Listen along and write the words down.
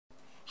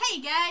Hey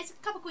guys,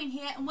 Copper Queen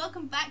here, and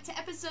welcome back to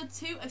episode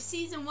 2 of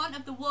season 1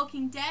 of The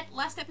Walking Dead.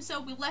 Last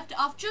episode we left it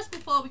off just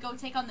before we go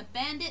take on the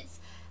bandits.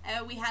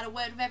 We had a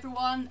word with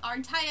everyone. Our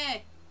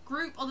entire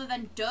group, other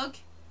than Doug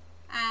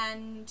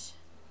and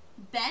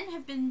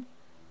Ben,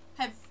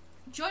 have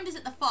joined us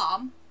at the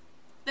farm.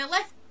 They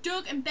left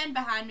Doug and Ben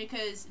behind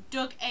because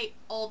Doug ate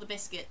all the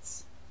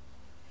biscuits.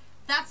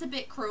 That's a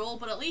bit cruel,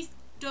 but at least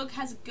Doug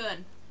has a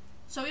gun,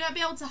 so he might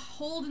be able to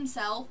hold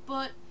himself.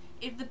 But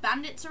if the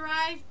bandits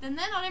arrive, then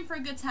they're not in for a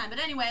good time. But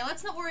anyway,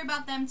 let's not worry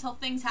about them till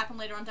things happen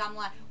later on down the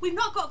line. We've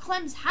not got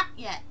Clem's hat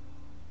yet.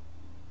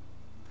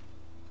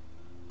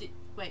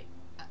 Wait,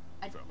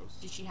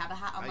 did she have a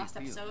hat on last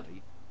episode?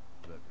 Mate?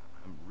 Look,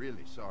 I'm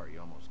really sorry you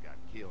almost got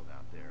killed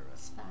out there.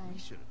 It's fine. We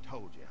should have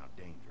told you how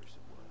dangerous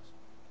it was.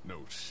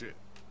 No shit.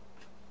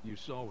 You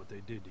saw what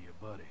they did to your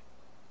buddy.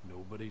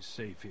 Nobody's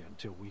safe here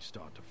until we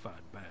start to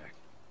fight back.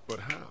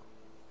 But how?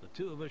 The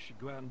two of us should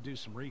go out and do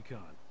some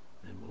recon.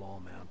 Then we'll all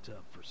mount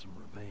up for some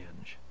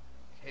revenge.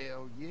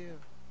 Hell yeah.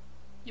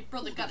 Your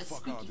brother got a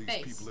Fuck are spooky these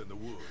face. people in the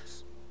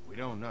woods? We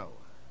don't know.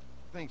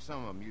 I think some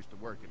of them used to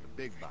work at the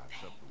big box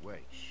up the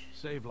way.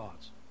 Save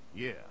lots.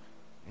 Yeah.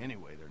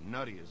 Anyway, they're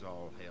nutty as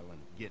all hell and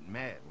get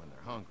mad when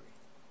they're hungry.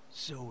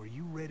 So are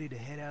you ready to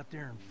head out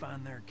there and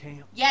find their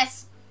camp?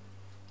 Yes!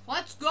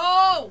 Let's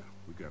go!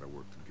 We gotta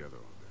work together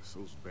on this.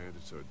 Those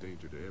bandits are a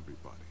danger to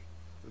everybody.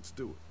 Let's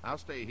do it. I'll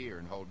stay here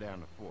and hold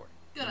down the fort.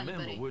 Good on you,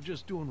 Remember, buddy. we're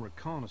just doing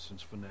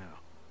reconnaissance for now.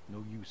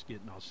 No use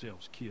getting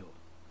ourselves killed.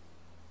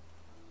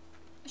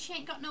 She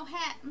ain't got no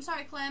hat. I'm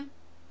sorry, Clem.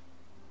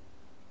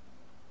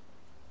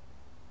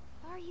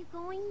 Are you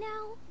going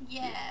now?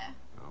 Yeah.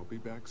 I'll be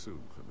back soon,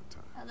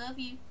 Clementine. I love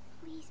you.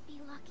 Please be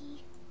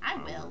lucky. I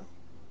will.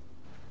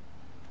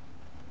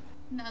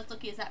 Not as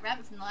lucky as that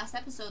rabbit from the last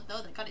episode,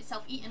 though, that got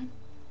itself eaten.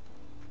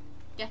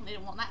 Definitely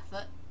didn't want that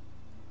foot.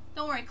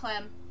 Don't worry,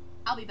 Clem.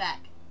 I'll be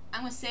back.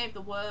 I'm gonna save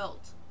the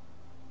world.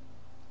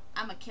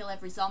 I'm gonna kill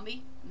every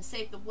zombie. I'm gonna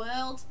save the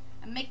world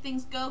and make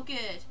things go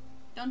good.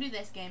 Don't do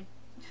this, game.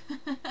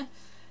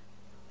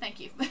 Thank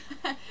you.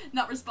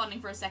 Not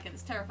responding for a second.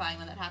 It's terrifying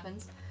when that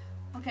happens.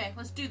 Okay,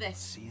 let's do this.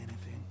 See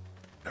anything?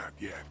 Not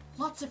yet.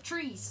 Lots of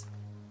trees.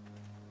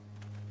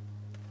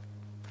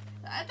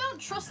 I don't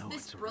trust I know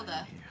this it's brother.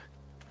 around here.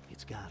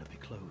 It's gotta be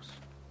close.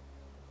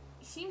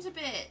 He seems a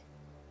bit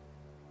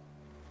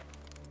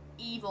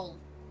evil.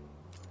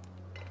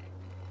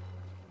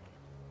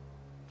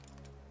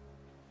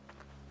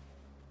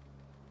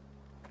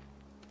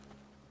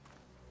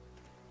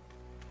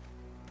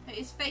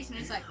 His face when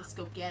he's like, let's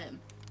go get him.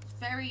 It's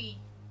very...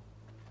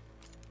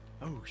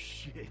 Oh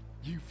shit,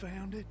 you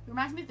found it?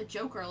 reminds me of the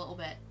Joker a little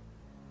bit.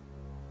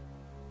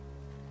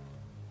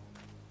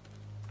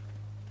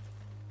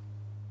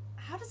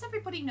 How does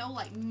everybody know,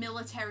 like,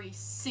 military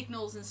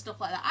signals and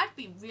stuff like that? I'd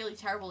be really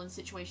terrible in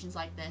situations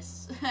like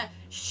this.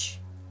 Shh.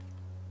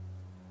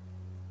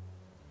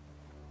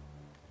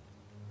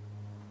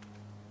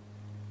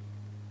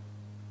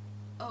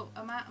 Oh,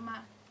 am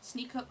I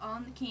sneak up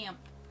on the camp?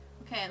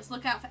 Okay, let's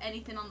look out for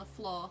anything on the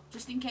floor,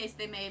 just in case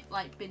they may have,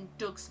 like, been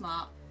Doug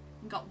smart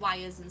and got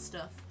wires and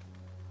stuff.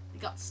 They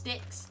got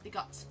sticks, they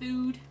got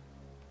food.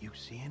 You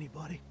see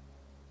anybody?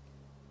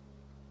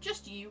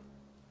 Just you.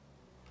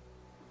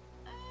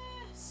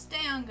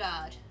 Stay on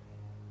guard.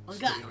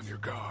 Stay on your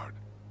guard.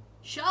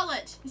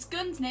 Charlotte! His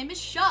gun's name is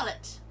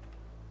Charlotte!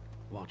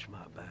 Watch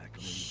my back.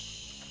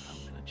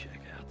 I'm gonna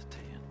check out the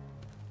tent.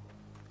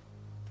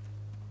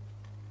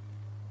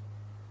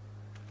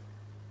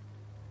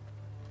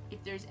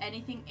 If there's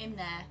anything in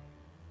there,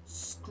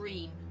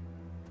 scream.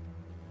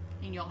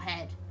 In your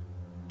head.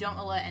 Don't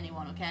alert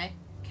anyone, okay?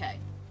 Okay.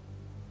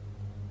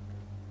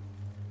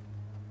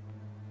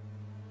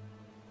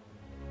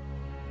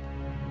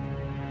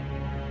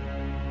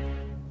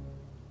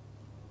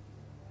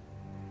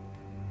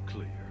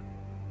 Clear.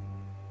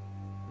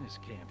 This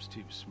camp's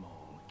too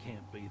small. It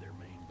can't be their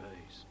main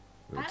base.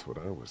 That's what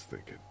I was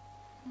thinking.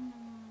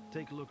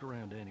 Take a look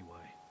around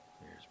anyway.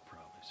 There's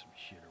probably some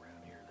shit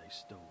around here they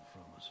stole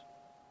from us.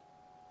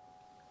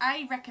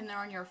 I reckon they're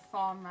on your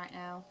farm right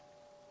now.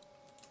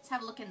 Let's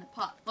have a look in the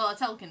pot. Well, let's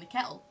have a look in the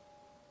kettle.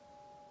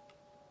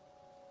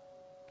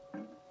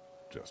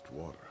 Just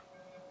water.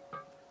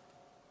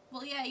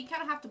 Well, yeah, you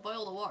kind of have to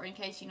boil the water in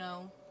case, you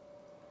know...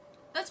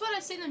 That's what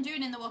I've seen them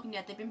doing in The Walking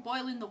Dead. They've been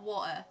boiling the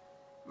water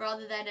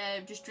rather than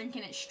just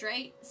drinking it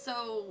straight.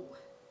 So,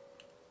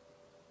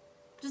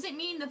 does it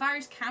mean the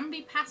virus can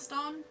be passed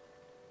on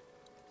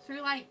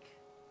through, like...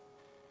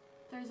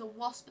 There's a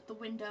wasp at the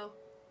window.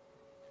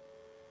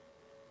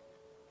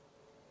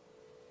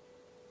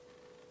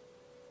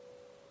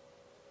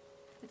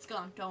 It's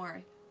gone, don't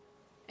worry.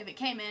 If it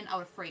came in, I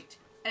would have freaked.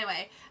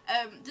 Anyway,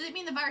 does it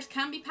mean the virus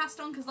can be passed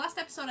on? Because last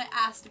episode I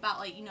asked about,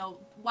 like, you know,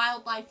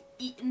 wildlife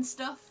eating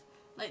stuff.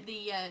 Like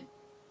the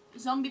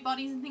zombie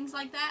bodies and things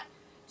like that.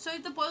 So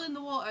if they're boiling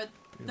the water,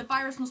 the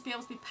virus must be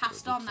able to be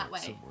passed on that way.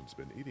 Someone's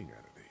been eating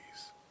out of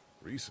these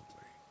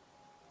recently.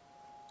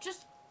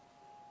 Just...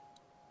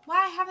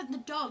 Why haven't the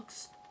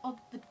dogs or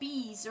the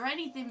bees or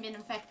anything been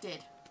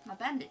infected? My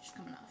bandage is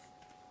coming off.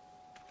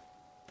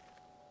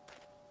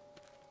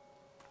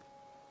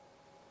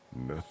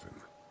 Nothing.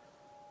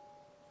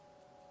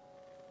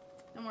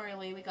 Don't worry,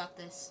 Lee, we got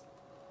this.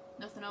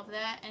 Nothing over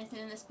there. Anything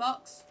in this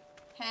box?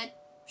 Head,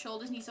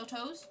 shoulders, knees or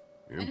toes?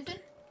 Empty. Anything?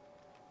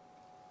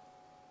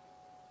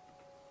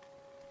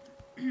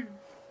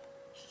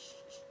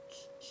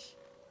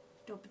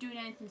 Don't be doing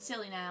anything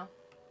silly now.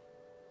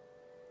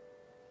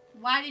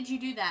 Why did you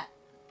do that?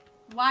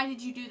 Why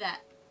did you do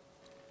that?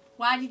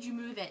 Why did you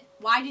move it?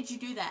 Why did you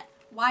do that?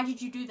 Why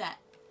did you do that?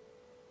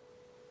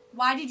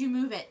 Why did you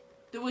move it?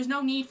 There was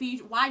no need for you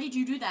to... Why did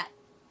you do that?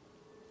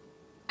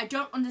 I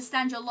don't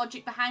understand your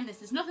logic behind this.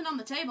 There's nothing on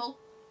the table.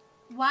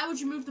 Why would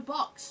you move the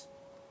box?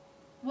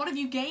 What have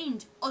you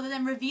gained other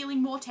than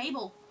revealing more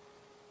table?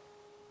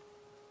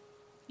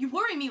 You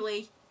worry me,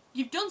 Lee.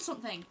 You've done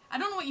something. I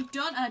don't know what you've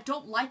done and I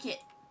don't like it.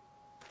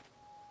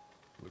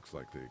 Looks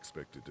like they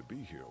expected to be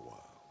here a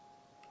while.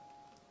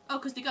 Oh,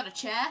 because they got a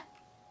chair?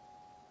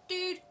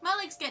 Dude, my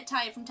legs get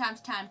tired from time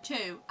to time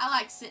too. I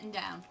like sitting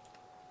down.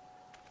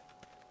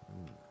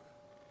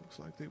 Looks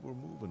like they were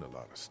moving a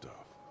lot of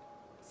stuff.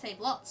 Save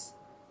lots.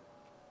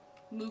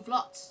 Move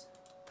lots.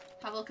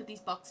 Have a look at these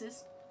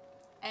boxes.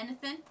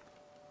 Anything?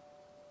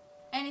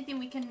 Anything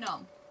we can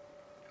numb?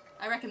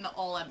 I reckon they're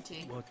all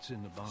empty. What's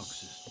in the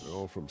boxes? They're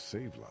all from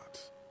save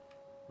lots.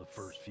 The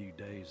first few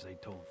days they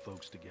told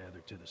folks to gather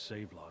to the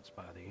save lots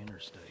by the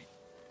interstate.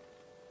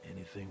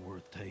 Anything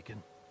worth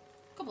taking?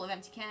 A couple of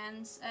empty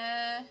cans.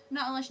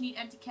 Not unless you need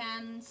empty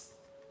cans.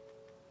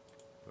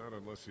 Not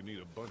unless you need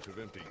a bunch of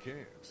empty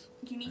cans.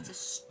 You need to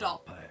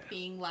stop Pass.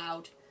 being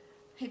loud.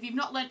 If you've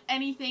not learned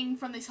anything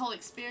from this whole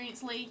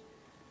experience, Lee,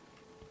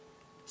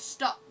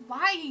 stop. Why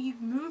are you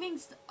moving?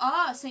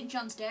 Ah, St.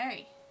 John's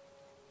Dairy.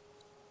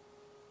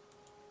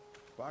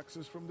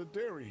 Boxes from the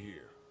dairy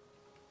here.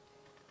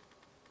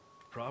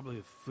 Probably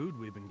the food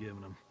we've been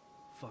giving them.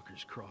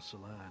 Fuckers cross the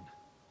line.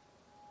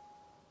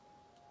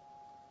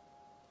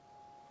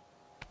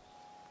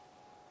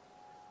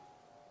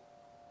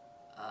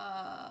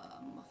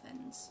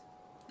 Muffins.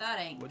 That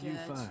ain't What'd good.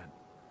 you find?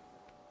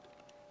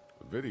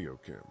 A video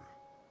camera.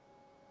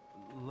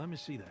 Let me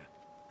see that.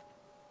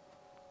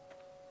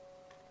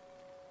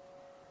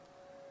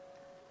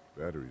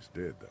 Battery's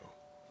dead,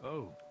 though.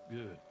 Oh,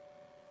 good.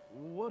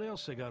 What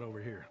else they got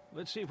over here?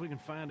 Let's see if we can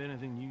find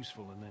anything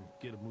useful and then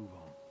get a move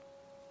on.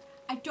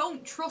 I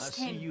don't I trust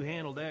see him. you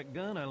handled that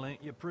gun I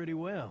lent you pretty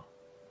well.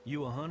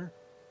 You a hunter?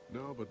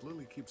 No, but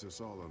Lily keeps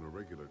us all on a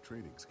regular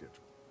training schedule.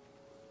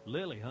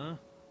 Lily, huh?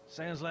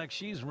 Sounds like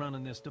she's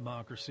running this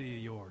democracy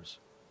of yours.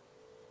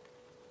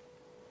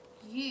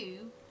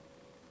 You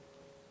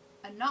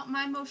are not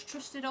my most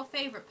trusted or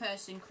favorite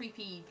person,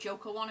 creepy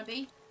Joker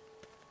wannabe.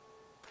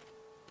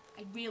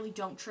 I really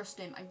don't trust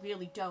him. I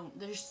really don't.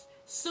 There's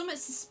something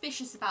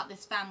suspicious about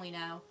this family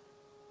now.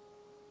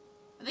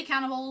 Are they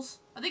cannibals?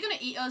 Are they gonna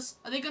eat us?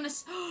 Are they gonna...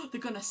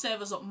 They're gonna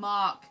serve us up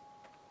Mark.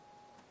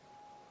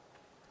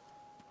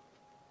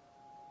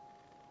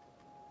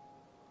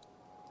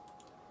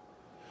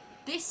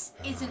 This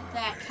isn't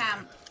their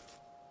camp.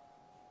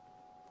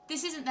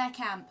 This isn't their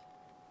camp.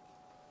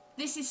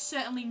 This is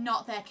certainly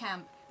not their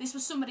camp. This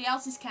was somebody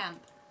else's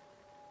camp.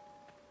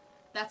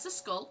 That's a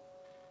skull.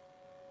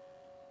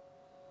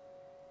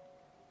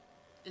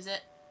 Is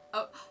it?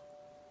 Oh.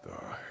 The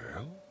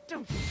hell?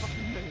 Don't you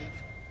fucking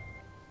move.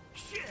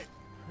 Shit!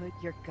 Put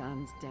your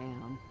guns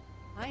down.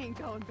 I ain't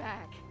going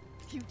back.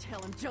 You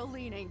tell him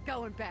Jolene ain't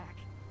going back.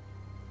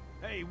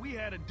 Hey, we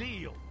had a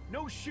deal.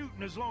 No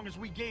shooting as long as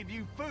we gave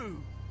you food.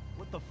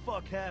 What the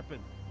fuck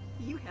happened?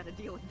 You had to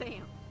deal with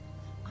them.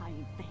 I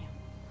ain't them.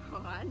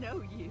 Oh, I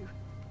know you.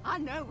 I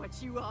know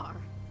what you are.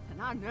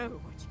 And I know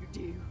what you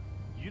do.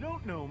 You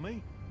don't know me.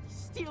 You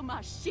steal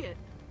my shit.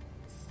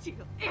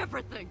 Steal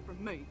everything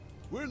from me.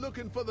 We're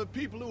looking for the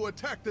people who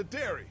attacked the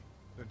dairy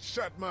and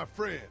shot my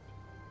friend.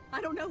 I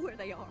don't know where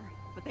they are,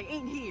 but they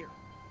ain't here.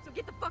 So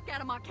get the fuck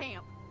out of my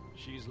camp.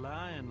 She's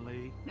lying,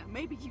 Lee. Now,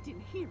 maybe you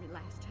didn't hear me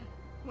last time.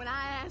 When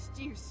I asked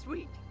you,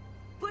 sweet,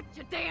 put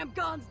your damn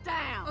guns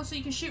down. Oh, so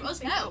you can shoot us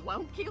Think I now.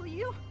 won't kill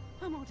you?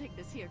 I'm gonna take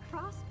this here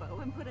crossbow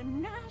and put a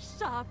nice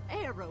sharp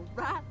arrow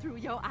right through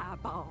your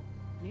eyeball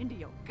and into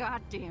your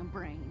goddamn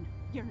brain.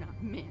 You're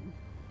not men.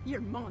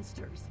 You're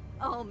monsters.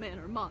 All men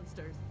are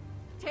monsters.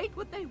 Take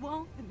what they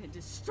want and then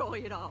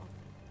destroy it all.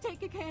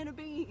 Take a can of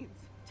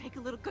beans. Take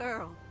a little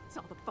girl. It's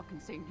all the fucking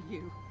same to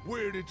you.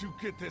 Where did you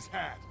get this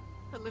hat?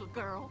 The little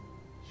girl.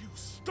 You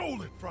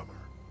stole it from her.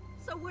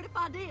 So what if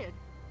I did?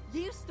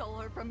 You stole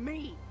her from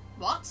me.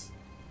 What?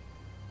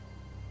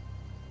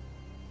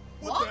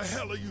 What the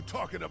hell are you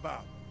talking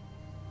about?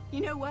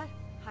 You know what?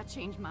 I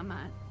changed my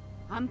mind.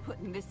 I'm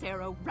putting this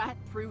arrow right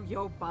through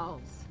your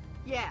balls.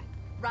 Yeah,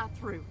 right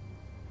through.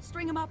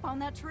 String them up on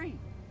that tree.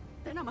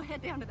 Then I'm gonna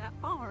head down to that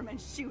farm and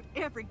shoot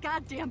every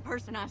goddamn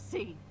person I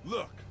see.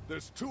 Look,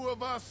 there's two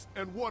of us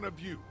and one of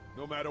you.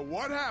 No matter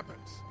what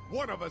happens,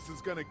 one of us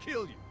is gonna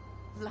kill you.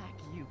 Like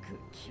you could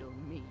kill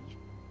me.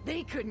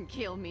 They couldn't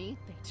kill me.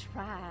 They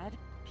tried.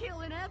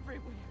 Killing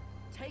everywhere.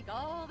 Take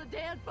all the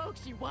dead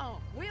folks you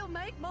want. We'll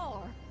make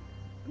more.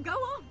 Go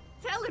on.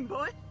 Tell him,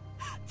 boy.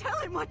 Tell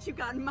him what you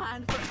got in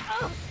mind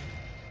for us.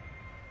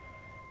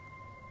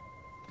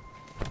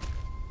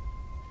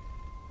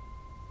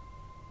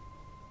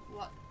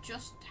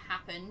 just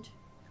happened.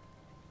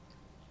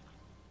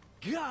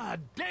 God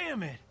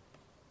damn it!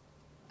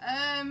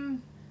 Well,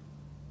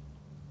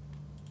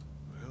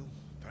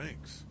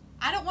 thanks.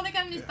 I don't want to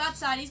get on his bad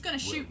side. He's gonna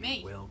shoot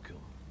me. Welcome,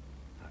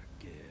 I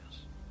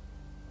guess.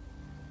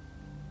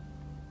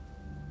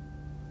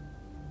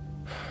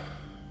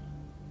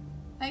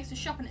 Thanks for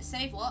shopping at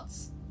Save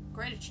Lots.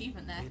 Great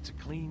achievement there. It's a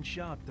clean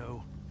shot,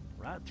 though.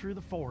 Right through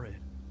the forehead.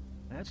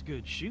 That's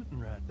good shooting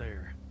right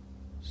there.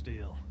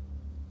 Still,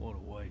 what a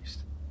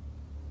waste.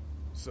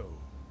 So,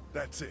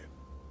 that's it.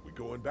 We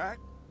going back?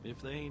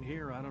 If they ain't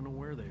here, I don't know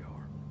where they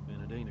are.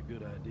 And it ain't a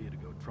good idea to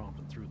go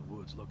tromping through the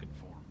woods looking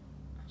for them.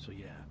 So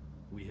yeah,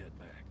 we head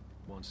back.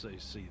 Once they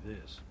see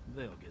this,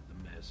 they'll get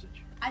the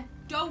message. I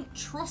don't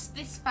trust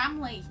this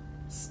family.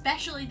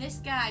 Especially this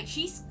guy.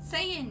 She's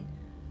saying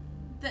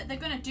that they're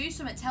gonna do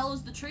something, tell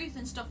us the truth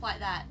and stuff like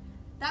that.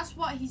 That's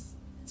what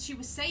she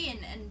was saying,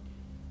 and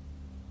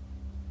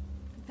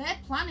they're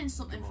planning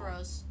something for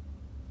us.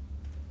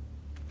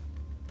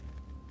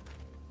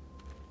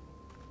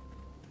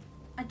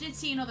 I did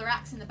see another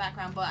axe in the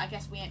background, but I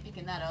guess we ain't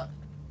picking that up.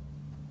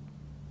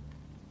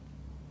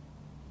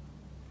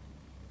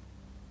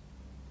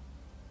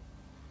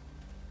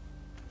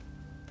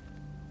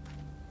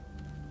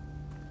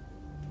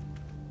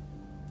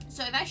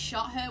 So if I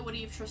shot her, would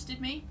he have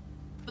trusted me?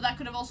 But that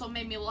could have also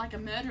made me look like a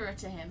murderer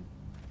to him.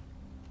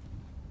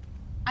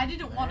 I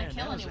didn't want to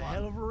kill that was anyone. A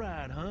hell of a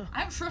ride, huh?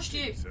 I don't trust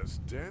you. Jesus,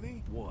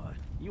 Danny? What?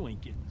 You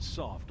ain't getting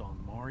soft on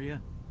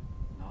Maria.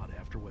 Not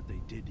after what they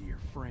did to your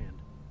friend.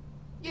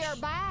 You're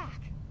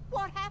back.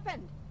 What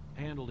happened?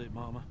 Handled it,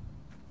 Mama.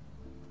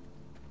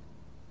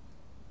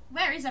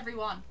 Where is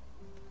everyone?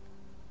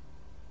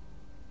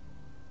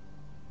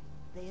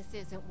 This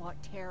isn't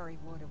what Terry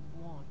would have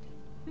wanted.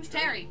 Who's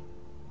Terry?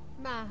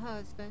 My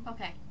husband.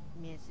 Okay.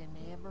 Miss him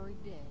every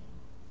day.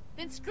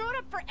 Then screw it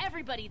up for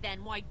everybody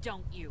then, why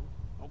don't you?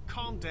 Oh,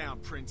 calm down,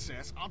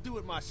 princess. I'll do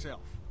it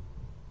myself.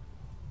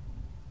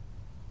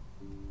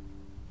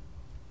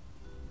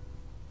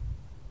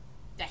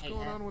 I What's hate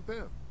going her. on with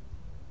them?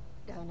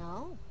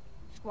 Dunno.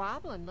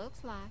 Squabbling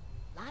looks like.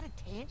 Lot of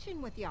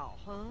tension with y'all,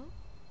 huh?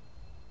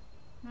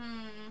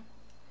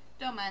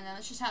 Don't mind them.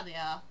 That's just how they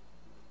are.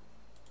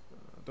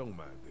 Don't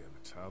mind them.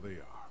 It's how they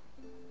are.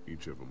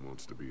 Each of them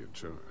wants to be in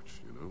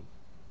charge, you know?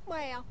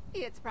 Well,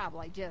 it's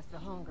probably just the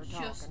hunger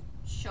Just talking.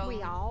 show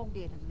We all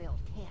did a little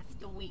test.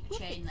 the weak We'll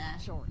chain fix there.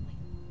 it shortly.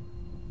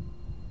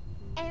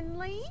 And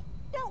Lee,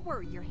 don't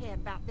worry your head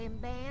about them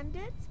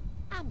bandits.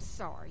 I'm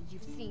sorry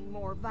you've seen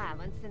more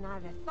violence than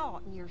I'd have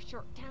thought in your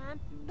short time,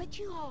 but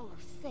you all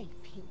are safe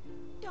here.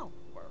 Don't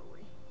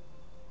worry.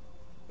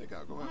 Think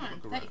I'll go have a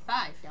look around.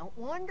 35. Don't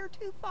wander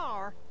too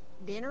far.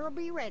 Dinner will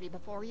be ready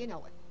before you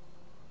know it.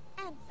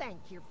 And thank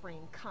your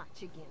friend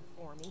Koch again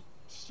for me.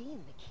 She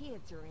and the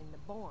kids are in the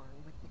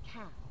barn with the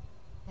cow.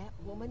 That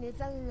woman is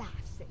a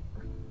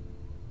lifesaver.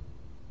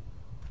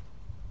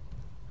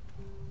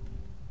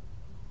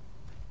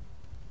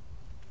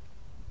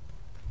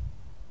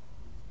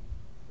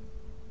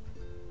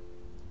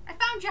 I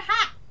found your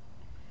hat!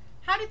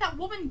 How did that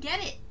woman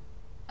get it?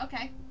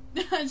 Okay.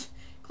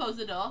 Close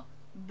the door.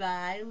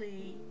 Bye,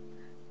 Lee.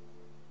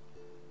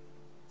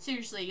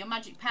 Seriously, your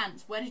magic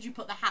pants, where did you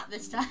put the hat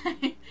this time?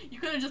 You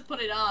could have just put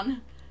it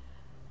on.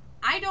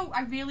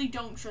 I really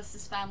don't trust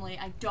this family.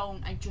 I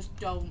just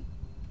don't.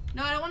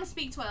 No, I don't want to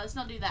speak to her. Let's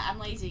not do that. I'm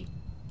lazy.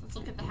 Let's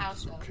look at the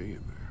house, It's though. okay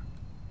in there.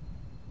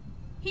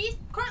 He's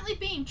currently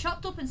being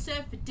chopped up and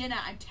served for dinner.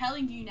 I'm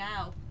telling you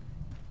now.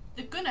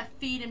 They're gonna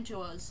feed him to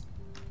us.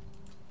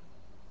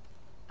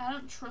 I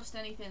don't trust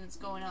anything that's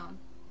going on.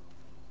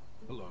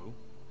 Hello.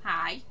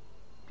 Hi.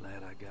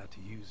 Glad I got to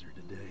use her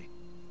today.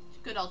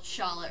 Good old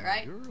Charlotte,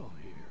 right? Girl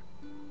here.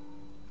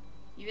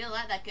 You really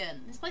like that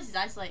gun. This place is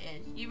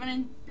isolated. You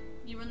run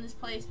this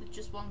place with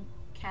just one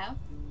cow?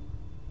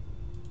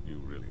 You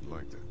really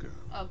like that gun.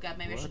 Oh god,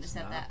 maybe I shouldn't have What's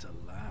said not that. to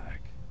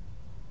like?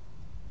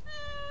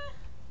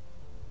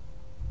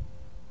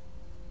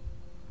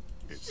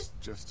 It's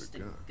just a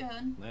gun.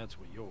 gun. That's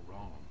where you're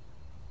wrong.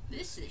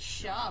 This is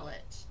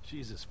Charlotte.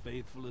 She's as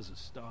faithful as a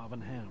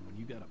starving hound when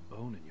you got a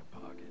bone in your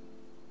pocket.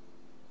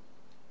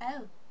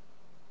 Oh.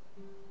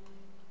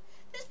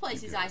 This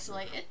place You is guys are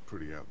isolated.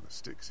 Pretty out in the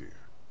sticks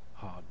here.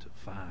 Hard to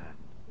find.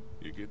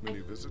 You get I many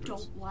visitors?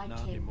 don't like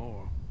Not him.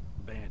 anymore.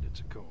 Bandits,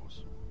 of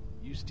course.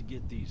 Used to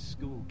get these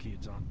school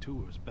kids on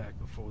tours back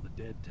before the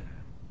dead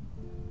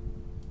time.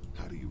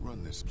 How do you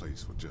run this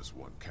place with just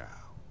one cow?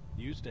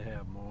 Used to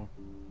have more.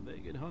 They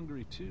get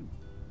hungry too.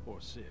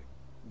 Or sick.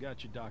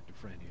 Got your doctor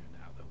friend here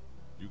now, though.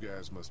 You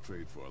guys must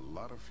trade for a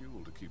lot of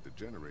fuel to keep the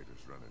generators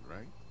running,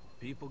 right?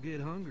 People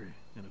get hungry,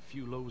 and a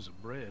few loaves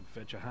of bread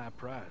fetch a high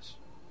price.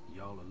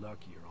 Y'all are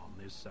luckier on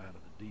this side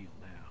of the deal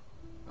now.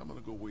 I'm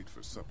gonna go wait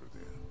for supper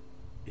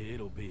then.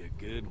 It'll be a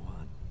good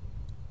one.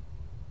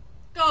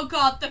 Oh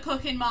god, the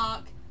cooking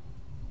mark.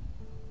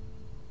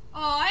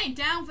 Oh, I ain't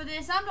down for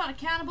this. I'm not a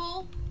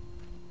cannibal.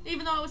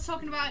 Even though I was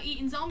talking about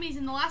eating zombies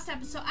in the last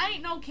episode, I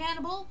ain't no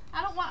cannibal.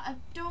 I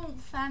don't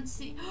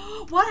fancy.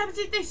 What happens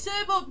if they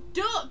serve up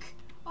duck?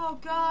 Oh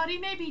god, he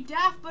may be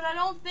daft, but I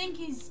don't think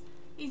he's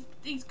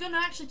He's gonna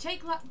actually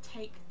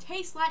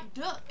taste like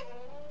duck.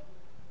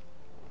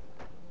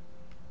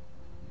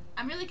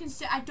 I'm really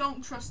concerned. I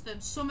don't trust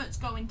them. Something's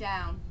going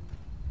down.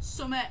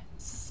 Something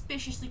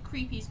suspiciously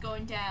creepy is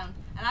going down,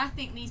 and I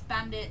think these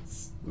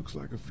bandits Looks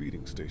like a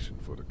feeding station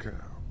for the cow.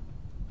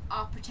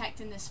 are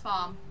protecting this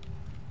farm.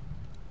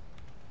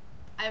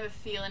 I have a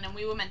feeling, and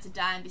we were meant to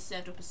die and be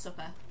served up as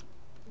supper.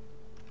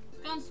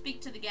 Let's go and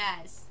speak to the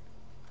guys.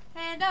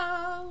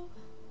 Hello.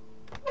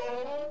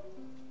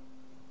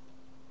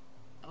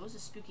 That was a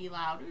spooky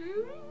loud.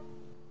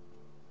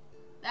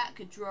 That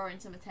could draw in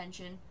some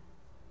attention.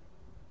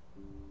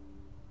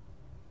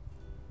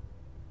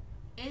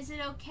 Is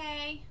it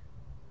okay?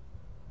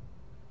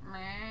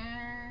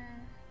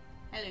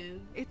 Hello.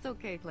 It's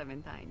okay,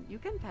 Clementine. You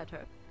can pet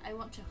her. I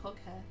want to hug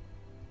her.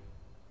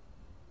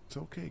 It's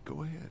okay,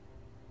 go ahead.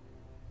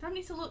 Don't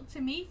need to look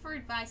to me for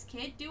advice,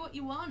 kid. Do what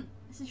you want.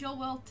 This is your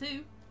world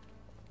too.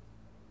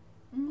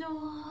 No.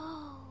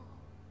 Whoa.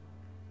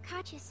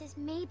 Katya says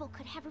Mabel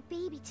could have her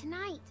baby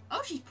tonight.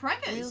 Oh, she's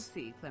preggers. We'll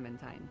see,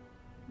 Clementine.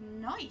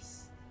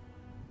 Nice.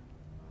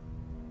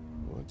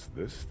 What's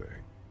this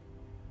thing?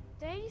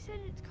 Daddy said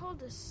it's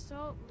called a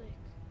salt lick.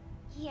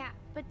 Yeah,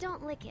 but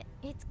don't lick it.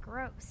 It's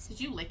gross. Did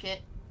you lick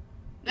it?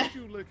 Did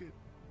you lick it?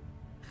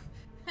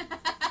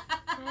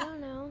 I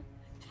don't know.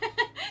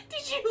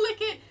 Did you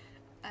lick it?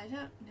 I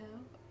don't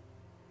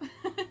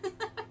know.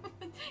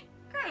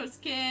 Gross,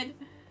 kid.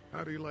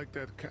 How do you like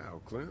that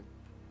cow, Clint?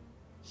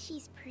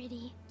 She's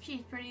pretty.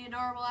 She's pretty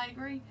adorable, I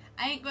agree.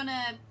 I ain't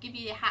gonna give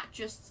you a hat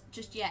just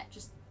yet.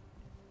 Just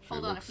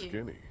hold on a few.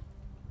 Skinny.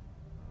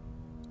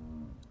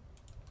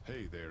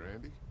 Hey there,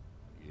 Andy.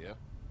 Yeah.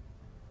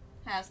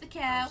 How's the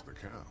cow? How's the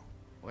cow?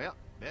 Well,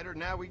 better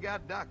now we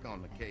got Doc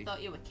on the I case.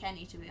 thought you were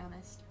Kenny, to be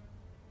honest.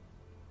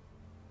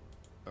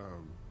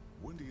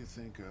 When do you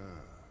think,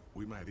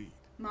 we might eat?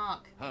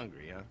 Mark.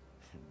 Hungry, huh?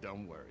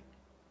 Don't worry.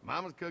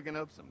 Mama's cooking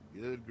up some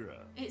good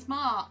grub. It's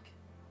Mark.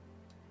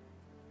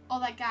 Oh,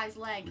 that guy's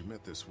leg. We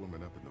met this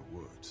woman up in the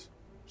woods.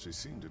 She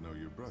seemed to know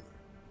your brother.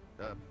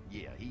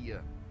 Yeah,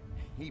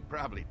 he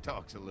probably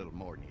talks a little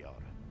more than he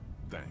oughta.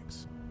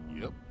 Thanks.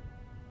 Yep.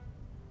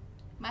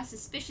 My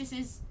suspicions are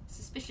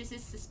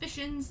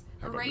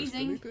Have I missed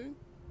raising. anything?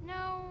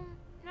 No,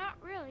 not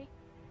really.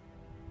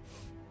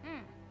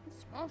 It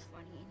smells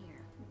funny in here.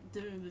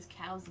 Dude, there's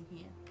cows in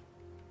here.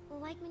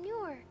 Like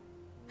manure.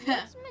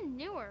 What's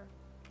manure?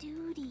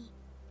 Duty.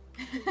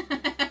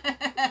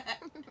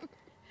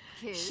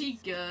 Kids. She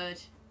good.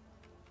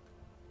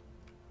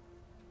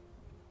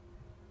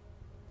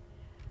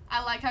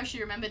 I like how she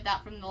remembered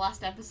that from the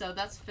last episode.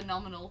 That's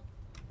phenomenal.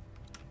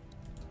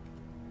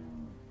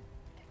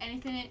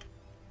 Anything?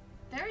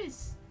 There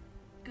is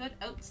good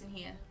oats in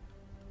here.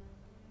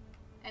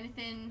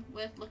 Anything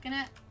worth looking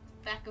at?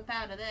 Back up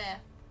out of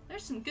there.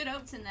 There's some good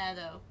oats in there,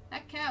 though.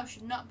 That cow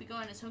should not be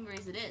going as hungry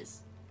as it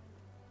is.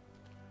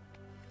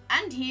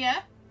 And here,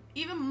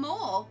 even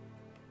more.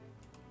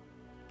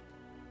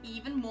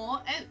 Even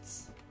more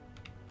oats.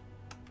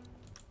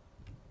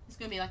 There's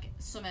gonna be like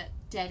something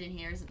dead in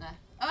here, isn't there?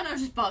 Oh no,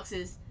 just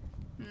boxes.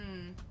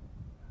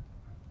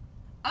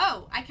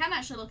 Oh, I can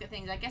actually look at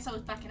things. I guess I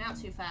was backing out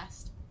too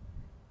fast.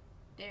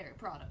 Dairy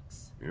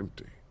products.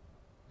 Empty.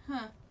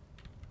 Huh.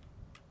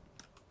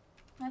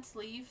 Let's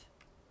leave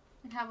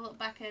and have a look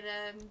back at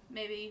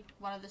maybe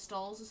one of the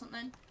stalls or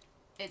something.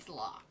 It's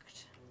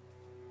locked.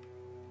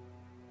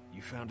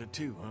 You found it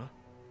too, huh?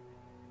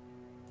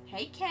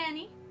 Hey,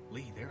 Kenny.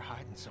 Lee, they're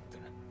hiding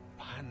something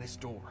behind this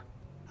door.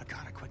 I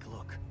got a quick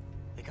look.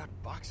 They got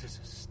boxes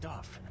of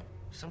stuff,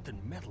 something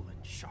metal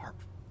and sharp.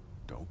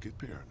 Don't get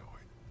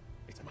paranoid.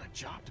 It's my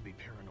job to be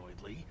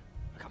paranoid, Lee.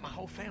 I got my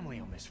whole family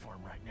on this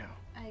farm right now.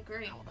 I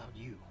agree. How about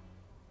you?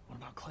 What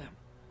about Clem?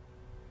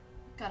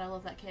 God, I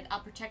love that kid. I'll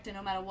protect her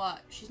no matter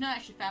what. She's not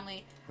actually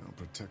family. I'll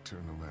protect her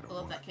no matter I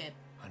love what. that kid.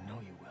 I know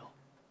you will.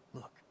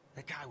 Look,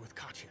 that guy with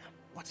Katya,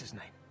 what's his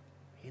name?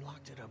 He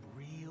locked it up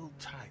real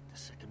tight the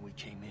second we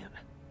came in.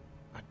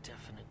 I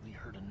definitely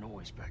heard a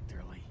noise back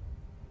there, Lee.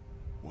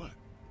 What?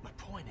 My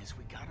point is,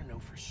 we gotta know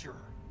for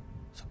sure.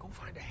 So go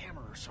find a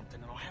hammer or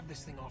something, and I'll have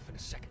this thing off in a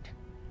second.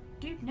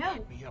 Dude, no.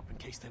 Back me up in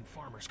case them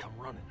farmers come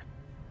running.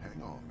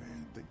 Hang on,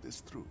 man. Think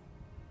this through.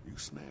 You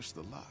smashed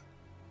the lock.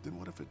 Then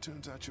what if it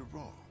turns out you're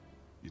wrong?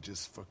 You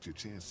just fucked your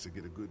chance to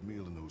get a good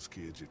meal in those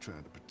kids you're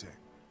trying to protect.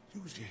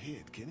 Use your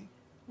head, Kenny.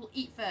 We'll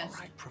eat first. All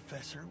right,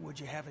 Professor, what'd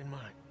you have in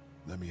mind?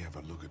 Let me have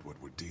a look at what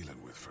we're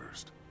dealing with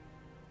first.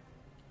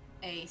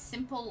 A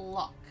simple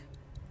lock.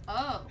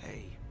 Oh.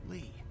 Hey,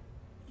 Lee,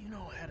 you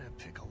know how to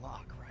pick a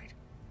lock, right?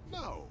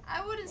 No.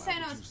 I wouldn't Why say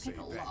would no you to say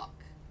pick a that?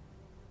 lock.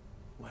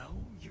 Well,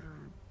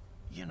 you're,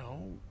 you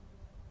know,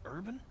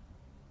 urban?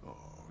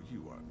 Oh,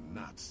 you are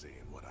not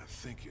saying what I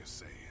think you're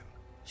saying.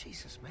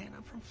 Jesus, man,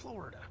 I'm from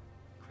Florida.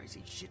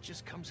 Crazy shit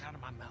just comes out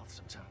of my mouth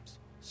sometimes.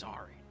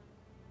 Sorry.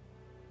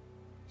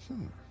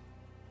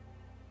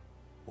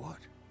 What?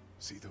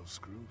 See those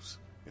screws?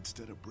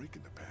 Instead of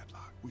breaking the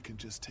padlock, we can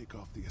just take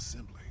off the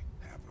assembly,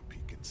 have a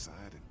peek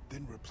inside, and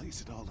then replace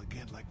it all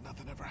again like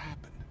nothing ever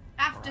happened.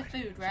 After All right.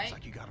 food, right? Sounds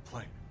like you got a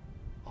plan.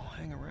 I'll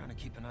hang around and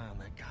keep an eye on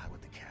that guy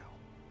with the cow.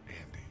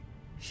 Andy.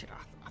 Shit,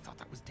 I thought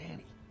that was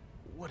Danny.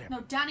 Whatever.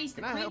 No, Danny's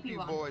the Can I help creepy you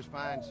one. boys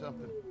find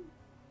something?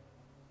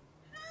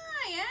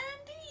 Hi,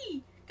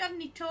 Andy. Got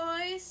any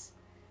toys?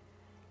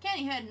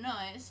 Kenny heard a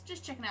noise.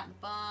 Just checking out the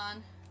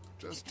barn.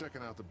 Just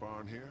checking out the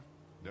barn here.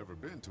 Never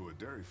been to a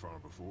dairy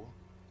farm before.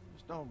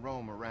 Just don't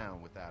roam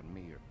around without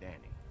me or Danny.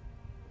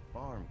 The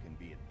farm can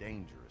be a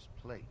dangerous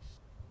place.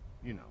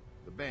 You know,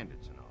 the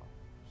bandits and all.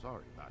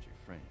 Sorry about your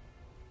friend.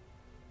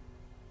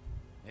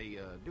 Hey,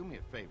 do me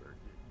a favor.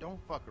 Don't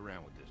fuck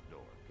around with this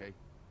door, okay?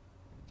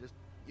 Just,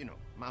 you know,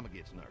 Mama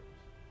gets nervous.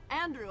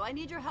 Andrew, I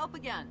need your help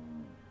again.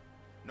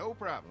 No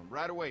problem.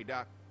 Right away,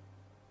 Doc.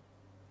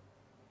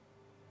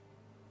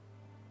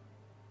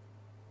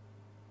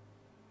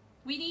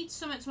 We need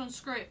something to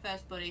unscrew it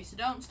first, buddy, so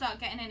don't start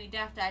getting any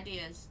daft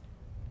ideas.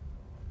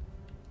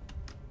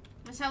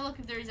 Let's have a look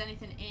if there is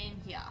anything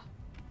in here.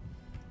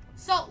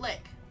 Salt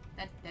lick.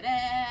 Da da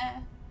da.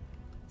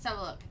 Let's have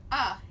a look.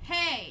 Ah,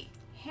 hey.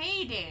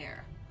 Hey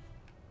there.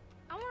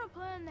 I want to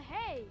play in the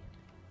hay.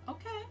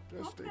 Okay.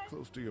 Just okay. stay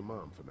close to your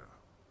mom for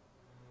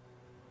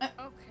now.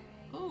 Okay.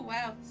 Oh,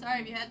 wow.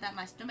 Sorry if you heard that.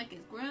 My stomach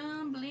is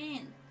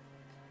grumbling.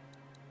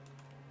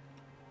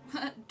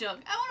 Duck.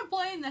 I want to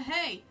play in the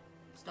hay.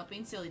 Stop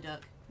being silly,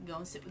 Duck. Go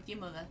and sit with your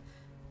mother.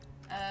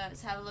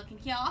 Let's have a look in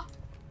here.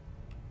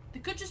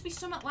 There could just be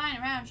something lying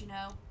around, you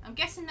know. I'm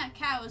guessing that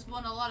cow has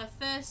won a lot of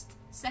first,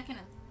 second,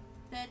 and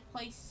third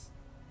place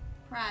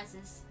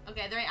prizes.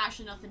 Okay, there ain't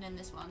actually nothing in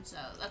this one, so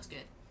that's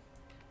good.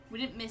 We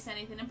didn't miss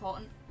anything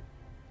important.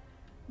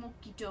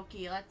 Okie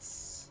dokie,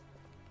 let's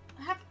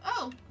have...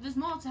 Oh, there's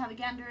more to have a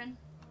gander in.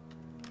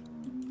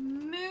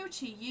 Moo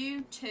to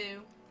you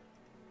too.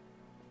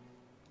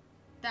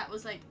 That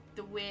was like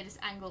the weirdest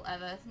angle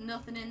ever.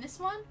 Nothing in this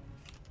one.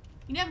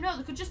 You never know,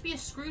 there could just be a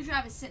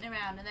screwdriver sitting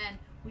around and then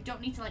we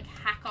don't need to like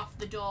hack off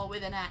the door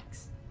with an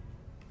axe.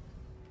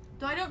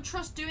 Though I don't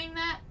trust doing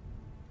that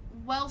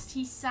whilst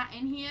he sat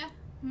in here.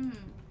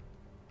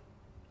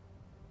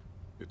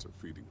 It's a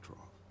feeding trough.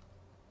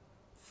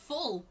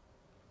 Full.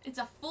 It's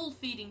a full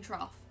feeding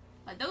trough.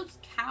 Like those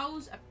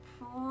cows are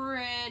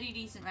pretty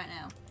decent right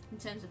now in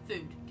terms of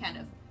food, kind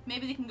of.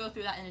 Maybe they can go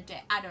through that in a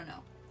day. I don't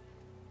know.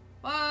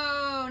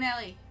 Whoa,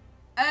 Nelly.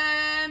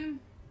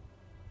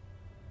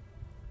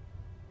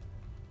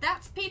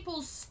 That's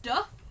people's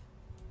stuff.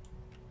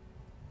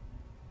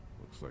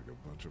 Looks like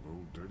a bunch of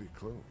old dirty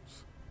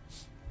clothes.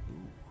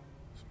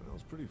 Ooh,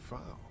 smells pretty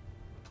foul.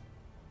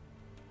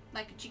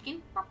 Like a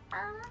chicken.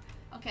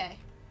 Okay.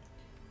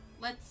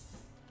 Let's...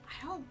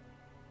 I don't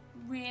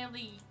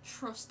really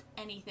trust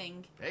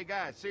anything. Hey,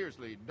 guys,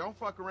 seriously, don't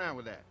fuck around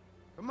with that.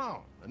 Come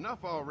on,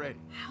 enough already.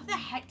 How the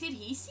heck did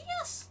he see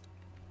us?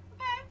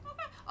 Okay,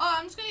 okay. Oh,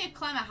 I'm just gonna get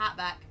climb a hat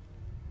back.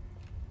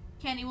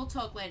 Kenny, we'll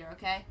talk later,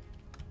 okay?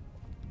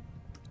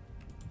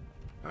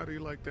 How do you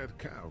like that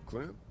cow,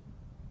 Clint?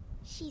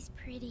 She's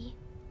pretty.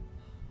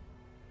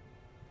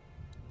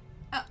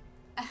 Oh,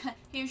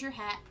 here's your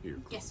hat. Here,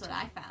 Guess what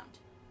Clementine. I found?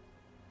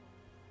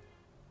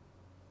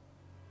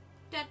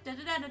 Da, da,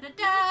 da, da, da,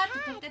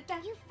 da, da, da, da.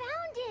 You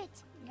found it!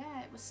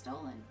 Yeah, it was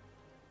stolen.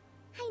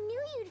 I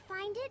knew you'd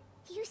find it.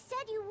 You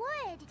said you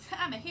would.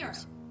 I'm a hero.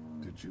 Listen,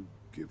 did you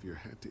give your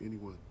hat to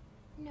anyone?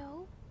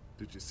 No,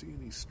 Did you see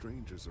any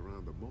strangers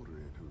around the motor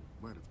inn who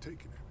might have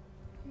taken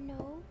it?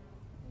 no.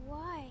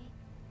 Why?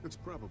 It's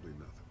probably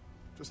nothing.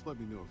 Just let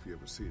me know if you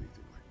ever see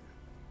anything like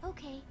that.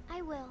 Okay,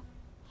 I will.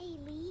 Hey,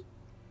 Lee.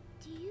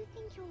 Do you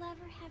think you'll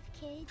ever have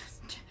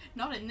kids?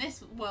 Not in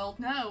this world,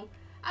 no.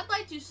 I'd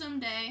like to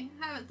someday.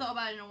 Haven't thought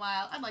about it in a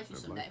while. I'd like to I'd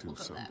someday. like to We'll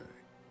go someday.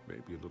 there.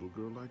 Maybe a little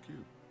girl like you.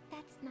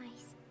 That's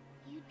nice.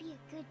 You'd be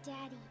a good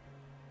daddy.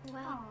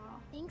 Well, Aw.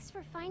 thanks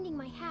for finding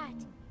my hat.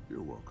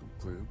 You're welcome,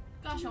 Clem.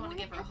 Gosh, Do you I want to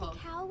give her a pet hug. the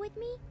cow with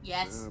me?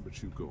 Yes.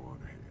 But you go on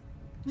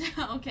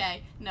ahead.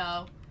 Okay,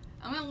 no.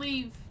 I'm gonna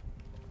leave.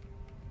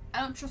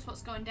 I don't trust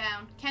what's going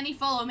down. Kenny,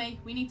 follow me.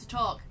 We need to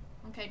talk.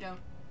 Okay, don't.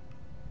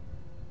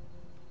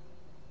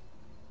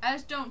 I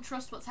just don't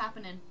trust what's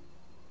happening.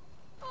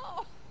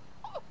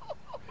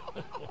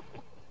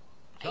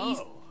 He's-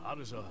 So, how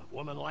does a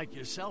woman like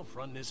yourself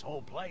run this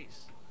whole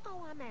place?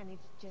 Oh, I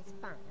managed just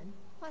fine.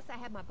 Plus, I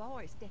have my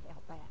boys to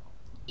help out.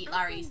 Eat I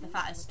Larry, he's the couldn't do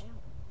it fattest. without 'em.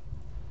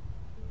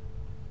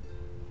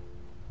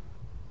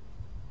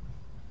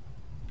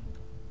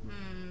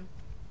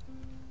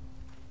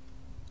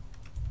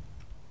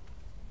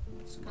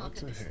 Let's go look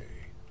Lots at of this. hay.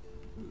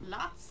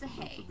 Lots of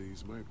Both hay. of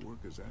these might work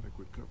as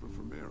adequate cover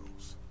from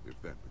arrows, if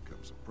that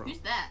becomes a problem.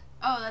 Who's that?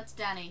 Oh, that's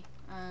Danny.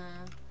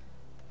 I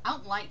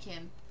don't like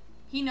him.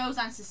 He knows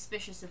I'm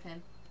suspicious of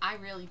him. I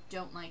really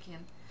don't like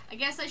him. I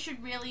guess I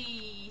should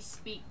really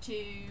speak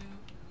to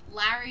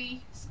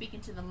Larry, speaking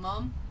to the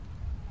mum.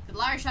 Because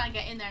Larry's trying to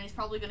get in there and he's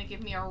probably going to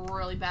give me a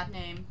really bad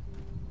name.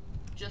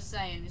 Just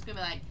saying. He's going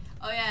to be like,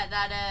 oh yeah,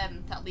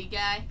 that Lee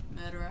guy,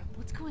 murderer.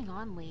 What's going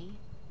on, Lee?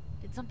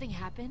 Did something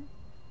happen?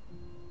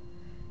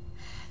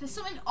 There's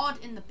something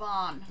odd in the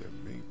barn. There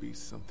may be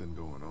something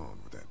going on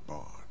with that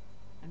barn.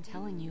 I'm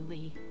telling you,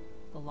 Lee.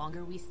 The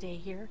longer we stay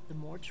here, the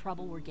more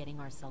trouble we're getting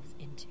ourselves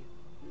into.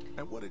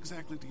 And what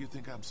exactly do you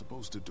think I'm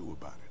supposed to do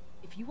about it?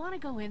 If If you want to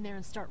go in there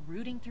and start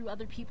rooting through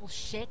other people's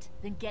shit,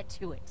 then get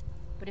to it.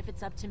 But if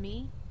it's up to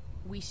me,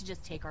 we should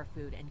just take our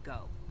food and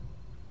go.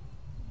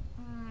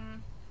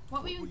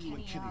 What were you and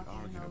and Kenny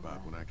arguing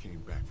about when I came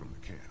back from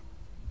the camp?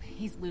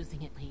 He's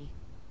losing it, Lee.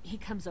 He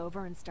comes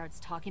over and starts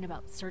talking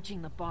about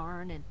searching the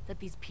barn and that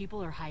these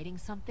people are hiding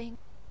something.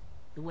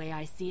 The way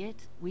I see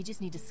it, we just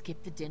need to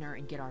skip the dinner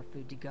and get our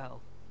food to go.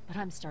 But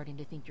I'm starting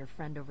to think your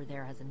friend over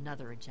there has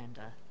another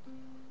agenda.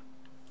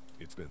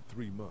 It's been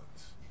 3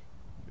 months.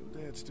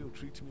 Your dad still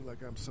treats me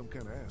like I'm some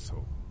kind of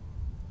asshole.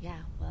 Yeah,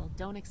 well,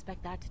 don't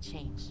expect that to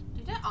change.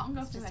 Did that arm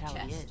go That's through just her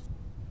how he chest? is.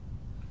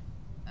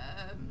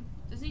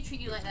 Does he treat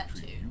you like that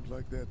too? You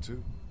like that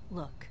too?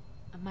 Look,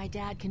 my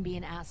dad can be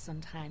an ass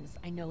sometimes,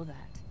 I know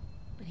that.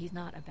 But he's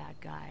not a bad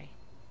guy.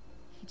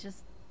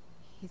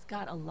 He's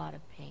got a lot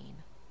of pain.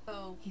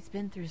 Oh. He's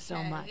been through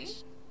so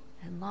much,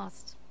 and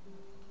lost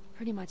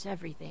pretty much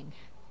everything.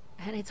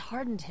 And it's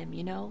hardened him,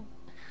 you know?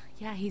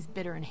 Yeah, he's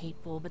bitter and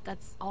hateful, but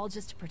that's all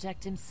just to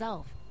protect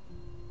himself.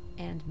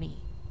 And me.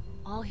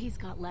 All he's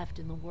got left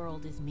in the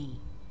world is me.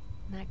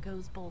 And that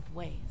goes both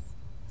ways.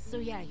 So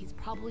yeah, he's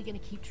probably gonna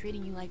keep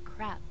treating you like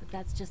crap, but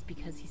that's just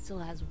because he still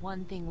has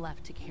one thing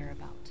left to care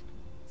about.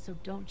 So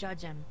don't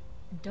judge him.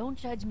 And don't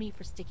judge me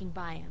for sticking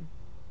by him.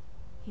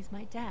 He's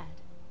my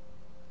dad.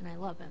 And I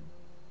love him.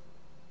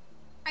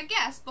 I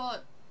guess,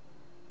 but...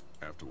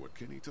 After what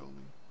Kenny told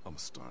me, I'm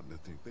starting to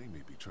think they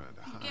may be trying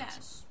to hide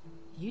Yes.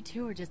 You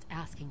two are just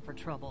asking for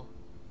trouble.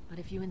 But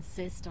if you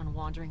insist on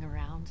wandering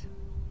around,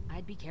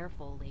 I'd be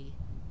careful, Lee.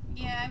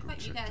 Yeah,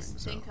 what you guys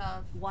think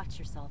of. Watch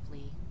yourself,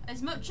 Lee.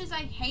 As much as I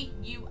hate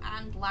you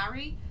and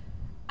Larry,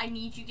 I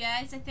need you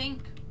guys, I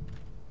think.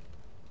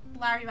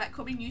 Larry might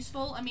come in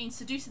useful. I mean,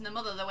 seducing the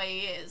mother the way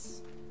he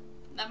is,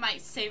 that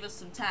might save us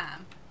some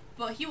time.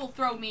 But he will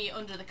throw me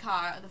under the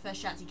car the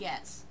first chance he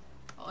gets.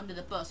 Or under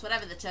the bus,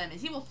 whatever the term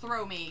is. He will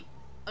throw me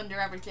under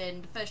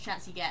everything the first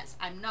chance he gets.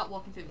 I'm not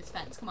walking through this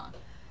fence, come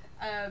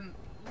on.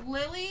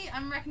 Lily,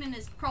 I'm reckoning,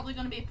 is probably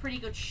going to be a pretty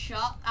good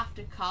shot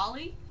after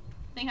Carly.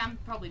 I think I'm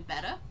probably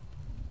better.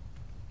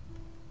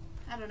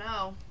 I don't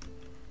know.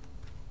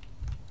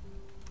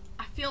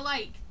 I feel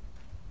like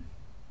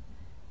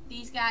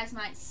these guys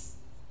might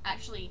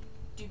actually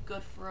do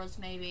good for us,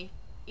 maybe.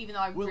 Even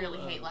though I really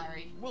hate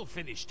Larry. We'll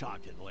finish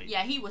talking later.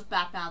 Yeah, he was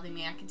bad-mouthing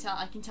me. I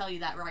can tell you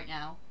that right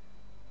now.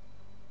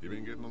 You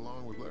been getting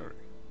along with Larry?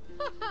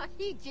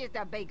 He's just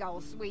a big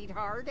old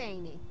sweetheart,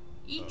 ain't he?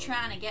 He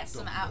trying to get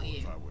some out of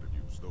you. I would have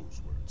used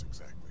those words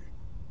exactly.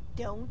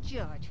 Don't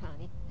judge,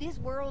 honey. This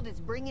world is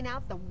bringing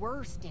out the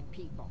worst in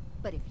people.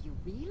 But if you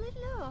really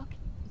look,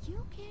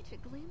 you'll catch a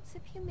glimpse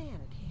of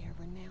humanity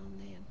every now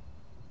and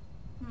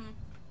then.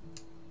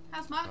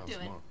 How's Mark doing?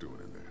 How's Mark doing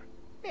in there?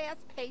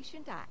 Best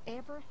patient I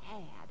ever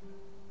had.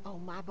 Oh,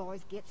 my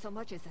boys get so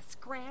much as a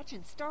scratch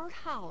and start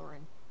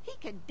hollering. He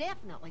could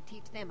definitely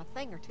teach them a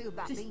thing or two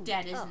about Just being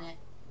dead, tough. isn't it?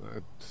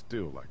 I'd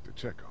still like to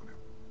check on him.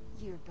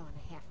 You're gonna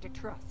have to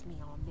trust me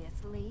on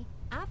this, Lee.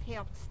 I've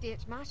helped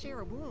stitch my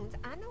share of wounds.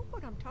 I know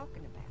what I'm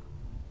talking about.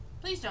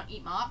 Please don't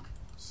eat Mark.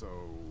 So,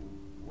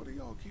 what are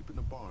y'all keeping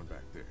the barn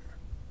back there?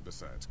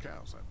 Besides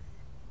cows, I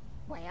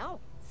mean.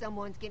 Well,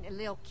 someone's getting a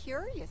little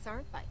curious,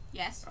 aren't they?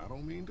 Yes. I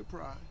don't mean to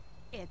pry.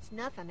 It's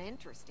nothing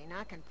interesting,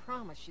 I can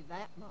promise you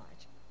that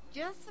much.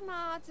 Just some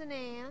odds and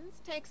ends.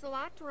 Takes a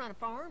lot to run a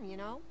farm, you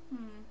know.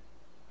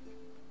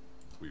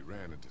 We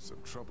ran into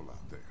some trouble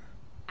out there.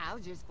 I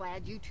was just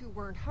glad you two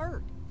weren't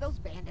hurt. Those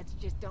bandits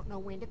just don't know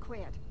when to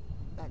quit.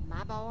 But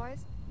my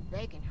boys,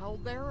 they can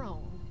hold their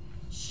own.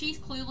 She's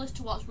clueless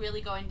to what's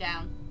really going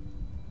down.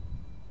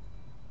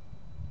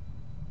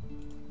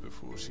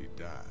 Before she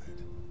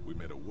died, we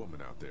met a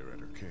woman out there at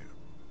her camp.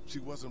 She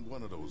wasn't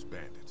one of those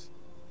bandits.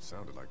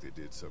 Sounded like they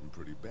did something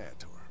pretty bad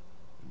to her.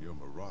 And your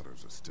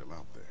marauders are still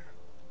out there.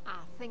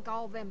 I think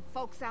all them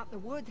folks out in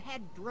the woods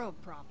had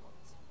drug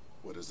problems.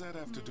 What does that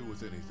have to do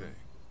with anything?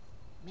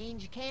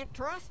 Means you can't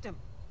trust them.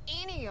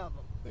 Any of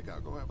them. Think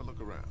I'll go have a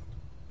look around.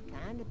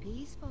 Kinda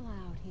peaceful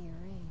out here,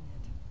 ain't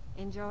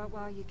it? Enjoy it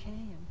while you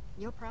can.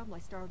 You'll probably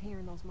start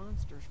hearing those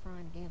monsters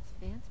frying against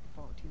the fence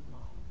before too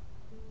long.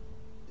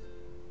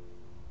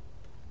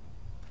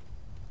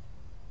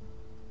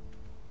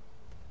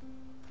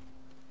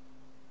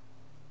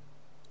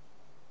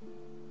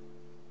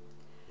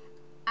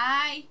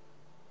 I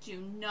do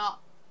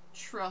not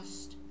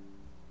trust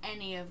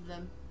any of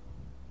them.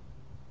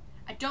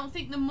 I don't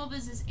think the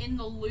mother's is in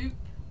the loop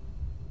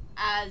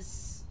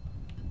as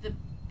the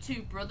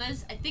two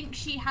brothers. I think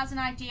she has an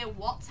idea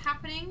what's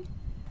happening.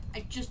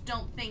 I just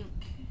don't think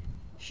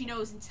she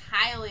knows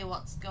entirely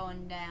what's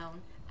going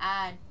down.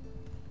 I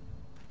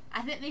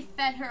think they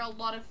fed her a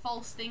lot of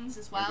false things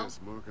as well. I guess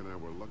Mark and I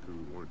were lucky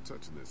we weren't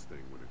touching this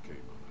thing when it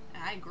came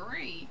on. I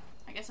agree.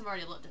 I guess I've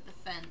already looked at the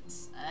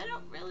fence. I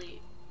don't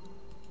really...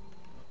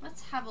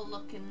 Let's have a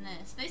look in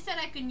this. They said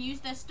I can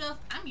use their stuff.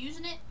 I'm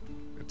using it.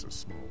 It's a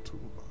small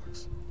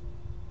toolbox.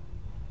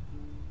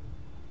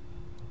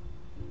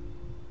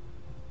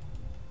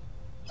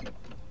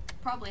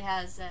 Probably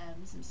has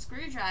some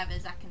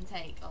screwdrivers I can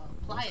take, or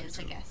pliers,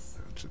 I guess.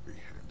 That should be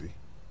handy.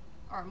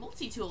 Or a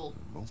multi-tool.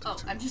 Multi-tool.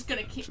 Oh, I'm just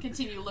gonna That should be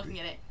continue handy. looking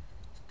at it.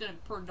 It's gonna be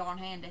pretty darn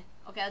handy.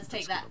 Okay, let's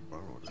take Just that.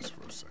 gonna borrow this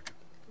for a second.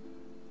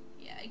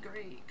 Yeah, I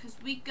agree. Because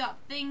we got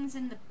things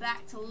in the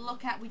back to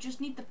look at. We just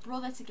need the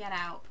brother to get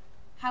out.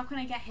 How can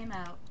I get him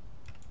out?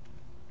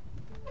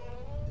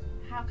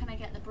 How can I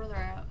get the brother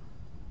out?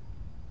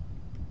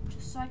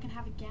 Just so I can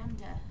have a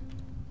gander.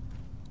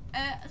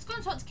 Let's go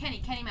and talk to Kenny.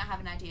 Kenny might have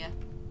an idea.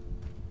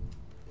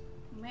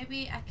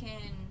 Maybe I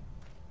can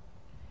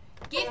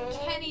give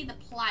Kenny the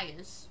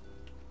pliers.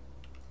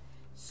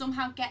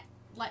 Somehow get,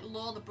 like,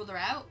 lure the brother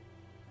out.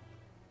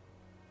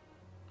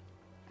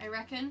 I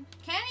reckon.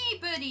 Kenny,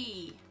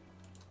 buddy!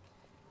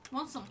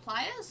 Want some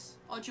pliers?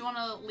 Or do you want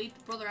to lead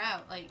the brother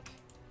out? Like,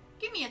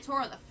 give me a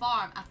tour of the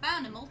farm. I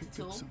found a Picked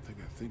multi-tool. up something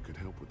I think could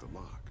help with the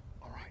lock.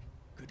 Alright,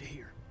 good to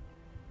hear.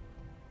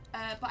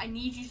 But I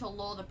need you to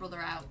lure the brother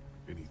out.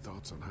 Any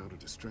thoughts on how to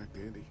distract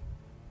Andy?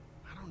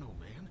 I don't know,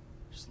 man.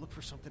 Just look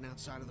for something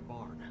outside of the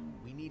barn.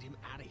 We need him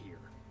out of here.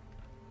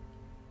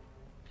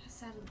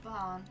 Outside of the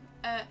barn.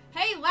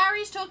 Hey,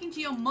 Larry's talking to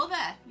your mother.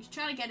 He's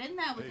trying to get in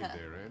there with Hey her.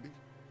 there, Andy.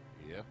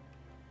 Yep.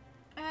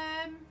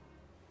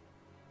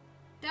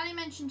 Danny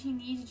mentioned he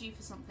needed you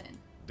for something.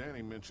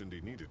 Danny mentioned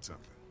he needed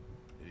something.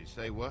 Did he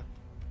say what?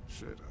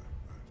 Shit,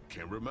 I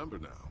can't remember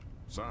now.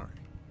 Sorry.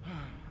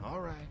 All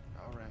right.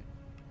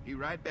 Be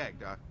right back,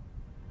 Doc.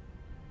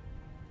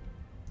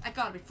 I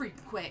gotta be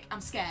freaking quick.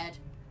 I'm scared.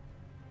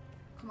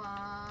 Come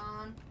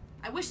on.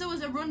 I wish there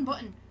was a run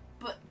button,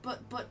 but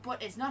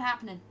it's not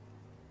happening.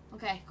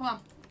 Okay, come on.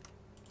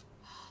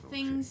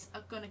 Things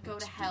are gonna go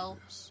Let's to do hell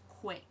this.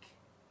 quick.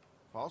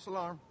 False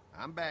alarm.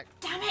 I'm back.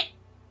 Damn it!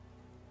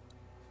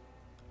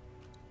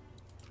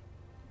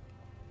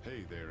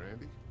 Hey there,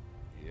 Andy.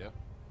 Yep.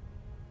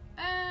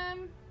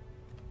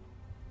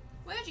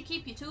 Where'd you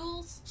keep your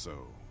tools?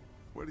 So,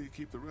 where do you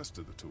keep the rest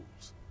of the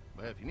tools?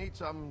 Well, if you need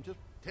something, just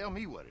tell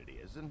me what it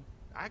is, and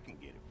I can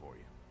get it for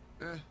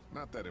you.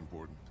 Not that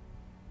important.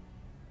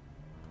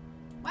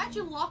 Why'd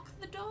you lock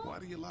the door? Why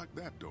do you lock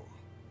that door?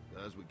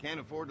 Because we can't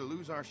afford to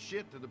lose our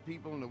shit to the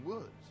people in the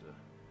woods.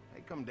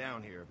 They come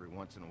down here every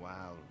once in a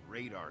while,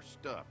 raid our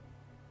stuff,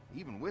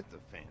 even with the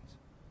fence.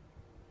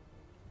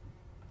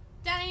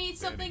 Danny needs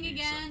something Danny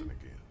needs again. something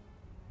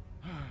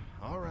again.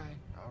 All right.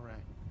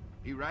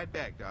 Be right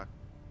back, Doc.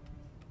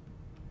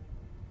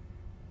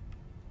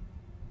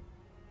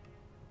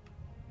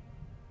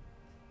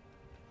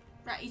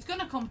 Right, he's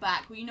gonna come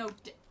back. Well, you know,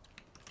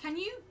 can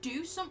you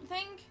do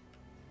something?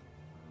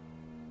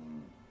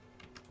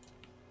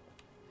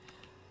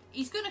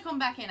 He's gonna come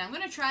back in. I'm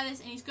gonna try this,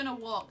 and he's gonna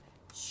walk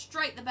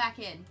straight the back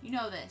in. You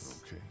know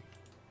this. Okay,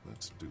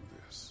 let's do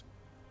this.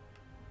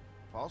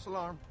 False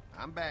alarm.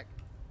 I'm back.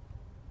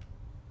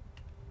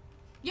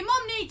 Your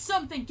mom needs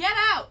something. Get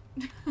out.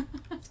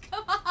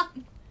 Come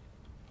on.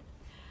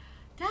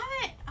 Damn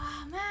it.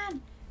 Oh,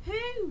 man.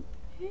 Who?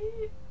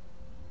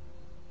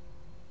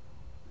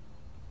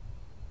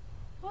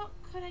 What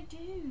could I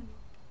do?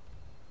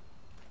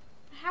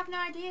 I have no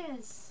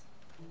ideas.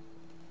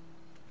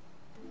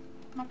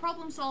 My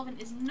problem solving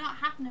is not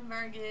happening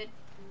very good.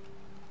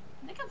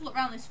 I think I've looked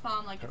around this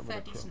farm like a Having fair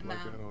a crop decent like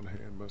amount. that on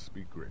hand must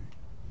be great.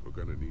 We're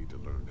gonna need to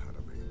learn how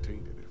to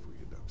maintain it if we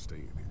end up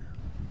staying here.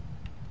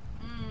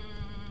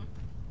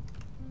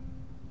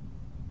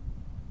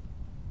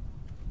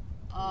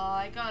 Oh,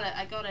 I got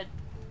a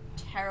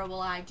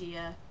terrible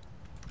idea.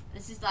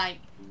 This is like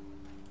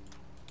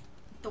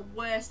the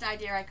worst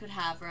idea I could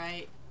have,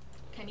 right?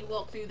 Can you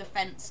walk through the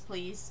fence,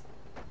 please?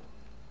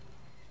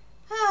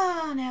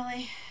 Ah,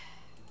 Nelly.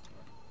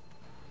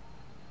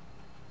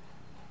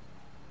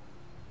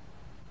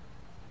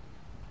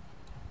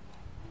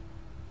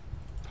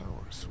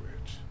 Power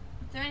switch.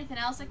 Is there anything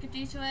else I could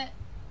do to it?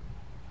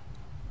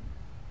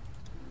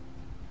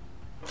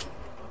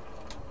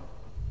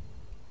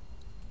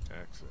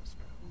 Access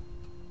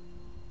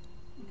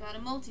panel. Got a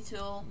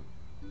multi-tool.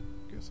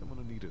 Guess I'm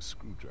gonna need a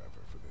screwdriver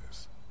for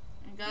this.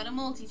 I got a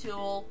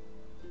multi-tool.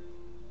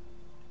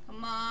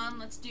 Come on,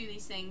 let's do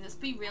these things. Let's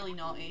be really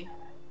naughty.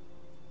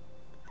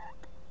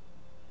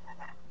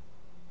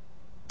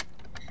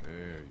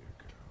 There you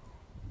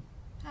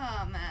go.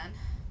 Oh, man.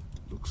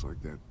 Looks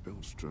like that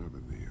belch drum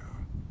in the,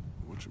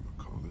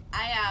 whatchamacallit.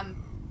 I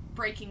am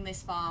breaking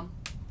this farm.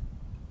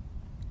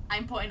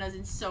 I'm putting us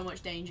in so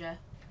much danger.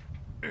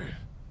 That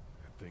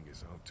thing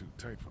is on too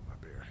tight for my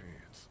bare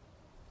hands.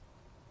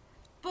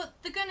 But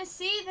they're gonna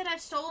see that I've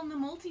stolen the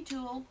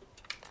multi-tool.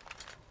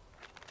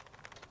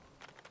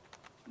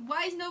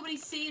 Why is nobody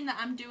seeing that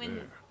I'm doing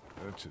There,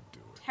 that should do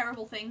it.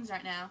 terrible things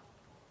right now?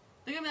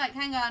 They're gonna be like,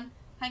 hang on.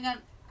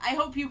 I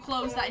hope you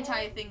close that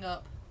entire thing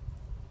up.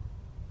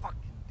 Fucking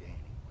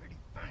Danny, where'd he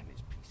find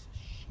this piece of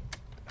shit?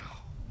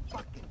 Oh,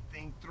 fucking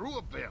thing through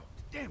a belt.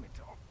 Damn it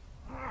all.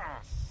 Ah,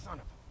 son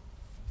of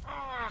a...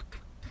 Fuck.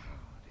 Oh,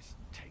 this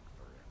take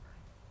forever.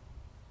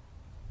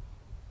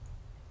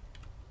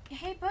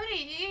 Hey,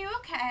 buddy, are you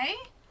okay?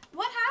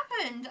 What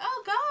happened?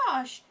 Oh,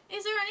 gosh.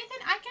 Is there anything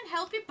I can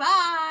help you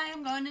buy?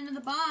 I'm going into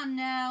the barn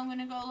now. I'm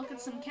gonna go look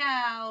at some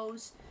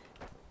cows.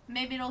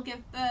 Maybe it'll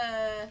give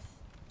birth.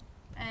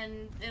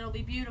 And it'll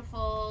be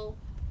beautiful.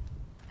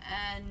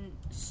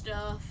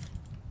 stuff.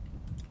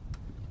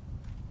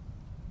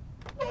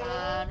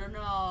 I don't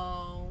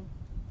know.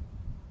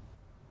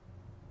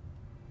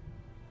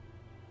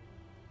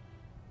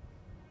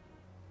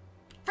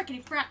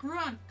 Frickety frack,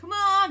 run! Come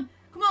on!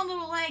 Come on,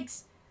 little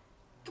legs!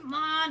 Come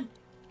on!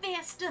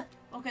 Faster!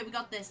 Okay, we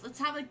got this. Let's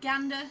have a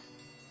gander.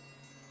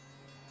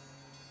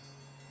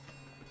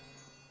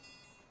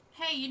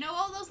 Hey, you know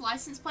all those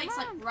license plates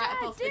Mom, like right Dad,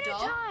 above the dinner door?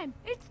 time!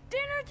 It's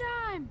dinner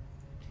time!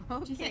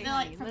 Okay, Do you think they're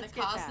like honey, from the let's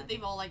get cars that. that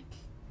they've all like...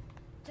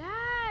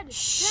 Dad!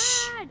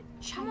 Shh! Dad!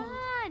 Come Child.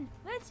 on!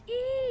 Let's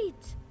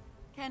eat!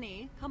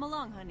 Kenny, come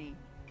along, honey.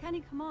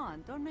 Kenny, come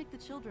on. Don't make the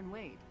children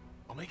wait.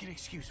 I'll make an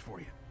excuse for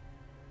you.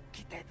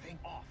 Get that thing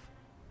off.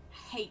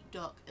 I hate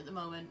duck at the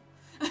moment.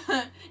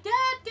 Dad,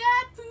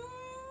 food!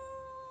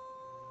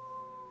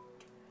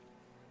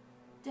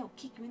 They'll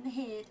kick you in the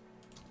head.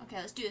 Okay,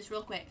 let's do this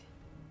real quick.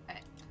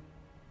 Alright.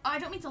 Oh, I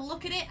don't need to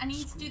look at it. I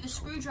need to do the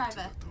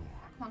screwdriver.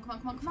 Come on, come on,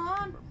 come on, come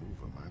on. Remove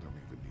them. I don't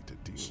even need to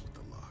deal with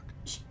the lock.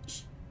 Shh,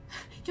 shh.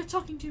 You're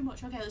talking too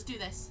much. Okay, let's do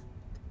this.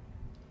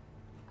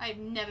 I've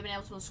never been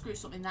able to unscrew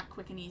something that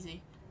quick and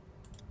easy.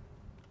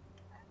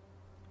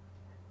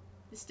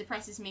 This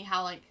depresses me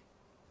how, like,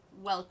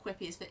 well equipped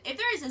he is. But if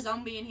there is a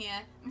zombie in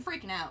here, I'm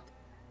freaking out.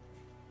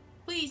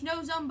 Please,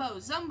 no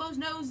zombos. Zombos,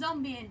 no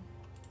zombieing.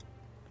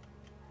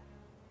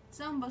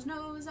 Zombos,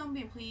 no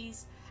zombieing,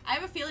 please. I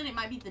have a feeling it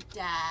might be the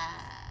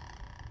dad.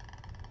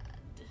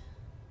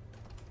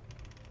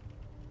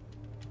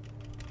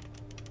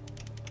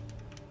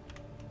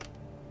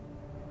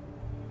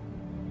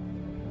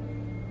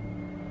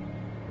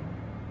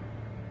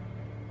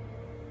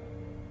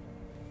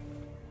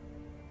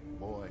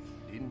 Boy,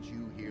 didn't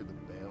you hear the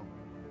bell?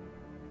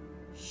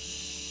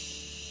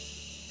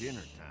 Shh.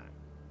 Dinner time.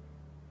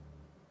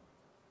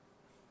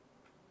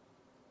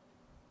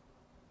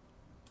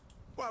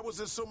 Why was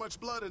there so much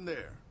blood in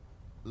there?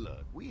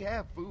 Look, we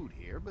have food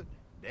here, but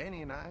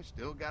Danny and I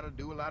still gotta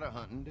do a lot of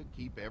hunting to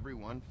keep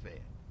everyone fed.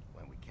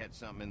 When we catch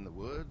something in the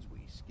woods, we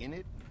skin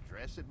it and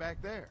dress it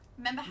back there.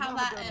 Remember how Mama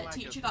that doesn't like us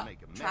teacher to got make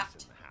a mess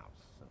trapped? in the house.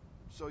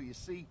 So you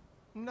see,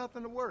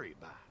 nothing to worry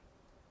about.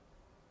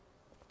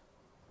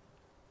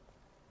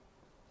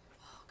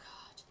 Oh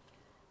god,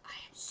 I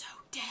am so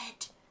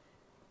dead.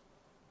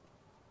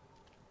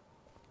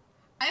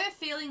 I have a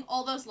feeling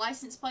all those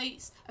license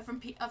plates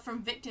are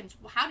from victims.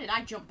 How did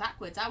I jump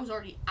backwards? I was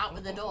already out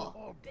of the door.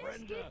 Oh,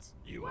 Brenda, Biscuits.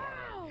 you Wow.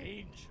 are an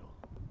angel.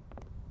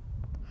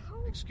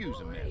 Oh, Excuse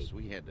them, boy. miss.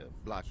 We had to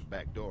block the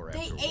back door after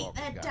They a ate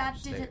walker their got dad,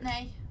 upstairs. didn't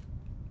they?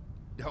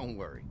 Don't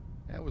worry.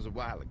 That was a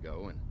while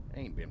ago, and I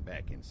ain't been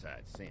back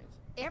inside since.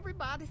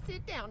 Everybody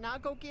sit down. Now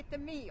go get the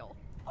meal.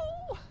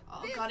 Oh,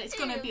 Oh this god, it's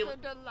gonna is be a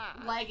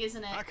delight. leg,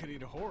 isn't it? I could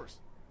eat a horse.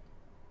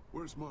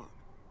 Where's Mark?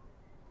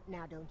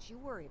 Now don't you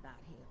worry about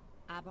him.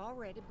 I've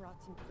already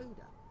brought some food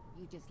up.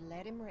 You just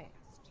let him rest.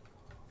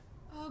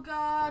 Oh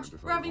god, Mind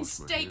if I we're having wash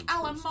my steak hands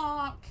a la first?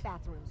 Mark.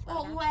 Bathroom's right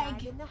Oh, outside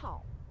leg. in the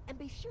hall. And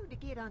be sure to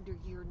get under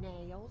your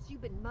nails.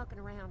 You've been mucking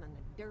around in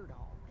the dirt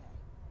all day.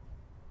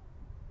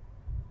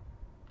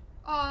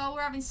 Oh,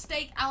 we're having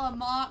steak a la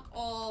Mark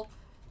or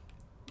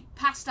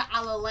pasta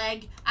a la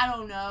leg. I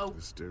don't know.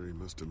 This dairy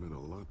must have meant a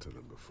lot to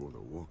them before the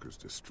walkers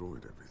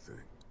destroyed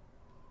everything.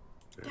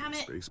 And Damn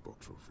this it. baseball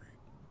trophy.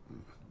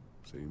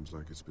 Seems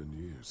like it's been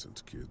years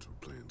since kids were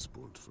playing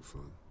sports for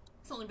fun.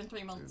 It's only been 3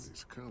 And months.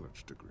 his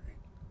college degree.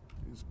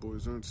 These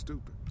boys aren't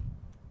stupid.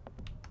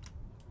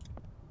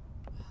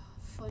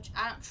 Fudge,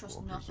 I don't trust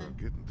Walkers nothing. aren't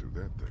getting through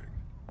that thing.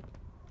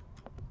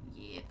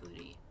 Yeah,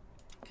 booty.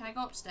 Can I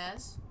go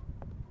upstairs?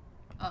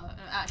 Oh, I'm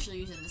actually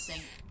using the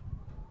sink.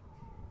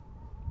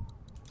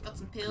 Got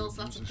some pills,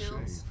 Could lots of use a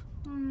pills.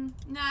 shave.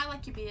 Nah, I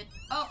like your beard.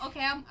 Oh, okay,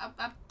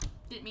 I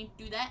didn't mean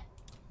to do that.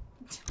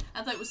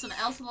 I thought it was something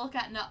else to look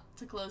at, not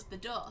to close the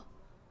door.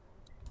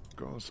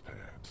 Gauze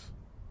pads.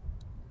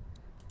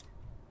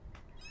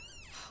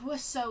 We're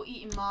so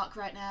eating Mark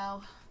right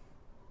now.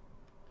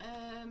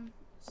 Can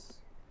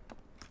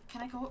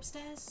I go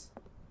upstairs?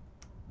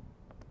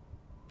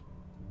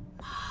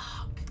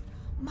 Mark!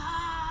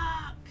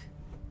 Mark!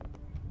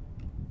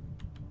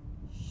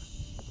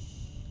 Shh.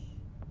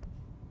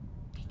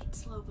 Take it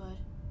slow, bud.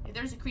 If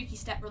there's a creaky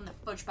step, run the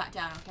fudge back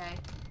down, okay?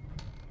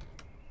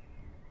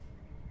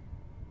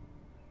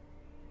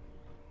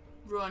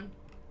 Run.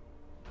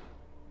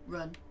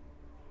 Run.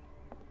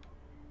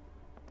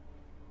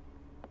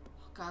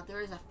 Oh god,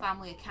 there is a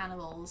family of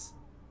cannibals.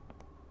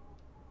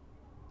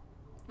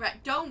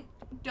 Right, don't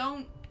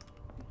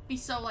be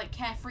so, like,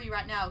 carefree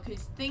right now,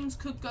 because things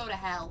could go to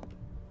hell.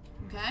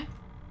 Okay?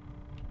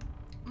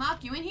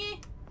 Mark, you in here?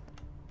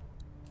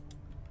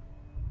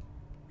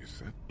 Is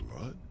that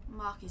blood?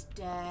 Mark is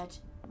dead.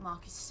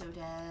 Mark is so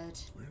dead.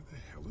 Where the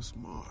hell is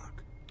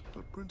Mark?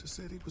 But Brenda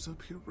said he was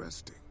up here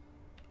resting.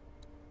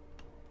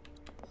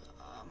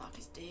 Oh, Mark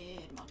is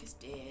dead. Mark is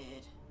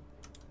dead.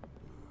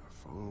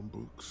 Farm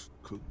books,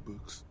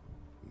 cookbooks.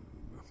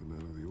 Nothing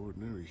out of the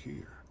ordinary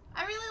here.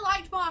 I really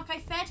liked Mark. I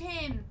fed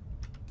him.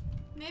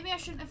 Maybe I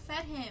shouldn't have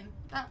fed him.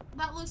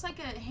 That looks like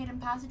a hidden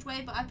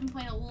passageway, but I've been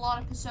playing a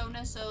lot of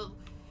Persona, so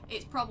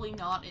It's probably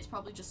not. It's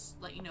probably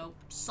just, like, you know,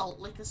 salt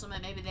lick or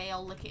something. Maybe they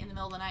all lick it in the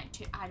middle of the night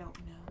too. I don't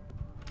know.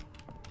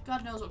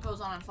 God knows what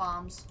goes on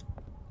farms.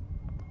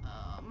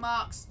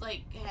 Mark's,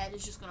 like, head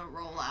is just gonna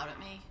roll out at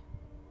me.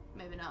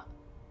 Maybe not.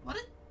 What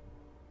is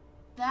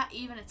that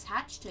even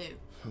attached to?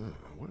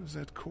 Where is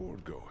that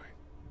cord going?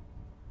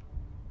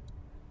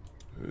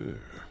 Ugh,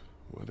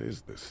 what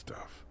is this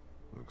stuff?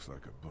 Looks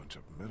like a bunch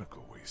of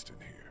medical waste in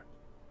here.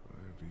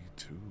 IV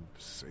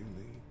tubes,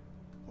 saline.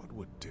 What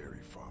would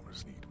dairy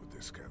farmers need with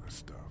this kind of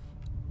stuff?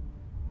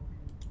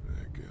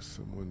 I guess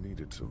someone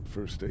needed some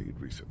first aid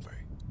recently.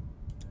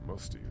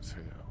 Musty as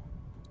hell.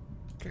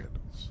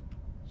 Candles.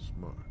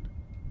 Smart.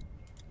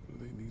 What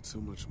do they need so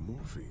much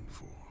morphine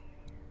for?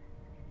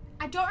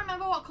 I don't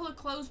remember what colour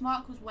clothes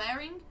Mark was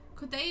wearing.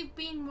 Could they have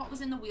been what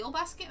was in the wheel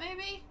basket,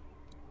 maybe?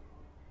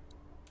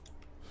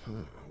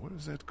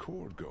 Where's that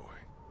cord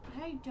going?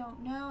 I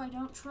don't know. I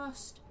don't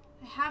trust.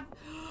 I have...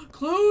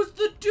 Close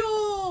the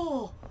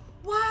door!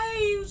 Why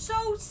are you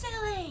so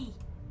silly?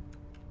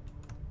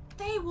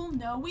 They will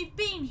know we've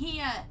been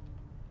here.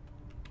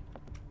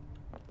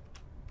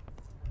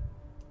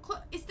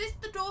 Is this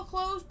the door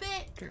closed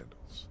bit?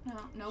 Candles. No,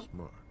 nope.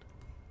 Smart.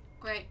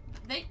 Great.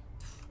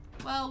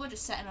 Well, we're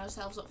just setting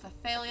ourselves up for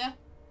failure.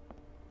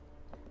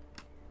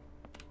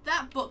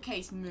 That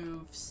bookcase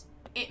moves.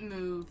 It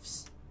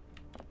moves.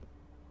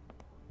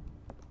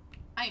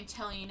 I am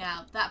telling you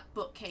now, that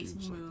bookcase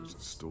Seems moves. like there's a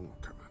storm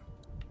coming.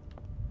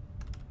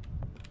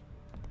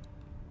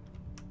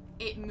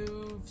 It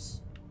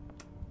moves.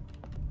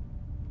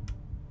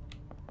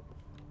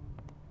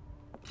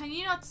 Can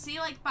you not see,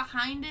 like,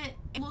 behind it?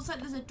 It looks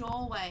like there's a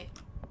doorway.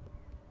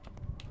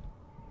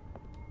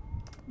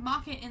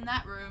 Mark it in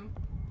that room.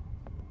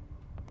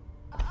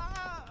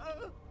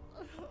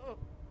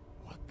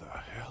 What the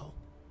hell?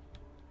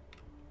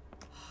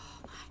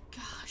 Oh my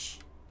gosh.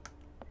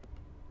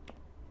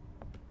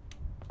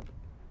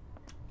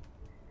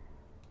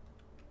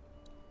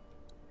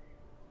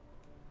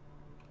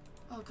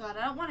 Oh god,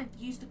 I don't want to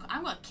use the...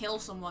 I'm gonna kill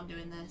someone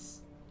doing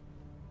this.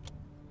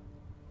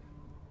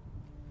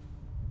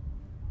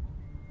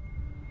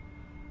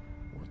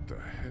 What the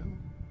hell?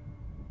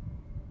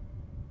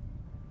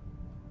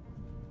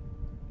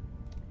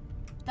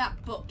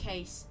 That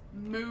bookcase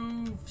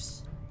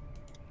moves.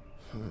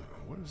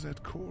 Where's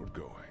that cord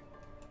going?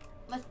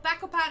 Let's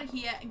back up out of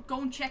here and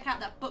go and check out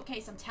that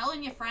bookcase. I'm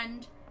telling you,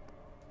 friend.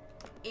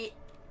 I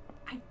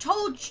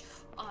told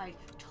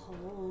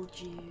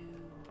you.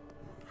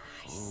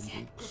 I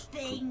said the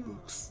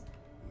things.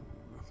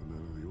 Nothing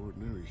out of the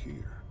ordinary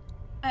here.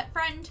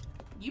 Friend,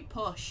 you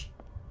push.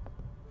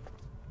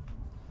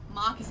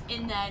 Mark is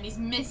in there and he's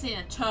missing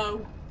a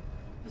toe.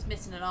 He's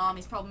missing an arm.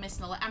 He's probably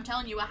missing a leg. I'm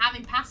telling you, we're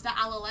having pasta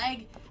a la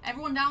leg.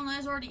 Everyone down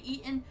there's already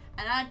eaten,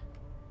 and I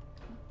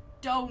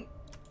don't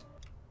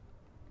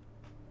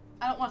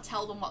want to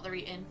tell them what they're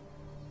eating.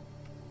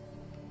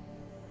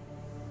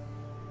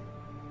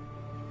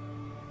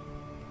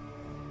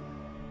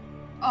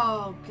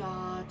 Oh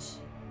God.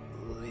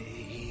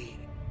 Lee.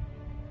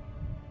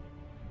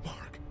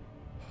 Mark.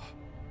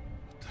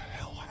 What the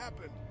hell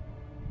happened?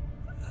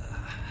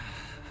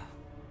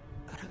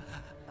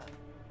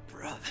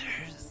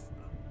 Brothers.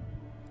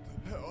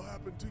 What the hell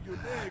happened to your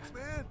legs,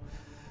 man?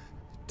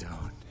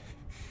 Don't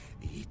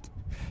eat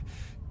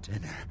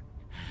dinner.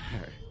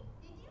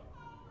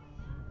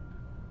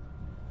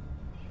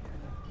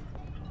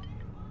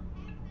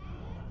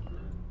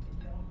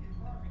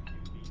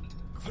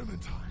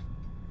 Clementine.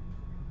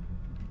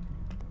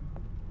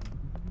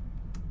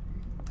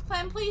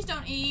 Clem, please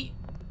don't eat.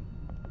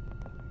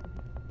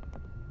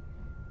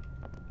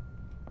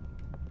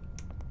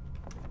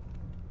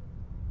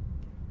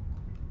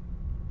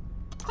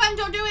 Clem,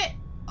 don't do it!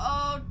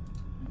 Oh.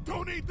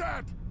 Don't eat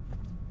that!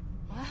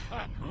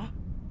 Huh?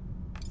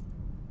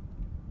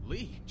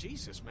 Lee,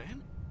 Jesus,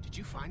 man. Did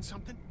you find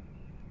something?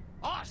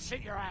 Oh,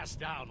 sit your ass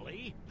down,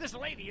 Lee. This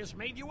lady has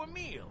made you a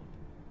meal.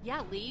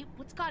 Yeah, Lee,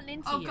 what's gotten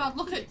into Oh you? God,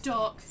 look at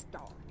Doc.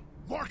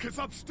 Mark is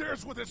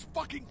upstairs with his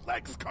fucking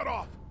legs cut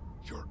off!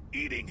 You're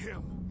eating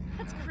him!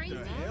 That's crazy.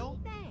 The hell?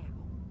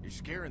 You're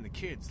scaring the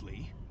kids,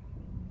 Lee.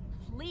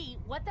 Lee,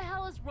 what the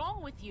hell is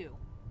wrong with you?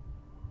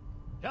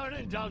 Don't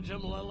indulge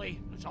him, Lily.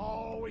 There's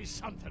always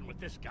something with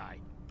this guy.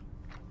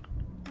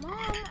 Mom,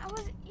 I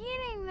was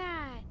eating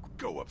that.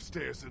 Go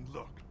upstairs and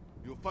look.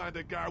 You'll find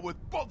a guy with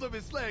both of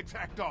his legs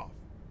hacked off.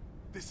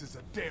 This is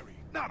a dairy,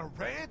 not a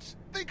ranch.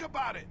 Think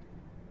about it.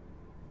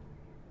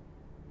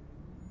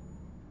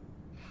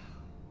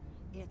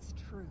 It's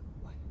true.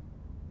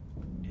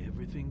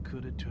 Everything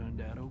could have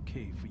turned out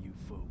okay for you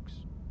folks.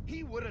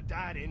 He would have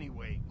died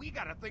anyway. We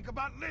gotta think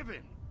about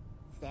living.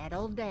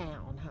 Settle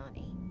down,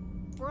 honey.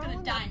 Gonna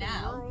Growing die up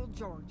now. in rural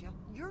Georgia,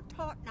 you're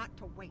taught not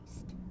to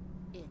waste.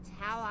 It's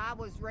how I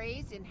was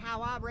raised and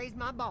how I raised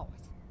my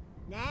boys.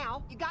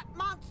 Now, you got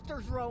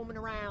monsters roaming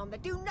around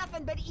that do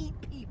nothing but eat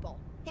people.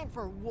 And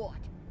for what?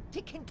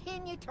 To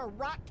continue to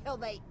rot till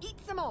they eat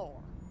some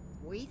more.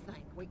 We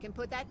think we can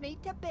put that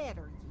meat to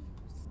better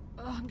use.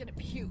 Oh, I'm gonna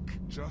puke.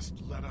 Just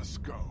let us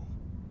go.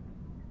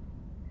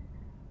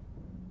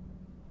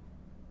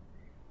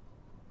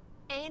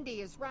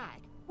 Andy is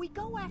right. We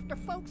go after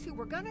folks who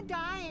were gonna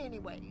die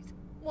anyways,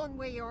 one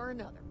way or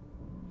another.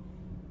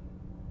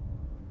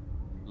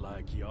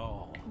 Like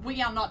y'all.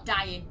 We are not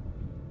dying.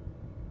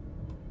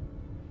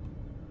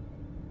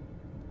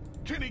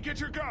 Kenny, get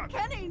your gun!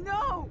 Kenny,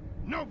 no!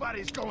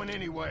 Nobody's going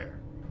anywhere.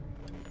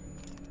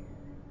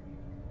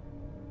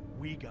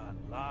 We got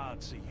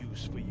lots of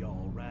use for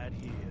y'all right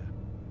here.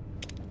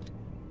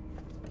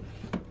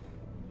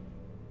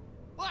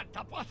 What the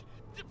what?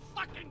 The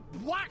fucking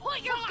what?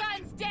 Put your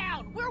guns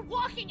down! We're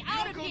walking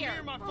out of here!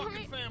 Near my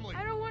fucking family.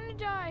 I don't want to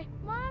die.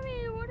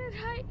 Mommy, what did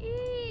I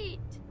eat?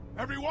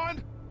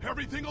 Everyone,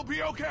 everything will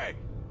be okay.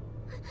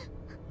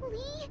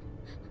 Lee?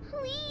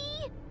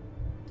 Lee?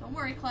 Don't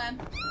worry, Clem.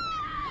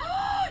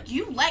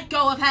 You let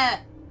go of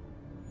her!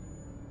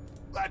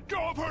 Let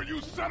go of her,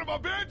 you son of a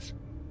bitch!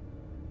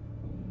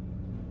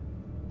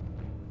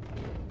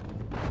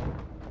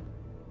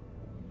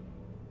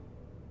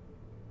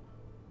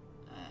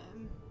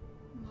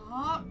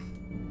 Mark?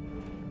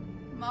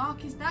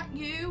 Mark, is that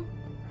you?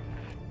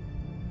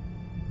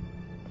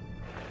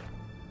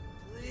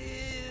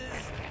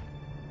 Please.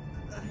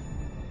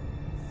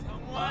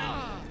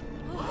 Someone.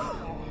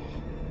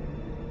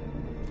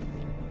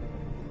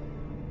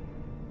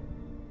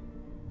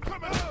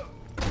 Come out!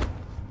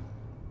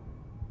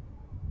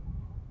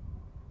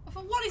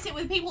 What is it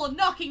with people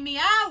knocking me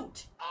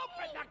out?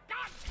 Open the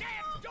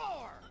goddamn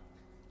door!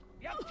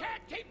 You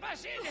can't keep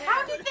us in here!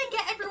 How did they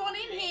get everyone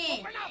in here?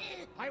 Open up!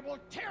 I will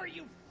tear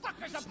you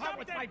fuckers apart Stop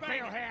with that my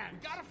banging. bare hands!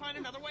 We gotta find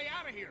another way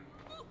out of here.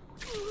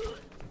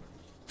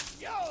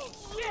 You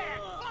sick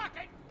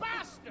fucking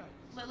bastard!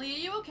 Lily, are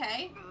you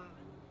okay?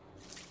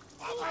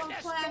 Open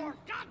this Clem. door!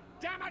 God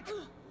damn it!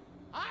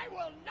 I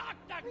will knock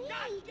the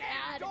goddamn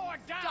Dad, door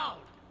down!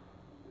 stop.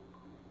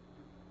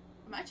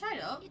 Am I tied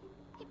up?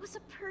 It was a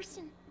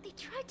person. They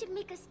tried to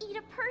make us eat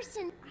a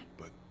person.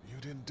 But you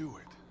didn't do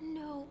it.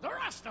 No. The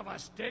rest of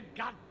us did,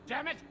 God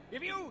damn it!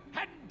 If you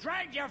hadn't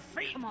dragged your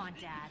feet! Come on,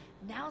 Dad.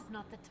 Now's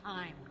not the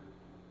time.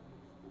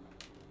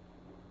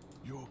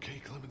 You okay,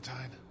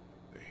 Clementine?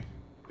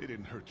 They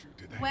didn't hurt you,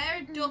 did they? Where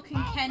are Duck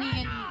and Kenny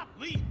and...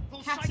 Lee,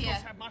 those Katia.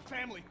 psychos have my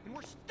family, and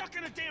we're stuck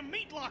in a damn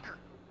meat locker.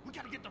 We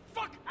gotta get the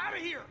fuck out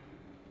of here.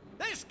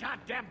 This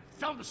goddamn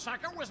film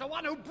sucker was the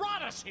one who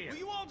brought us here! Will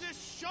you all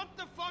just shut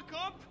the fuck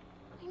up?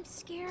 I'm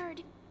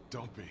scared.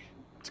 Don't be.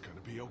 It's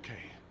gonna be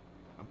okay.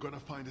 I'm gonna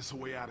find us a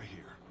way out of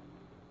here.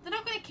 They're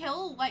not gonna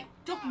kill, like,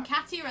 Duck and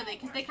Katia, are they?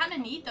 Because they kind of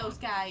need those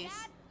guys.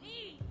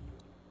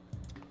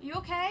 You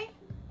okay?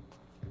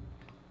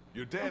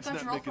 Your dad's God,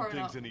 not you're all making thrown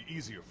things up. any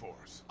easier for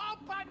us.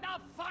 Open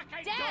the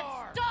fucking Dad,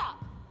 door!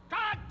 stop!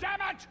 God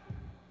damn it!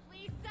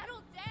 Please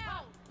settle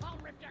down! I'll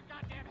rip your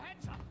goddamn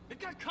heads off! They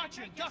got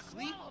Katya and Duck,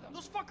 Lee. Swallow them.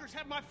 Those fuckers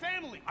have my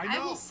family. I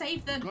will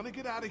save them. I'm gonna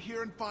get out of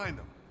here and find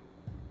them.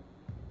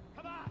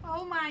 Come on!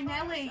 Oh my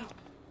Nelly.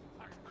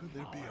 Could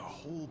there be a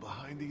hole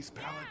behind these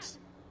pallets?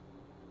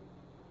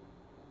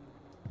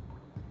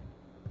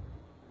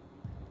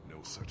 No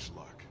such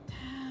luck.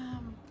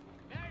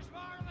 There's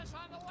more of us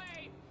on the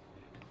way!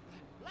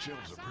 Let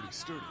Shelves us are pretty out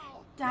sturdy. now.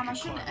 Damn, We I can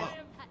shouldn't climb have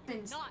up.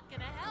 been... Not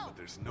gonna help. But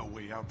there's no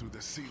way out through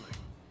the ceiling.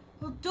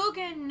 Well, Doug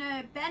and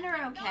Ben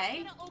are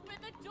okay. Not gonna open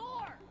the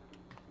door.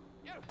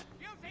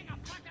 You think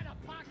a fucking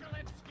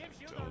apocalypse gives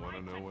you Don't the wanna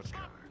right know to what chop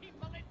kind.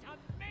 people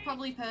into meat?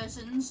 Probably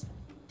persons.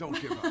 Don't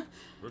give up.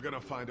 We're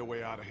gonna find a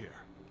way out of here.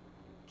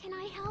 Can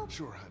I help?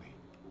 Sure, honey.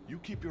 You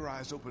keep your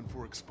eyes open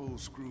for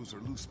exposed screws or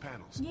loose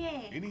panels.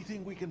 Yeah.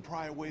 Anything we can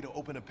pry away to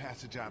open a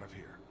passage out of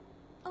here.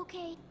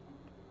 Okay.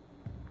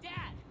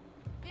 Dad,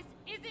 this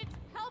isn't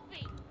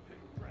helping.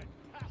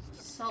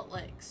 Salt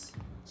licks.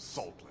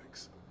 Salt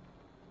licks.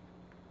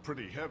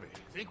 Pretty heavy.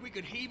 Think we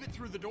could heave it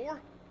through the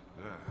door?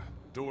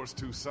 Door's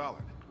too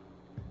solid.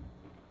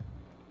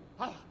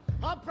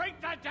 I'll break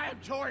that damn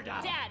door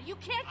down! Dad, you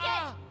can't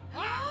get...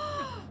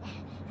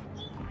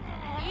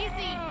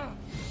 Easy.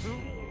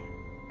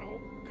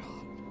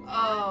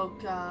 Oh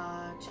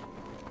god.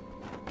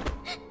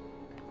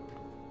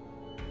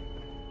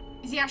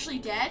 Is he actually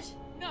dead?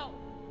 No.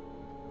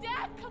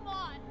 Dad, come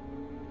on.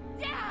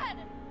 Dad!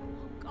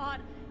 Oh,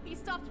 God. He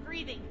stopped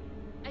breathing.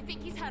 I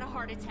think he's had a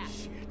heart attack.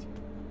 Shit.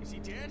 Is he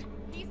dead?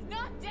 He's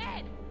not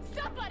dead.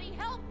 Somebody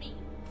help me.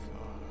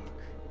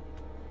 Fuck.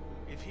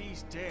 If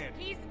he's dead,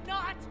 He's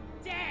not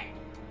dead.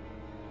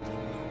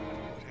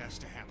 what has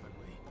to happen,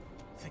 Lee?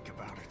 Think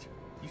about it.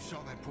 You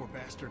saw that poor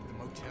bastard at the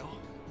motel?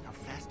 How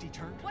fast he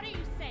turned? What are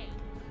you saying?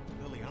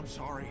 Lily, I'm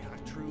sorry. I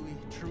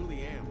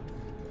truly am.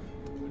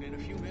 But in a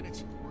few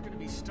minutes, we're gonna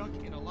be stuck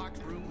in a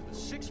locked room with a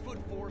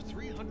 6'4",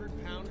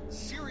 300-pound,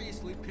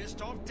 seriously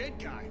pissed off dead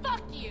guy.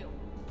 Fuck you.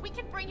 We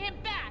can bring him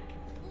back.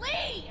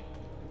 Lee!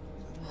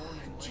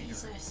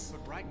 Jesus.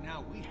 But right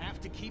now, we have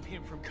to keep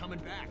him from coming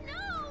back.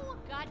 No!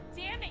 God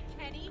damn it,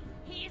 Kenny.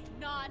 He's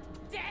not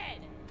dead.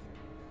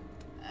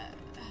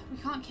 We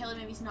can't kill him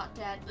if he's not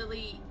dead.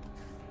 Lily.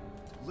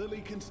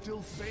 Lily can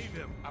still save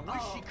him. I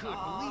wish she could.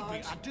 God.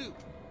 Believe me, I do.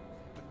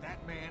 But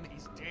that man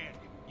is dead.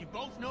 You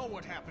both know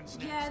what happens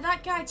next. Yeah,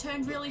 that guy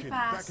turned really Kid,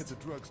 fast. back at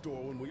the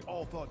drugstore when we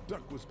all thought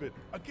Duck was bitten,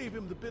 I gave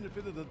him the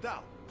benefit of the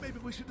doubt. Maybe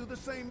we should do the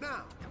same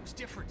now. That was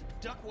different.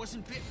 Duck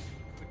wasn't bitten.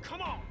 But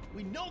come on,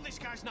 we know this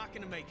guy's not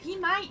gonna make it. He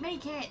might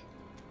make it.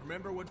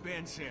 Remember what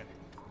Ben said.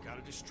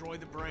 Gotta destroy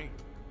the brain.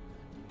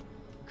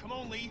 Come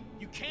on, Lee.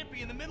 You can't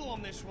be in the middle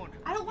on this one.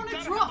 I don't want You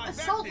to gotta have drop my a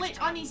back salt this lick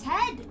time. on his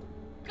head.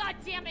 God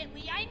damn it,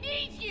 Lee, I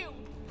need you!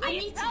 I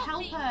Please need to help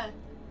me. her.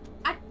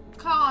 I can't.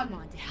 Come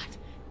on, Dad.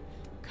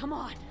 Come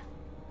on.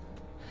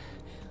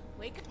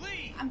 Wake up.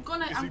 Lee! I'm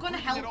gonna he help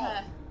breathing at all?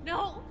 her.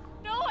 No,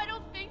 no, I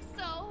don't think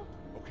so.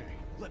 Okay,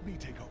 let me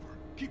take over.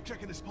 Keep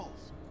checking his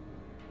pulse.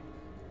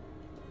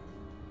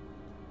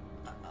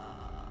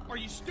 Are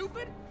you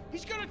stupid?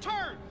 He's gonna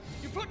turn!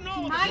 You're putting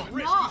all He of us might at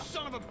risk, not. you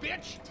son of a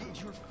bitch!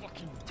 You're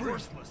fucking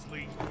worthless,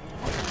 Lee.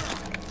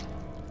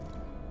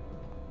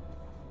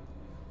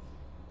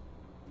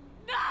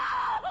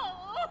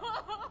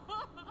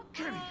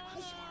 Kenny,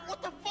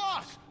 what the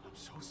fuss? I'm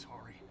so sorry.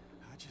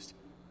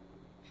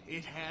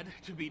 It had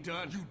to be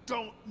done. You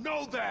don't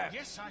know that!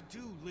 Yes, I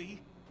do,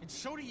 Lee. And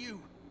so do you.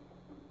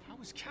 I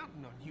was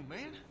counting on you,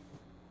 man.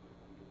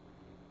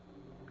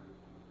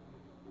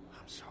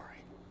 I'm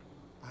sorry.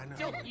 I know.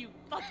 Don't you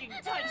fucking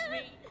touch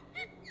me!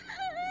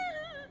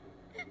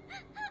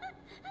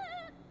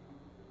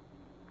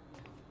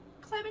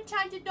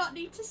 Clementine did not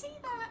need to see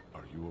that.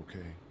 Are you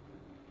okay?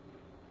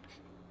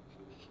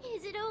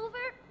 Is it over?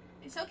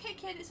 It's okay,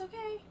 kid. It's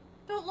okay.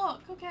 Don't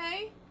look,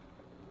 okay?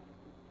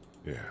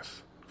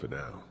 Yes, for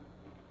now.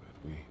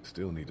 But we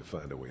still need to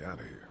find a way out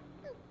of here.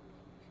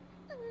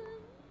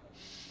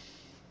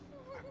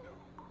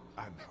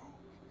 I know.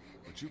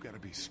 But you gotta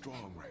be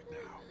strong right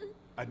now.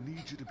 I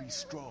need you to be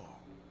strong.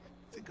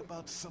 Think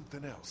about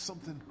something else,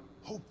 something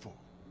hopeful.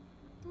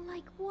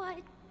 Like what?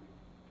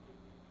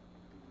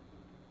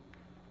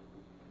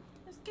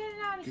 Let's get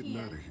it out of Getting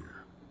here. out of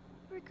here.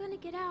 We're gonna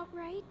get out,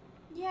 right?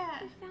 Yeah.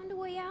 We found a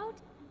way out?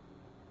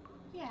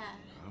 Yeah.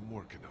 I'm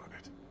working on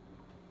it.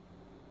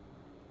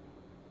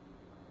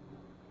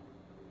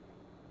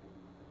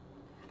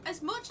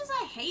 As much as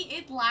I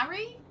hated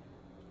Larry,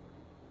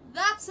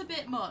 that's a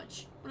bit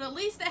much. But at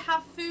least they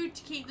have food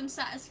to keep them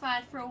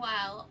satisfied for a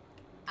while.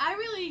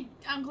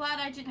 I'm glad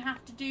I didn't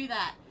have to do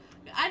that.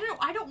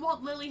 I don't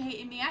want Lily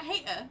hating me. I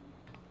hate her.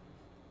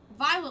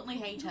 Violently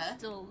hate her. You're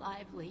still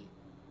alive, Lee.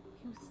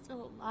 You're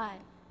still alive.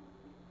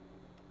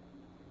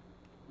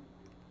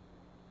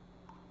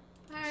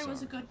 Larry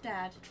was a good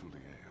dad. I truly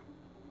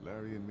am.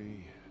 Larry and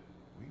me,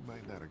 we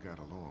might not have got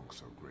along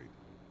so great,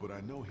 but I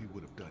know he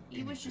would have done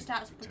He was just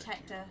out to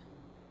protect her.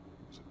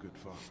 He was a good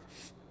father.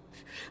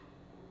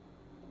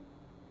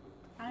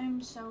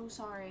 I'm so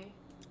sorry.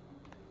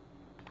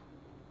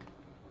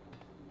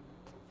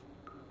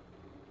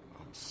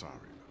 I'm sorry,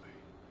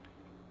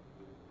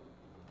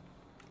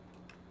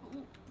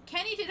 Lily.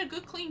 Kenny did a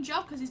good clean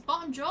job because his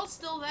bottom jaw's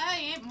still there.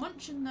 He ain't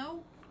munching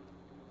though.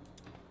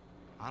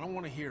 I don't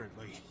want to hear it,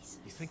 Lee. Jesus.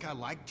 You think I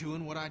like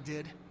doing what I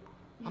did?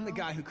 I'm the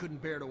guy who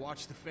couldn't bear to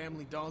watch the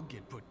family dog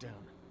get put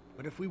down.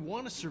 But if we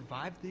want to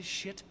survive this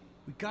shit,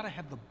 we gotta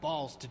have the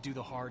balls to do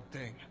the hard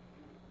thing.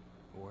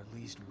 Or at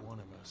least one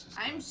of us is.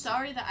 I'm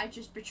sorry that I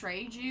just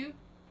betrayed you.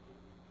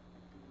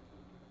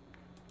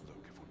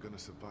 Look, if we're gonna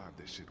survive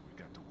this shit, we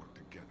got to work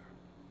together.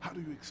 How do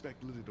you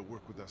expect Lily to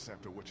work with us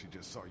after what she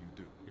just saw you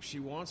do? If she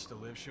wants to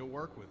live, she'll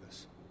work with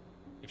us.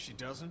 If she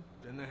doesn't,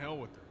 then the hell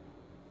with her.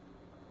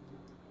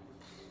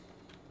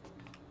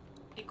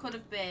 It could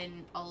have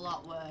been a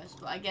lot worse,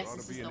 but I guess There ought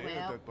this to is be the an way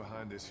air out. duct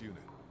behind this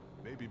unit.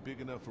 Maybe big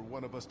enough for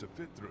one of us to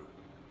fit through.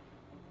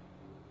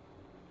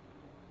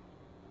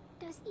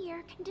 Does the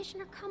air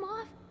conditioner come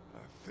off? I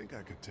think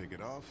I could take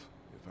it off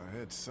if I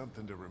had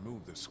something to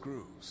remove the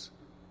screws.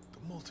 The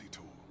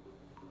multi-tool.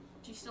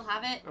 Do you still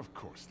have it? Of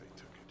course they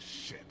took it.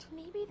 Shit.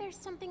 Maybe there's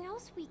something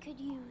else we could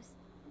use.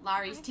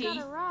 Larry's I've teeth.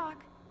 got a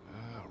rock.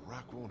 Ah, a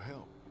rock won't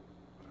help.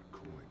 But a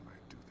coin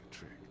might do the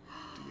trick.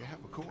 Do you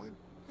have a coin?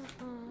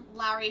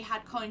 Larry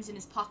had coins in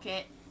his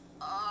pocket.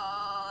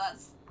 Oh,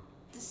 that's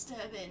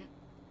disturbing.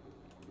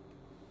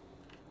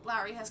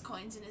 Larry has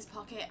coins in his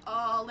pocket.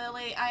 Oh,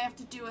 Lily, I have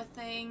to do a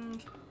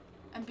thing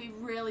and be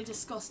really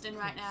disgusting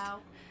right now.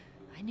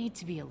 I need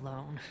to be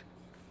alone.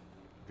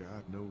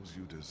 God knows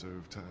you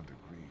deserve time to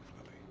grieve,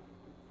 Lily.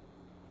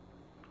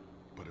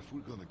 But if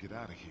we're gonna get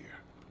out of here,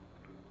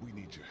 we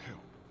need your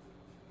help.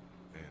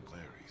 And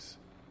Larry's.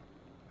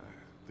 I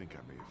think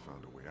I may have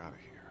found a way out of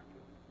here.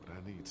 But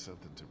I need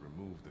something to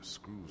remove the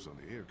screws on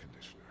the air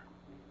conditioner.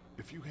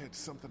 If you had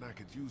something I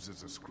could use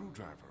as a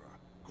screwdriver,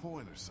 a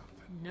coin or something.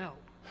 No.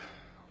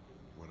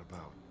 What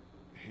about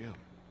him?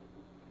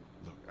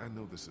 Look, I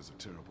know this is a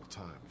terrible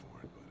time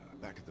for it,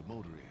 but back at the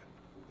motor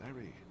inn,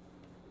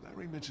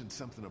 Larry mentioned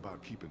something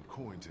about keeping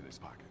coins in his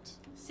pockets.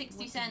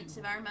 60 cents,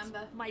 if I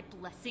remember. My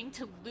blessing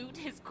to loot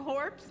his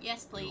corpse?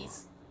 Yes,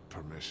 please.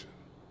 Permission.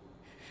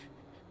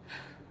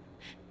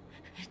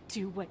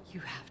 Do what you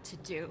have to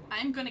do.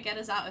 I'm gonna get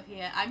us out of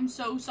here. I'm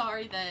so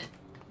sorry that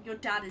your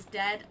dad is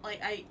dead.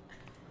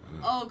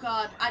 Oh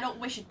god, I don't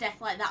wish a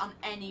death like that on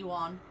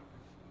anyone.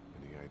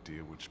 Any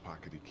idea which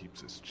pocket he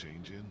keeps his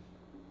change in?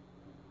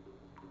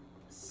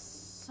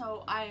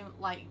 Also, I'm,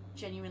 like,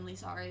 genuinely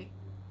sorry.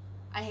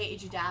 I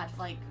hated your dad,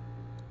 like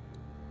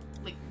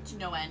to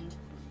no end.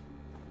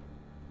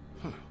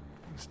 Huh.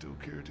 He still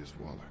carried his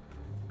wallet.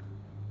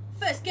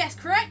 First guess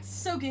correct.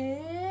 So good.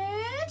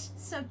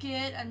 So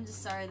good. I'm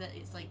just sorry that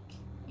it's, like,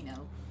 you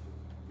know,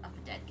 of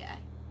a dead guy.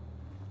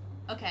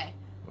 Okay.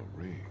 A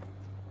ring.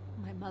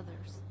 My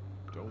mother's.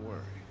 Don't worry.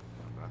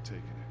 I'm not taking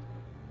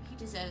it. He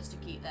deserves to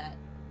keep that.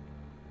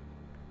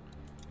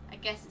 I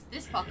guess it's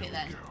this pocket Here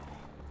then. we go.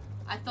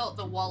 I thought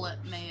the wallet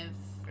may have,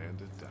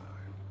 And a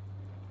dime.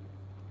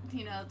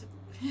 you know,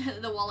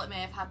 the wallet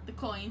may have had the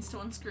coins to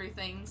unscrew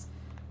things.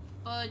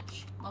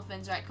 Fudge.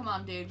 Muffins. Right, come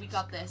on, dude. We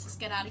got this. Let's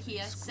get out of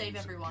here. Save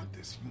everyone. Get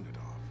this unit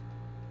off.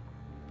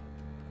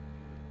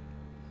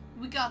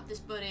 We got this,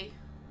 buddy.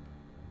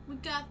 We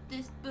got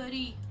this,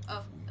 buddy.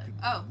 Oh. We can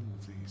Oh.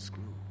 remove these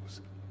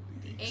screws.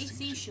 The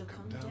AC should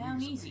come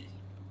down easy.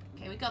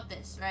 Okay, we got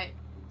this. Right.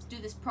 Let's do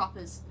this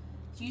propers.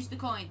 Let's use the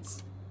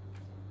coins.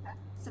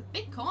 It's a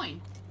big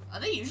coin. Are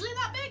they usually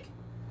that big?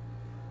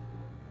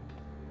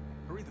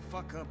 Hurry the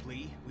fuck up,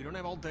 Lee. We don't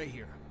have all day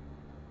here.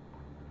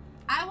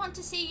 I want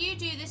to see you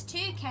do this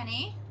too,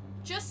 Kenny.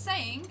 Just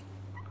saying.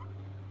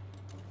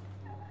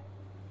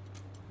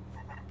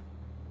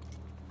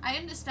 I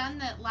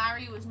understand that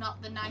Larry was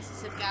not the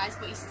nicest of guys,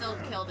 but he still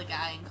killed a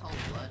guy in cold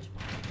blood.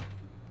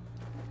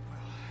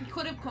 He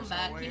could have come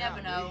back. You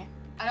never know.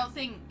 I don't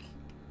think...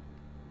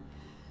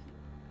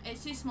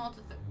 It's too small to...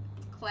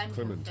 Clem can fit.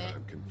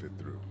 Clementine can fit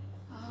through.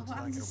 Oh, what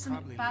happens if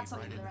something bad's on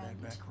the other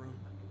end? Back room.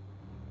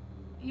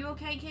 You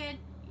okay, kid?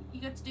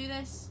 You got to do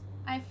this?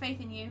 I have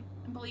faith in you,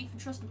 and belief and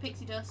trust in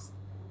pixie dust.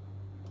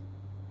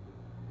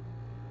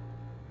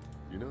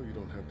 You know you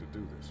don't have to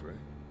do this, right?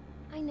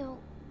 I know.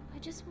 I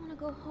just want to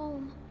go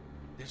home.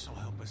 This'll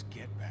help us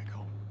get back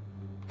home.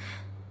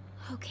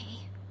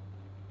 Okay.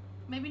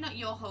 Maybe not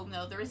your home,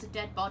 though. There is a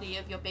dead body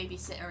of your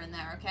babysitter in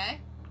there,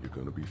 okay? You're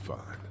gonna be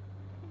fine.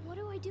 What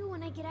do I do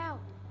when I get out?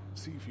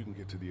 See if you can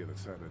get to the other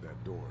side of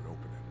that door and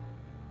open it.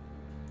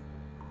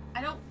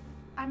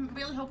 I'm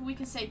really hoping we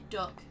can save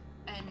Duck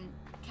and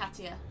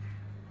Katia.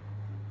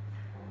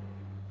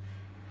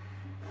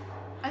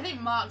 I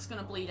think Mark's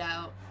gonna bleed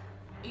out.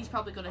 He's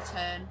probably gonna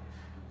turn.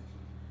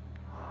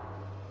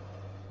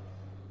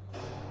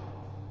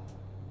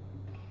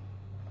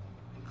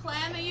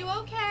 Clem, are you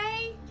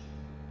okay?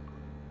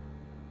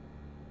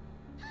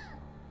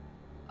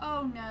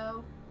 Oh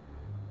no.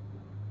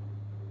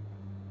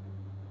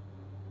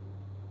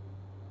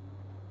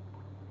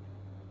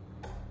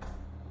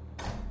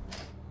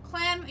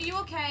 Clem, are you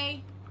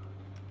okay?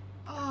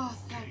 Oh,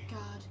 thank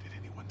God. Did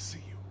anyone see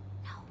you?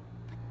 No,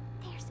 but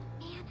there's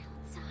a man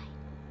outside.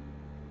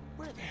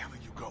 Where the hell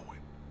are you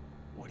going?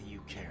 What do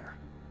you care?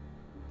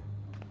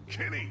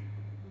 Kenny!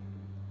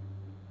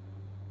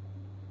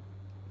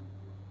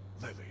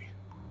 Lily,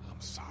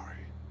 I'm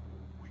sorry.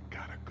 We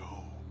gotta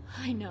go.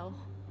 I know.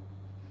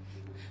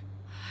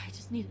 I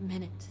just need a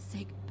minute to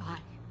say goodbye.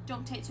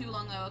 Don't take too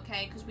long though,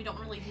 okay? Because we don't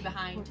want to leave you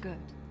behind. We're good.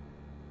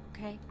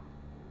 Okay?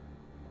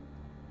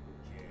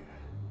 Yeah,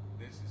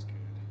 this is good.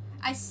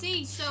 I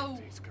see, so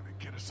He's gonna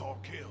get us all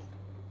killed.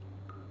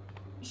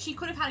 she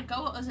could have had a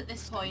go at us at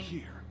this point. Stay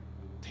here.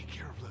 Take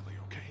care of Lily,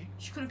 okay?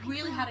 She could have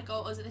really had a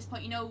go at us at this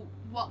point. You know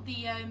what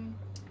the end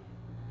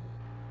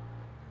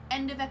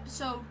of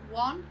episode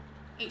 1,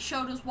 it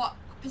showed us what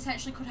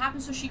potentially could happen.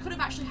 So she could have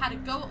actually had a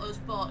go at us,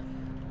 but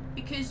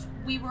because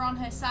we were on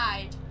her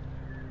side,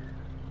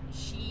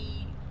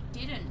 she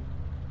didn't.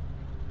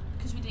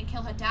 Because we didn't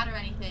kill her dad or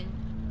anything,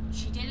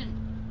 she didn't.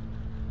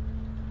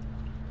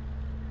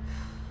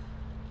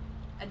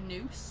 A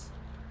noose?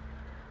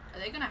 Are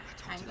they gonna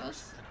hang us?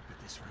 Something up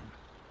at this room.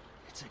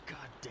 It's a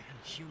goddamn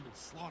human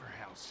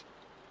slaughterhouse.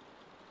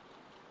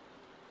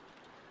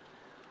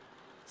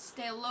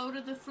 Stay low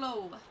to the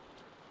floor.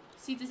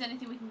 See if there's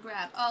anything we can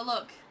grab. Oh,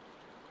 look.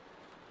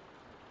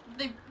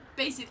 They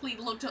basically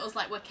looked at us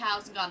like we're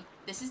cows and gone,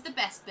 this is the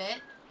best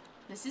bit.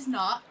 This is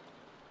not.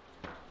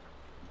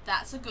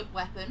 That's a good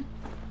weapon.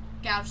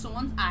 Gouge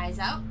someone's eyes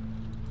out.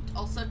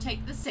 Also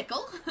take the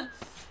sickle.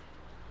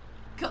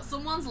 Cut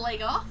someone's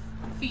leg off.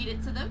 Feed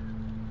it to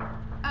them.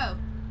 Oh.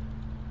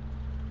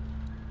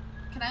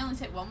 Can I only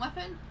take one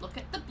weapon? Look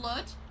at the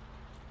blood.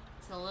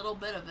 It's a little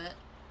bit of it.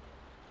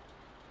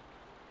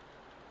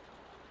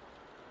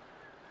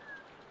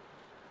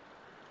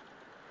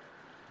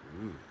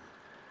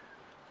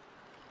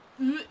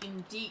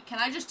 Indeed. Can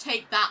I just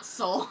take that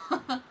soul?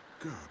 God,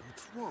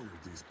 what's wrong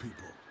with these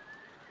people?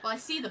 Well, I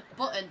see the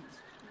buttons.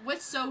 We're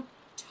so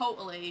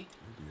totally...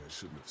 Maybe I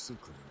shouldn't have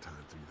sent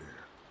Clementine through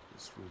there.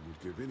 This room would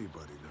give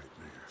anybody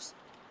nightmares.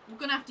 We're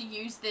gonna have to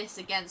use this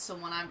against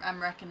someone,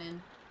 I'm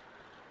reckoning.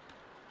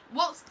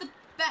 What's the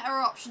better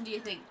option, do you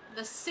think?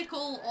 The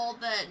sickle or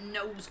the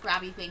nose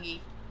grabby thingy?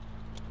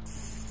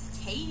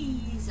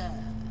 Taser.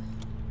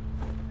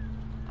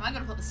 Am I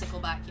gonna put the sickle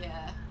back?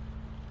 Yeah.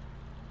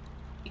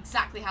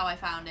 Exactly how I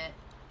found it.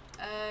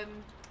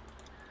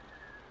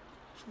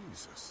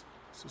 Jesus,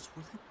 this is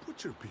where they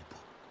butcher people.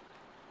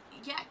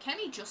 Yeah,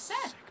 Kenny just said.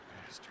 Sick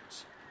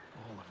bastards.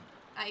 All of them.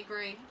 I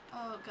agree.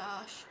 Oh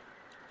gosh.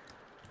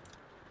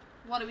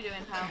 What are we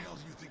doing, pal? What the hell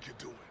do you think you're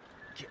doing?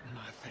 Getting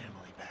my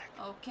family back.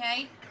 Okay. What are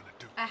you gonna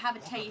do? I have a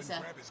Walk up and taser.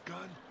 grab his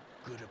gun?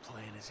 Good a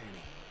plan as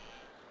any.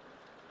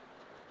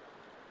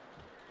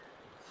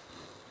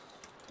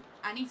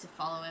 I need to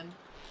follow him.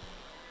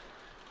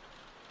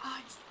 Oh,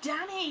 it's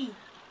Danny!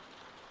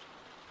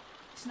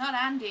 It's not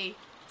Andy.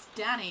 It's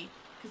Danny.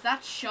 Because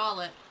that's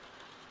Charlotte.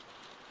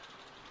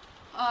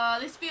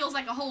 This feels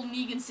like a whole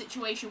Negan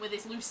situation with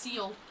this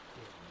Lucille.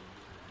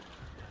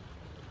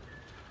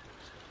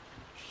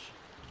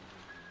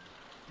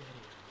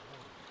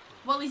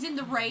 Well, he's in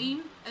the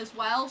rain as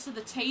well, so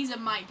the taser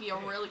might be a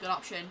really good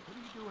option. What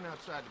are you doing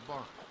outside the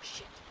barn? Oh,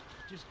 shit.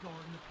 Just guarding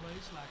the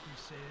place like you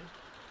said.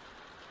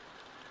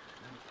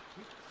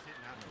 We've been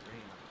sitting out in the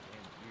rain like a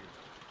damn year.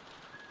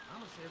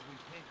 Mama says we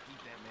can't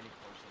keep that many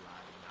folks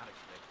alive and not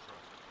expect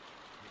trouble.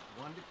 Pick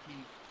one to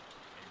keep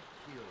and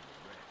kill the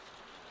rest.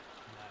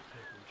 And I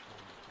pick which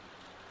one to keep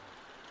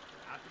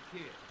alive. Not the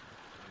kid.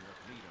 Not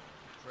enough meat on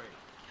the tray.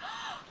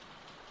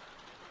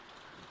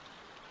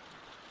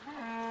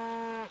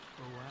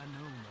 Oh, I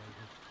know,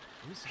 neighbor.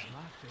 This is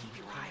my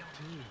favorite part,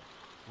 too.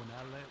 When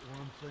I let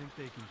one think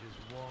they can just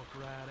walk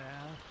right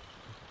out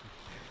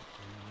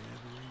and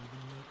never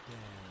even look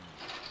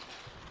down.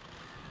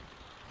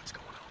 What's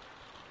going on?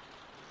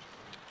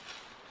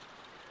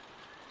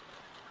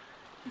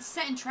 He's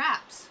setting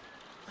traps.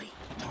 Lee,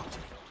 talk to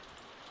me.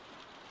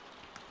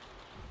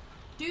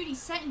 Dude,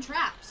 he's setting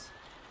traps.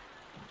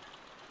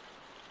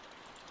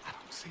 I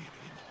don't see him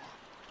anymore.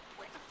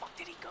 Where the fuck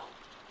did he go?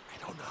 I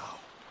don't know.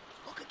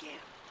 Look again.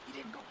 He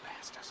didn't go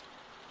past us.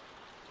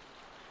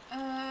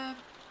 I'll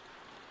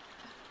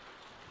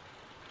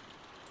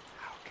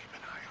keep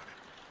an eye on him.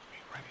 Be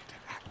ready to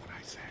act when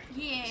I say.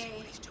 Yeah. See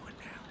what he's doing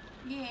now.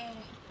 Yeah.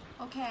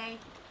 Okay.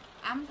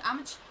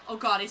 Oh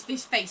god,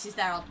 his face is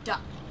there. I'll die.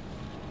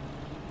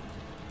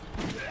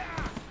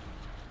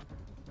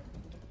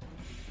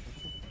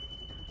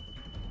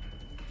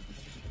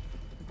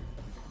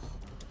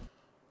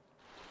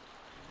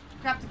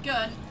 Grab the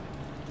gun.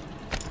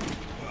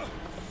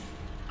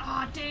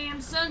 Aw, oh,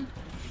 damn, son.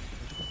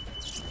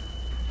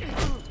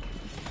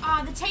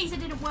 Ah, oh, the taser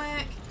didn't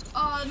work.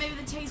 Oh, maybe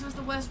the taser was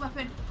the worst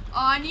weapon. Oh,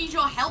 I need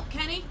your help,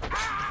 Kenny.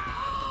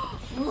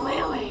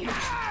 Lily.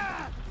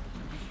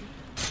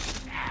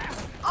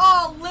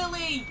 Oh,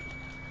 Lily.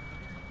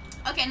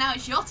 Okay, now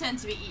it's your turn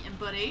to be eaten,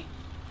 buddy.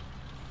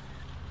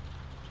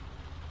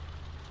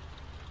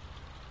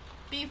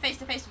 Being face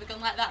to face with a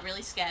gun like that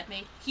really scared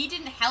me. He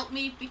didn't help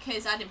me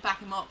because I didn't back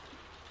him up.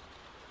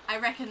 I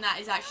reckon that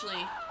is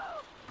actually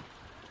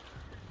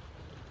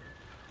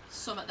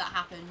something that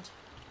happened.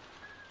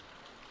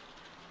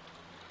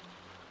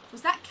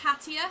 Was that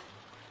Katia?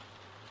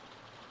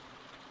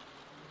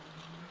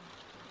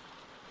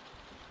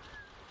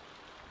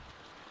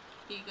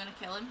 Are you gonna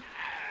kill him?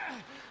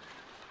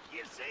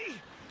 You see?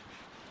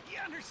 You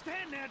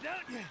understand now,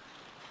 don't you?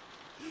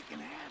 You can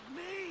have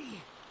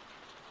me.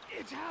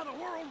 It's how the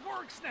world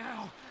works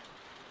now.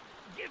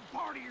 Give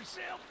part of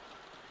yourself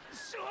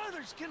so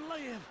others can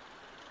live.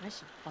 I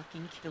should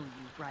fucking kill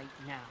you right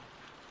now.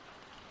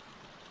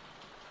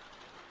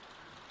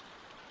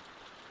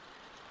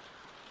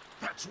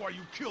 That's why you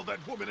killed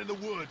that woman in the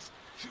woods.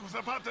 She was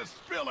about to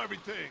spill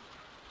everything.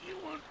 You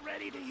weren't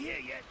ready to hear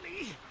yet,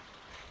 Lee.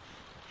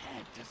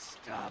 Had to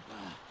stop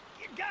her.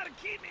 You gotta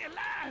keep me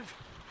alive.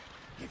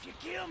 If you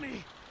kill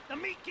me, the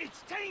meat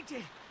gets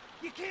tainted.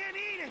 You can't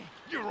eat it.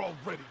 You're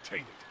already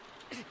tainted.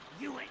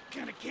 You ain't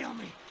gonna kill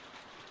me.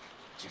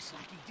 Just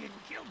like he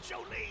didn't kill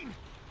Jolene.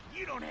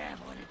 You don't have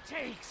what it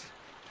takes.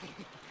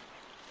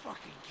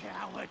 Fucking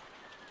coward.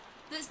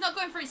 It's not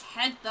going for his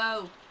head,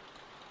 though.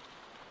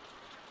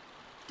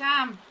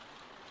 Damn.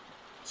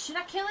 Should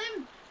I kill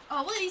him?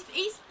 Oh, well,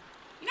 he's...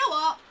 You know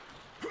what?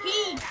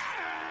 He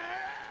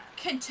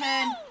can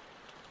turn...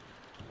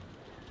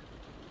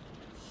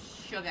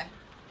 Sugar.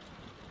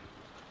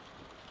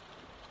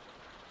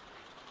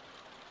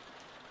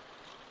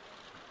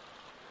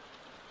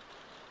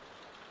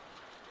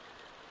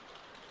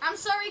 I'm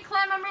sorry,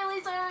 Clem. I'm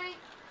really sorry.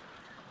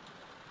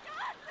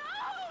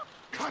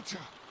 Gotcha.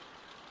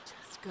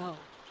 Just go.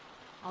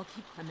 I'll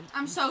keep Clementine.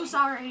 I'm so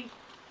sorry.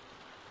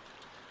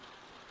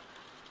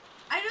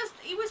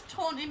 He was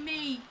taunting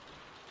me.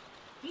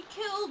 He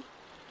killed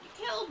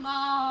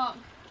Mark.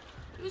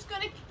 He was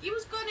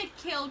gonna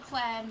kill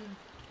Clem.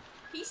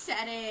 He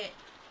said it.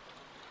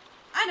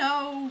 I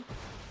know.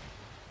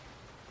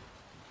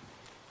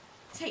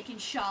 Taking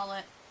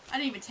Charlotte. I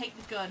didn't even take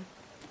the gun.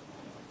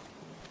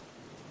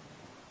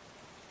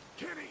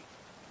 Kenny.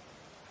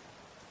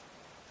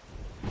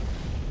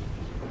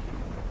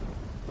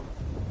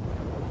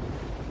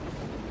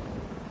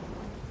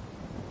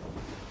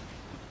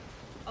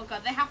 Oh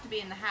god, they have to be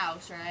in the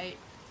house, right?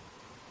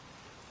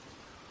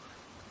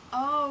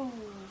 Oh,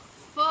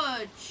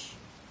 fudge.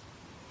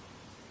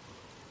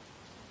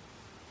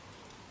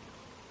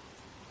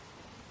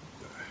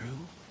 The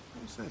hell?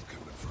 Where's that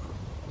coming from?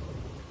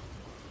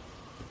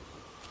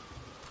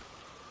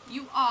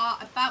 You are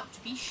about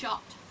to be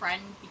shot,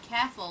 friend. Be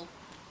careful.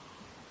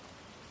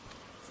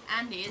 It's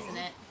Andy, isn't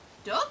it?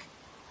 Doug?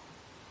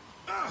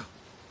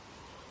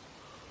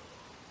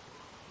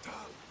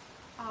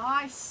 Oh,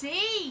 I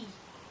see.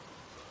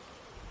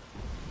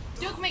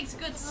 Doug makes a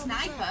good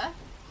sniper.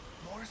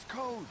 Morse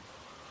code.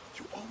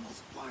 You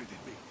almost blinded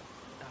me.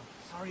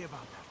 Sorry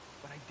about that,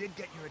 but I did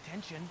get your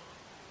attention.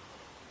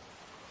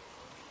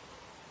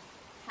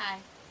 Hi.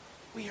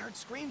 We heard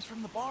screams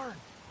from the barn.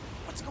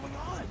 What's going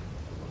on?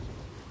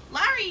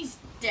 Larry's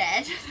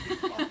dead.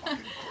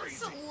 Crazy.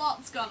 So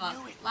lots gone on.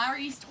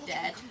 Larry's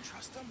dead. Couldn't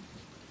trust him.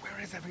 Where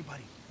is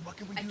everybody? What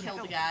can we I do to killed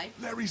the help? guy.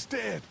 Larry's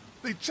dead.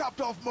 They chopped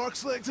off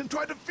Mark's legs and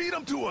tried to feed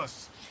him to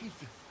us. Jesus,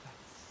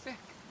 that's sick.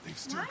 They've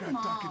still My got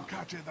Doc and mom.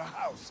 Katya in the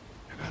house.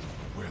 And I don't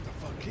know where the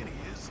fuck Kitty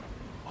is.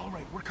 All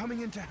right, we're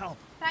coming in to help.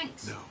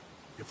 Thanks. No.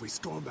 If we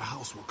storm the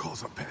house, we'll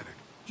cause a panic.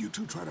 You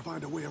two try to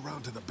find a way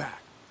around to the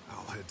back.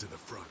 I'll head to the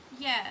front.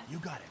 Yeah. You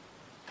got it.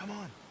 Come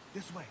on,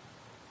 this way.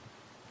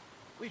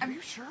 Wait, are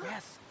you sure?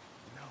 Yes.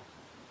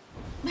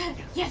 No.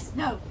 Yes,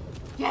 no.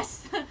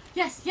 Yes.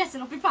 Yes, yes,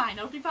 it'll be fine.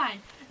 It'll be fine.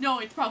 No,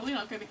 it's probably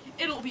not going to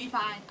be. It'll be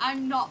fine.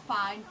 I'm not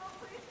fine.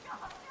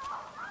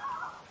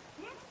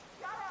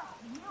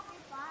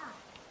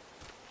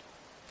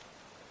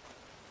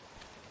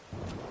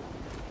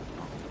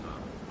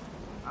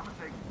 I'm gonna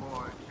take the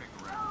boy and check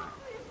around.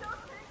 Please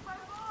don't take my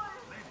boy.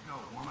 Let's go,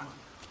 woman.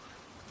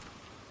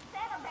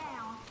 Settle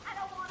down. I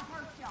don't want to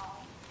hurt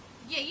y'all.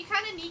 Yeah, you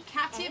kind of need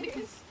Katya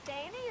because...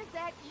 Danny, is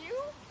that you?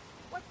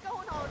 What's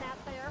going on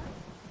out there?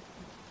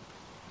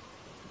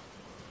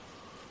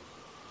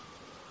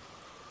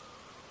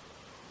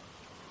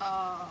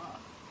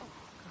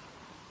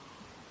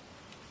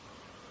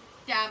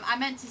 Damn, I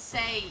meant to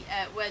say,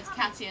 where's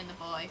Katya and the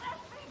boy?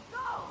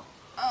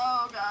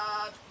 Oh,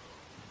 God.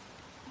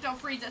 Don't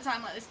freeze at a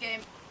time like this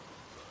game.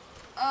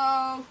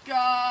 Oh,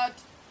 God.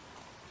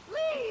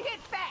 Lee, hit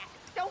back!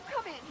 Don't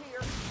come in here!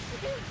 You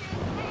just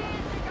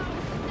had to go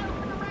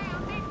snooping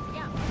around, didn't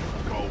ya?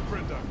 Go,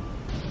 Brenda.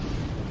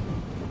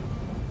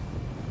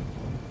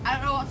 I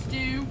don't know what to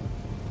do.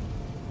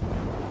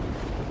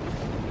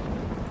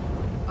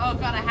 Oh,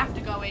 God, I have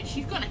to go in.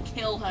 She's gonna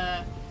kill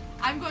her.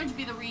 I'm going to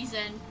be the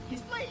reason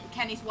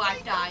Kenny's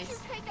wife dies. Don't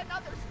you take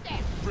another step!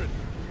 Brenda,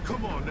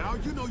 come on now.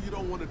 You know you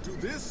don't want to do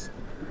this.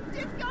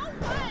 Just go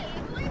away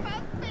and leave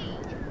us be!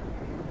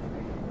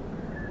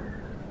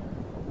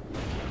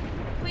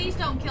 Please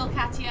don't kill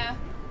Katya.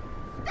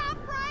 Stop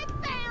right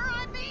there,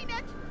 I mean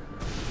it!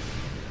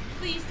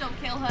 Please don't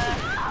kill her.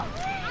 No!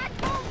 I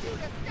told you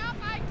to stop,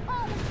 I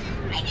told you!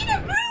 I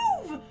didn't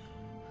move!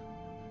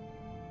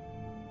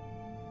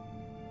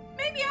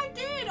 Maybe I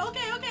did.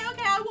 Okay, okay,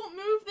 okay. I won't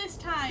move this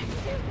time. You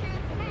just had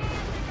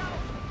to go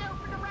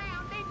snooping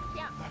around, didn't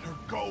ya? Let her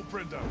go,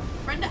 Brenda.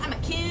 Brenda, I'ma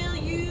kill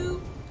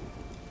you.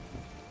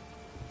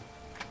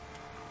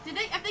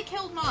 Have they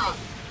killed Mark?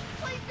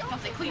 Please don't God,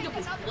 they you cleaned take up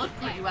his another blood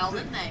pretty step. well,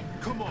 didn't they?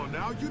 Come on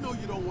now. You know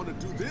you don't want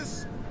to do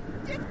this.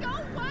 Just go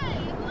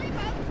away and leave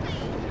us be!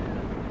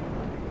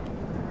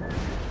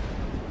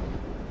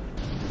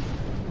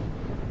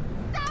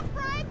 Stop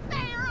right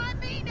there, I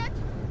mean it!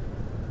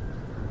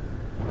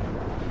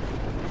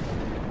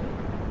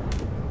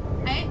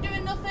 I ain't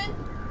doing nothing.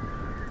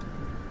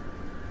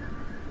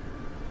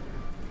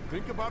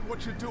 Think about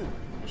what you're doing.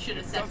 I should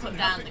have said Doesn't put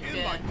have down to the end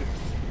gun. like this.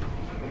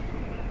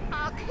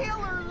 I'll kill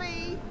her,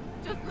 Lee!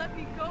 Just let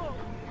me go.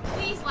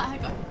 Please let her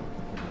go.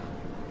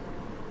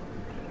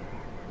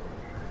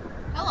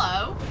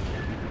 Hello?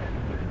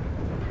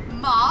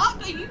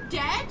 Mark, are you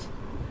dead?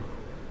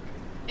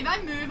 If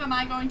I move, am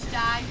I going to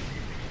die?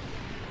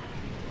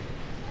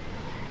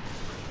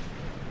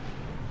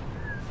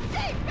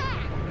 Stay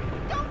back!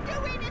 Don't do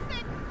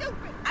anything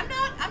stupid! I'm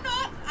not.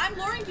 I'm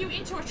luring you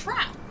into a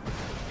trap.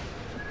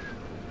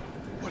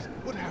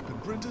 What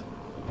happened, Brenda?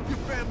 Your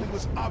family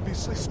was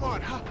obviously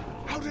smart. How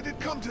did it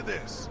come to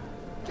this?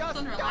 Just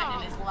Thunder and stop!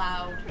 lightning is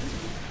loud.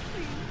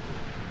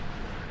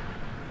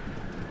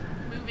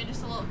 Move in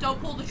just a little. Don't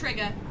pull the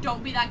trigger.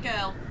 Don't be that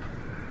girl.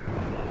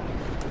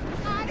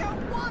 I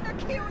don't want to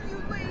kill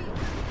you, Lee!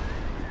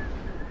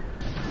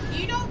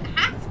 You don't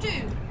have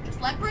to.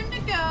 Just let Brenda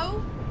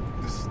go.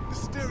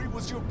 This dairy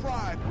was your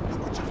pride.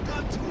 Look what you've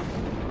done to it.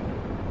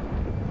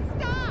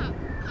 Stop!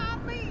 I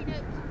mean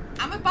it!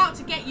 I'm about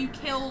to get you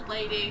killed,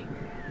 lady.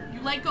 You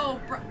let go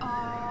of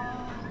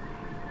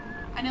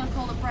I nearly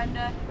called her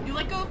Brenda. You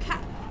let go of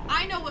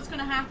I know what's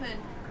gonna happen.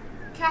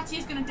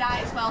 Katya's gonna die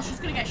as well. She's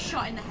gonna get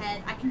shot in the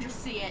head. I can just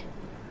see it.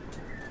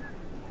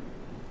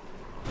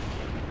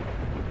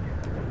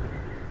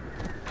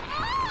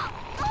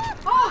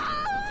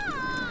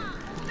 Oh!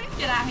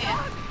 Get out of here.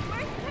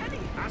 Where's Kenny?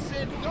 I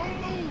said,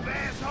 don't move,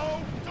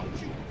 asshole.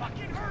 Don't you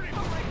fucking hurt him.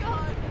 Oh my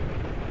God.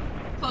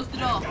 Close the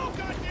door. Go,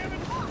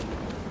 goddammit.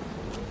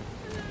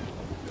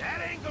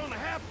 That ain't gonna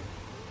happen.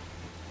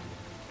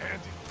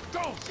 Andy,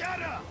 don't.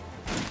 Shut up.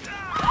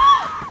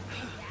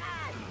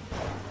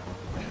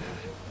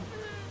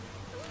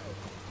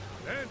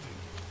 Andy.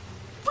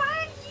 Why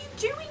are you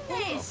doing Who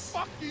the this?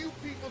 fuck do you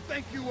people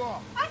think you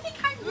are? I think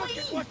I'm Look Lee.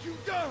 at what you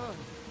done.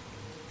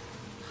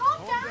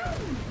 Calm down.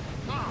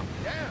 Calm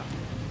down.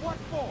 What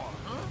for,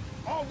 huh?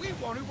 All we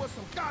wanted was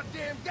some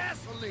goddamn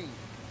gasoline.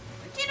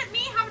 You didn't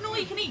mean have an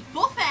all-you-can-eat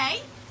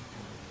buffet.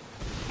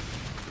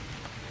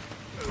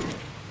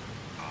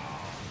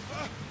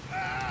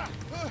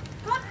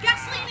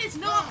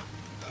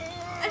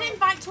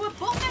 into a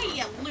buffet,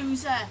 you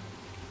loser!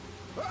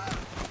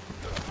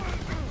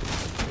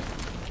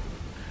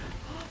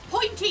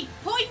 Pointy!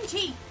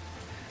 Pointy!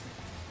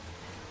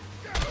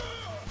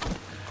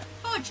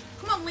 Fudge!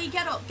 Come on, Lee,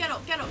 get up, get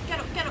up, get up, get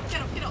up, get up,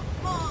 get up, get up.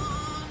 Come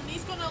on!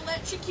 He's gonna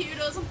electrocute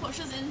us and push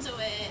us into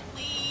it.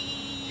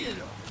 Lee!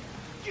 Get up!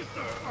 Get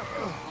the fuck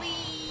up!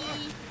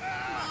 Lee!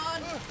 Come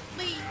on!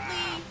 Lee!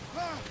 Lee!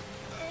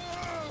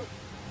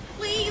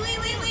 Lee! Lee!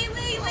 Lee! Lee!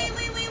 Lee! Lee!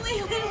 Lee! Lee!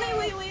 Lee! Lee!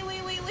 Lee! Lee!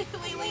 Lee! Lee!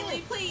 Lee! Lee!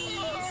 Lee! Please!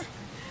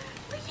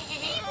 Lee!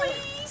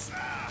 Please!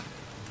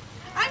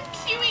 I'm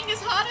queuing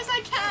as hard as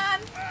I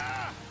can!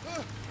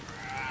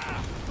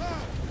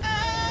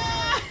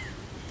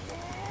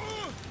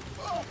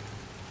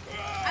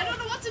 I don't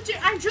know what to do.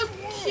 I'm just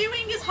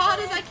queuing as hard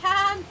as I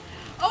can.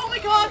 Oh my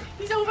god,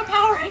 he's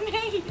overpowering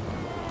me.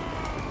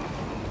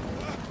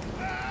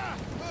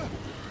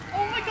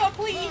 Oh my god,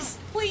 please,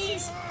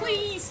 please,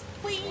 please,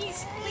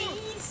 please,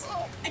 please.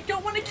 I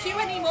don't want to queue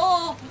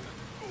anymore.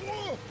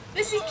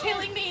 This is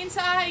killing me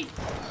inside.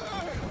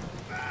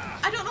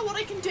 I don't know what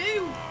I can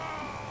do.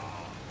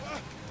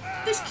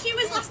 This queue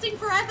is lasting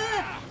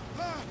forever.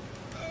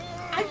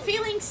 I'm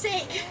feeling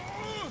sick.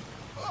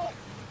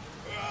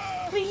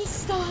 Please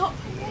stop.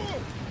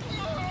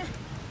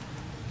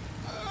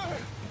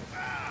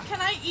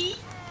 Can I eat?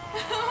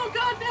 Oh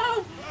god,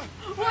 no.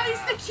 Why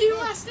is the queue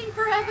lasting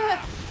forever?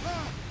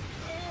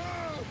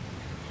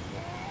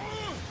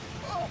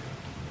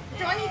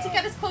 Do I need to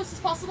get as close as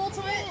possible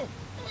to it?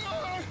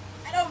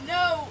 I don't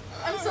know.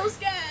 I'm so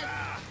scared.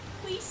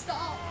 Please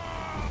stop.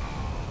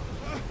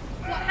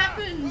 What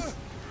happens?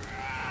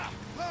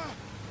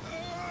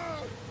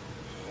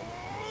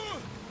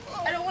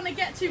 I don't want to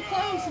get too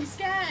close. I'm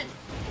scared.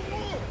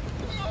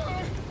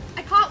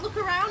 I can't look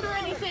around or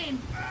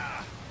anything.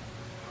 I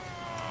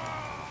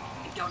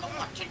don't know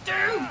what to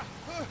do.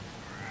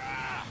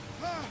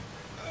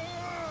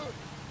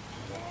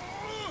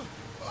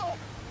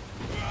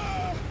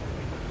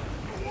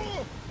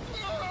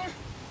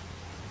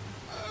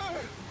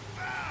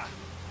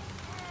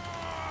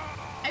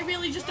 I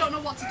really just don't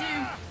know what to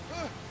do.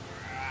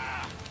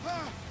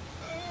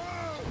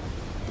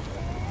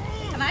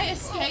 Can I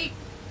escape?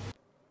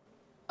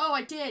 Oh,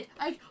 I did.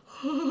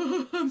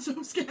 I'm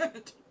so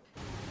scared.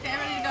 Okay, I'm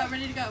ready to go. I'm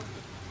ready to go.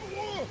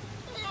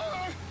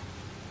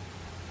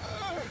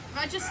 If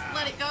I just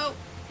let it go,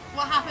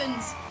 what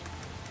happens?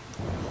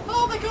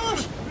 Oh my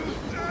gosh!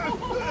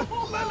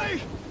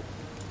 Lily!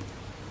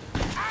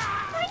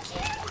 Thank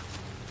you!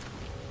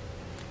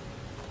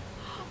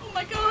 Oh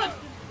my god!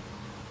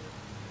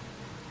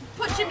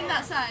 Punch him in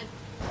that side.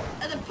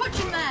 And then punch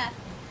him there.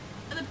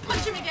 And then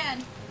punch him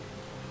again.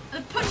 And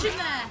then punch him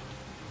there.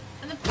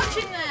 And then punch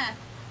him there.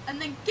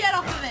 And then get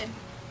off of him.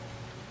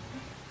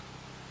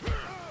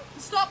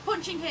 Stop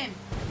punching him.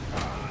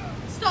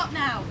 Stop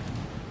now.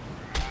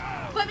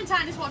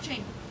 Clementine is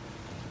watching.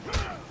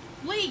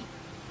 Lee.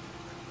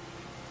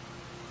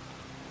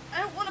 I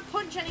don't want to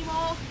punch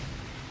anymore.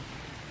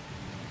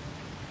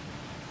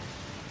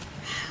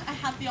 I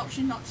had the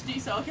option not to do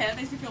so. Okay, that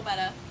makes me feel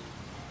better.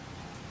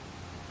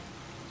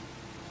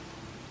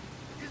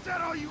 Is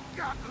that all you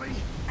got, Lee?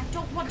 I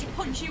don't want to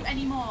punch you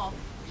anymore.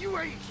 You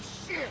ain't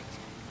shit.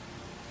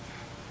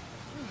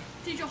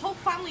 Dude, your whole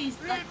family is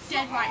like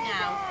dead right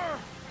now.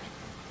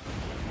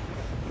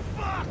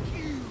 Fuck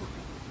you!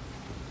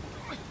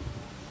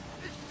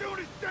 As soon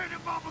as Dad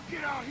and Mama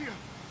get out here,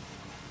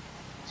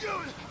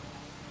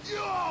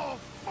 you're all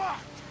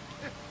fucked.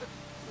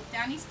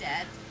 Danny's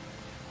dead.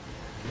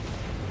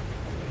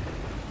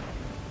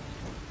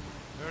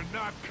 They're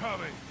not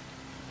coming.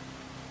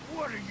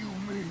 What do you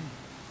mean?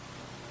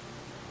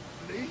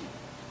 Lee?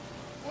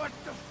 What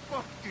the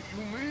fuck do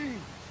you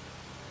mean?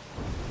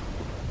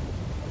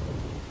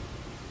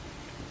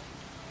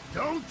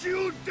 Don't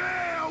you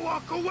dare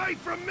walk away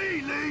from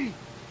me, Lee!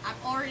 I'm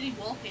already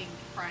walking,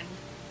 friend.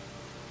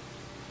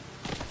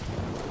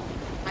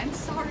 I'm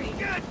sorry.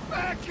 Get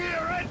back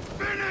here and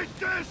finish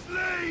this,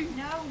 Lee!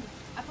 No,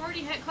 I've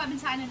already hurt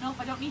Clementine enough.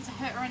 I don't need to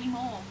hurt her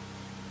anymore.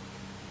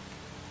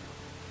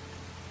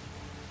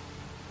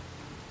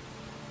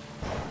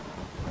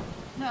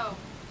 No.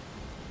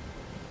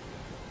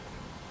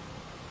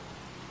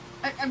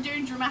 I'm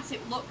doing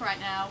dramatic look right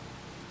now.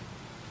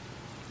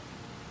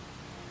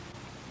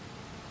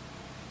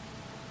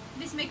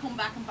 This may come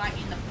back and bite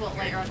me in the butt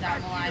later on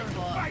down the line,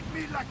 but... Fight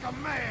me like a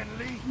man,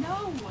 Lee!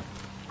 No!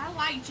 I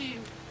liked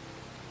you.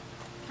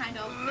 Kind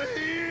of.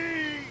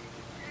 Lee!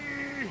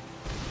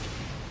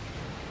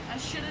 I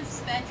should have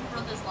spared your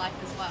brother's life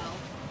as well.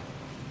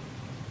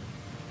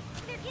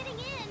 They're getting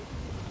in.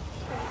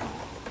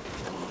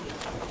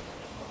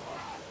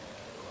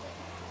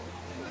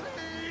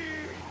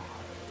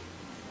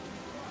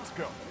 Let's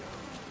go.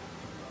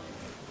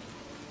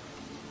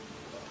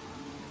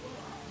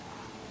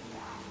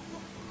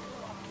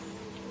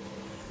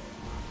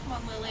 Come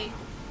on, Lily.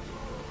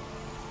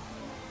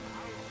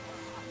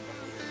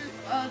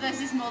 Oh, there's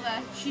his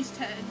mother. She's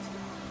turned.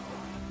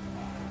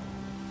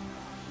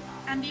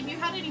 And if you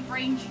had any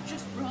brains, you'd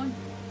just run.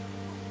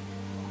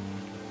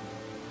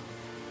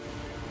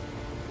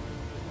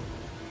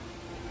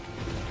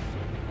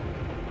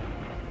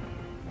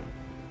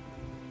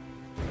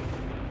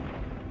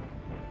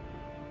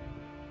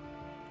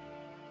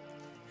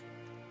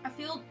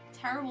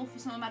 terrible for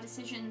some of my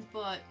decisions,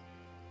 but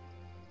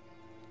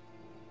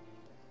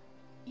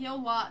you know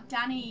what?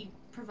 Danny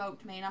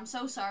provoked me, and I'm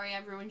so sorry I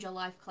ruined your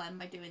life, Clem,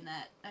 by doing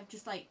that. I've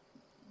just, like,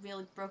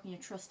 really broken your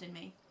trust in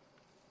me.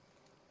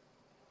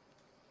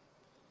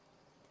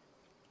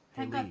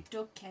 Hey, Thank God Lee,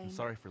 Doug came. I'm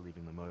sorry for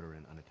leaving the motor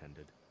inn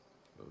unattended.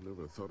 I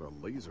never thought a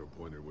laser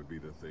pointer would be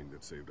the thing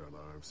that saved our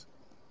lives.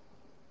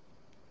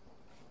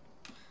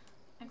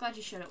 I'm glad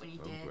you showed up when you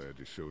did. I'm glad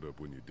you showed up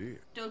when you did.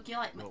 Doug, you're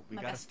like Well, we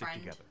my gotta best stick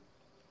friend. together.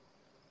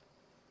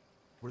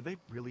 Were they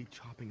really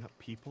chopping up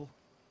people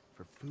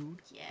for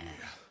food? Yeah.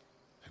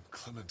 And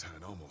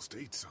Clementine almost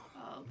ate some.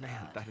 Oh, God.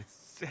 Man, that is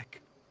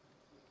sick.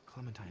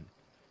 Clementine,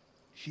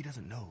 she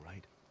doesn't know,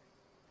 right?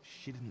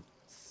 She didn't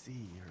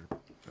see or...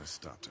 I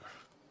stopped her.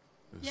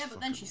 This Yeah,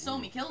 but then she saw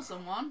me world kill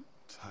someone.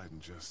 It's hiding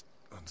just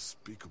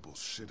unspeakable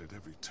shit at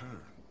every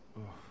turn.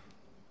 Ugh.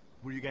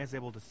 Were you guys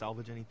able to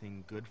salvage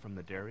anything good from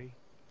the dairy?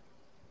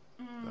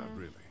 Not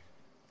really.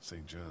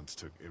 St. John's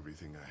took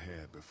everything I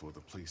had before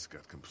the place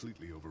got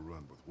completely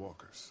overrun with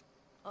walkers.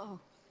 Oh,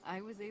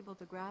 I was able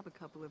to grab a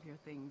couple of your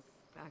things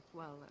back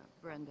while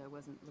Brenda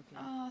wasn't looking.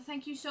 Oh,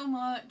 thank you so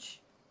much.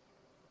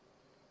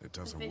 It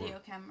doesn't The video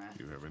work. camera.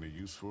 You have any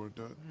use for it,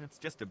 Doug? It's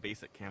just a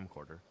basic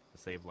camcorder. The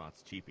save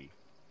lot's cheapy.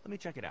 Let me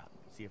check it out.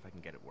 See if I can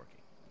get it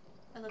working.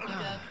 I love you,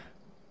 Doug.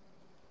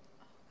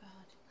 Oh,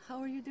 God. How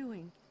are you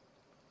doing?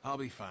 I'll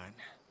be fine.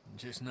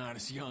 Just not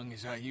as young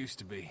as I used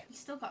to be. You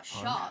still got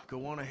Hon, shot.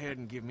 go on ahead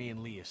and give me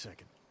and Lee a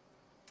second.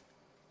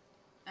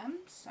 I'm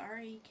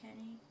sorry,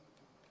 Kenny.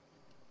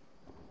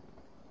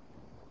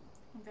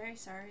 I'm very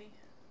sorry.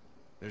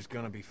 There's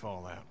gonna be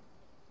fallout.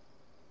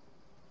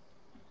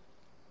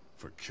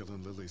 For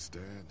killing Lily's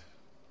dad?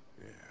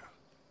 Yeah,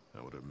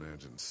 I would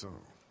imagine so.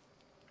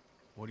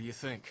 What do you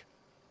think?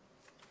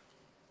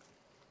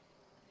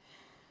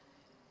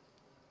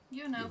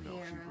 You're no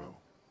You're hero.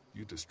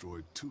 You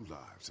destroyed 2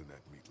 lives in that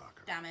meat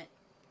locker. Damn it.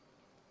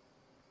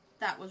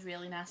 That was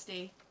really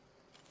nasty.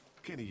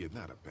 Kenny, you're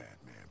not a bad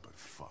man, but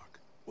fuck.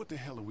 What the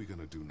hell are we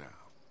gonna do now?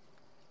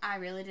 I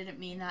really didn't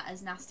mean that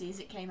as nasty as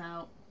it came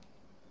out.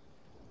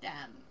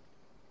 Damn.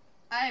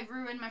 I've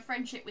ruined my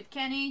friendship with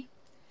Kenny.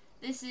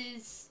 This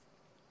is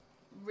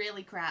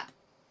really crap.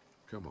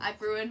 Come on.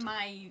 I've ruined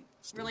my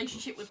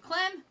relationship with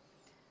Clem.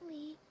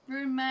 Lee,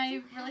 Ruined my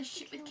you have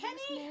relationship to with kill those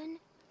Kenny. men.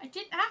 I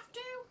didn't have to.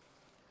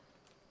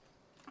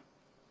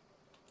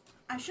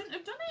 I shouldn't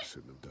have done it.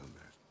 Shouldn't have done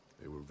that.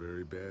 They were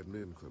very bad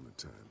men,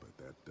 Clementine, but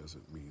that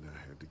doesn't mean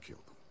I had to kill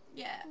them.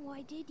 Yeah.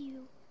 Why did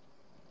you?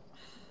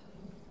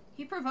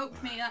 He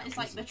provoked me. That is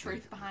I like the wasn't truth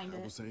angry. behind I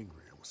it. was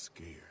angry. I was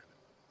scared.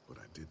 But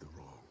I did the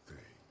wrong thing.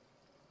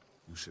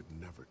 You should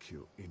never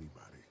kill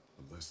anybody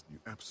unless you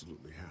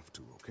absolutely have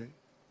to, okay?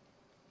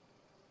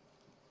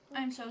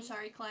 I'm so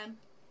sorry, Clem.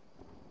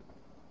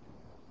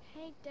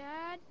 Hey,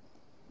 Dad.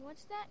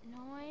 What's that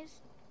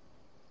noise?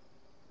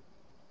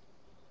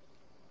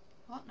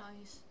 What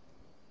noise?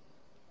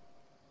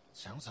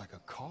 Sounds like a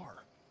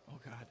car. Oh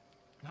God,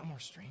 not more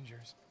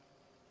strangers.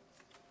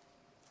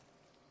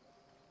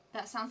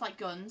 That sounds like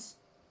guns.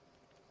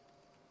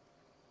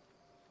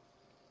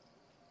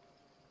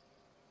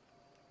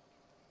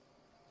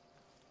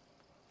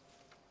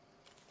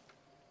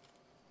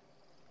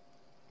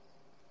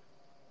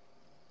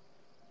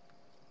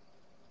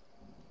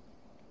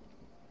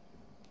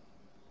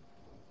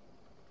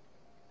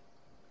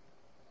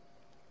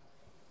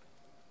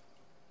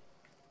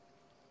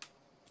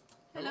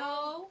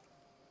 Hello?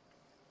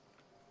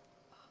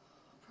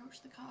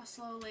 Approach the car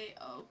slowly.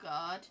 Oh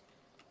God.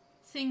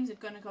 Things are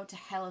gonna go to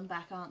hell and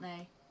back, aren't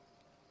they?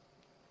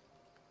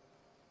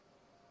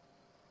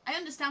 I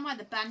understand why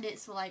the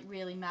bandits were like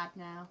really mad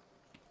now.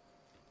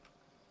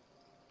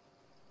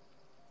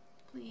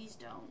 Please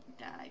don't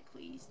die.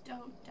 Please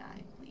don't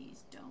die.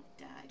 Please don't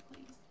die.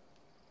 Please.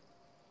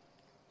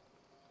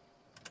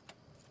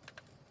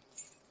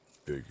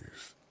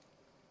 Figures.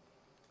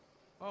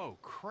 Oh,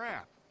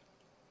 crap.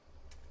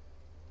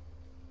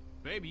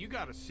 Baby, you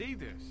gotta see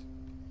this.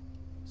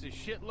 It's a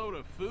shitload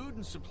of food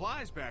and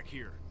supplies back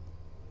here.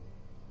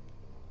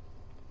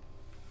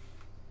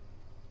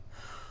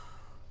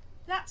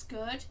 That's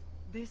good.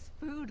 This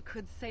food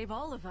could save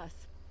all of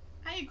us.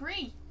 I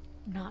agree.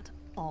 Not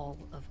all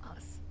of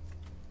us.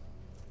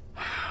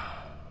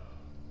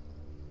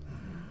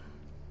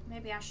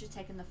 Maybe I should have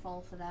taken the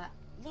fall for that.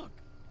 Look,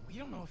 we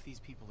don't know if these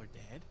people are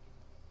dead.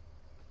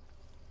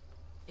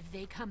 If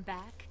they come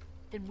back,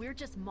 then we're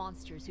just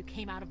monsters who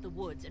came out of the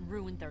woods and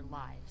ruined their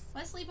lives.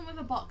 Let's leave them with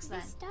a box then.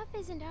 This stuff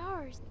isn't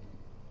ours.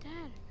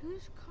 Dad,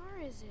 whose car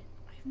is it?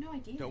 I have no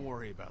idea. Don't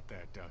worry about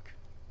that, Duck.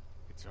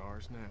 It's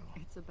ours now.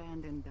 It's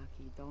abandoned,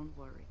 Ducky. Don't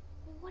worry.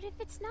 What if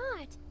it's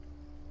not?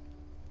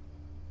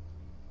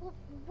 Well,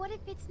 what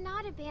if it's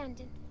not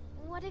abandoned?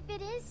 What if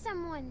it is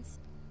someone's?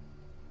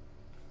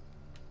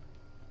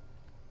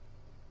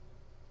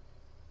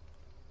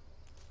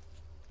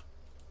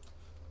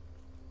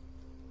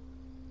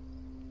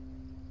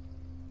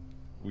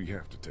 We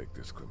have to take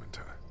this,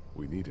 Clementine.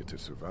 We need it to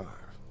survive.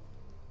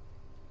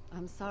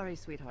 I'm sorry,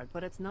 sweetheart,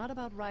 but it's not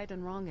about right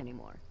and wrong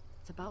anymore.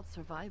 It's about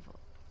survival.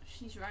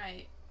 She's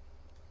right.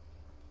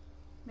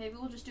 Maybe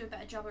we'll just do a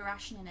better job of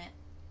rationing it.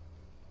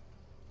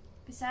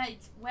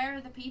 Besides, where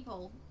are the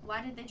people?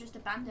 Why did they just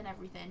abandon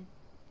everything?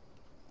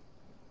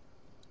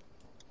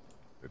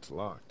 It's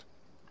locked.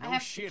 No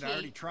shit, I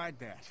already tried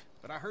that.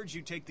 But I heard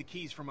you take the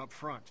keys from up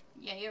front.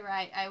 Yeah, you're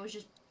right. I was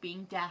just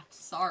being daft.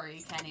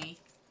 Sorry, Kenny.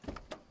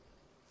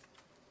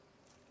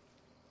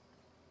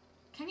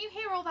 Can you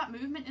hear all that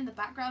movement in the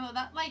background? Though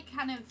that, like,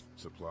 kind of...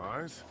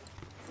 Supplies?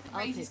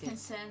 raises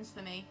concerns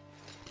for me.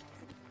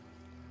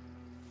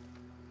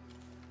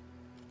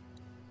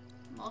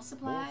 More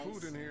supplies? More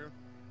food in here.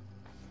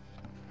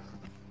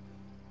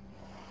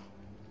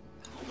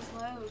 There's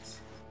loads.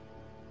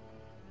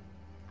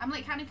 I'm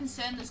like kind of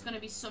concerned there's going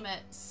to be some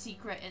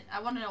secret.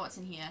 I want to know what's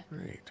in here.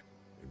 Great.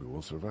 Maybe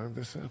we'll survive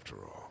this after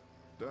all.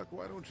 Duck,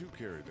 why don't you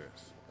carry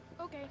this?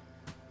 Okay.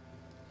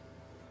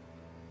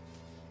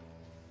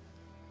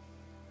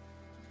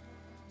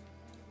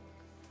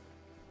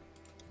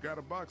 Got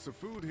a box of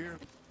food here.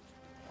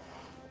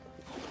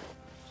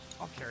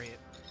 I'll carry it.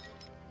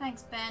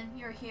 Thanks, Ben.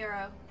 You're a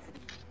hero.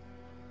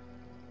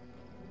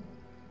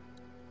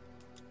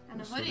 And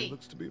a This hoodie.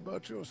 looks to be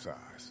about your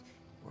size.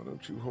 Why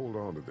don't you hold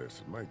on to this?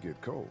 It might get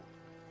cold.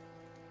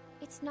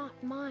 It's not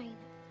mine.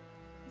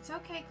 It's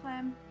okay,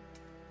 Clem.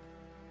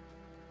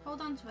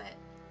 Hold on to it.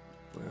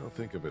 Well,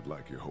 think of it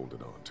like you're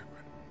holding on to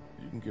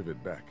it. You can give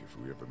it back if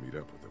we ever meet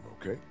up with him,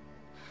 okay?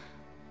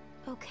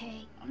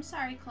 Okay. I'm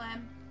sorry,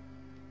 Clem.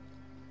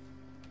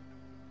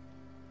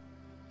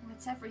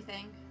 It's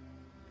everything.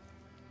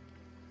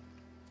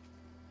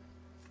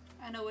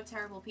 I know we're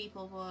terrible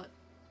people, but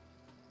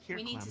Here,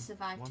 we need Clem, to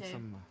survive want too.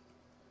 some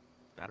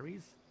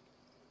batteries?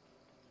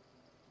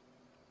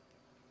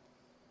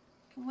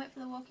 Can wait for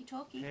the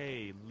walkie-talkie.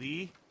 Hey,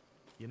 Lee.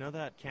 You know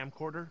that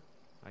camcorder?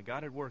 I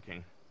got it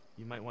working.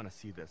 You might want to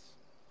see this.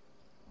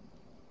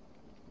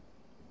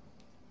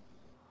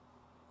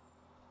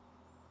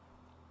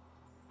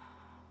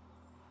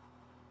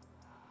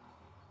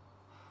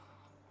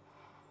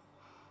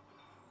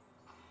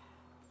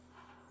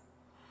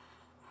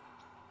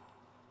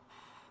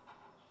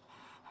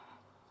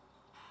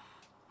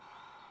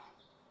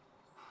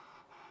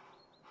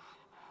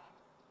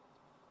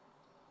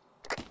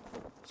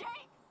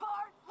 Jake,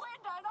 Bart,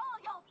 Linda, and all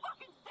y'all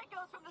fucking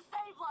sickos from the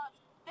Save Lots.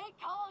 They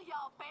call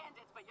y'all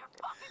bandits, but you're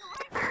fucking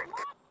raping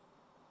what?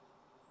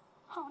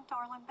 Oh,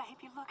 darling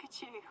baby, look at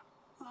you.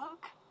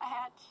 Look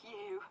at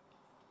you.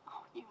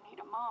 Oh, you need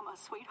a mama,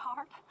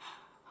 sweetheart.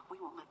 We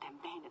won't let them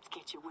bandits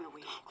get you, will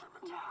we?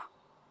 No.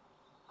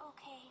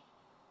 Okay.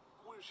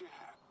 Where's your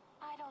hat?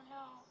 I don't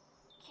know.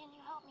 Can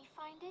you help me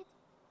find it?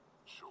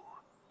 Sure.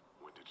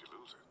 When did you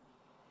lose it?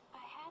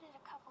 I had it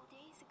a couple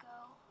days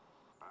ago.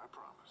 I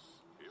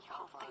promise. If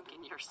Y'all I find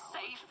thinking it, you're I'll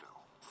safe? let you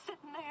know.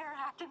 Sitting there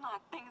acting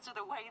like things are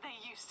the way they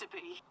used to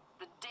be.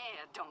 The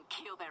dead don't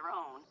kill their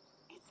own.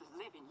 It's the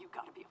living you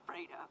gotta be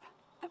afraid of.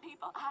 The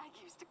people I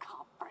used to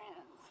call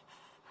friends.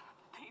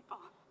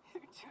 People who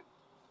do...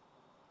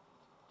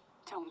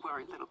 Don't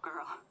worry, little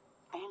girl.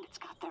 Bandits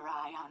got their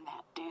eye on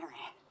that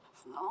dairy.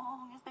 As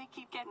long as they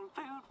keep getting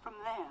food from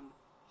them,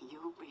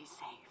 you'll be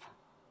safe.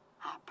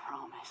 I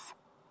promise.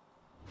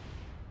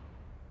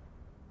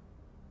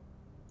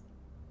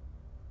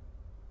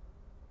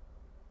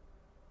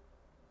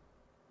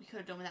 We could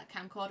have done with that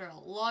camcorder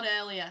a lot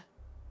earlier.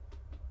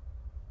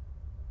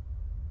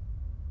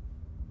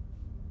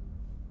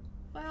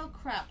 Well,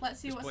 crap. Let's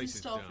see This what's in place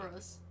is store done. for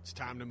us. It's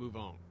time to move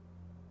on.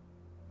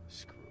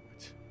 Screw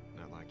it.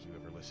 Not like you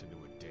ever listen to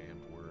a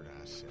damned word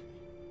I say.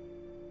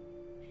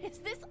 Is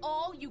this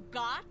all you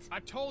got? I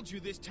told you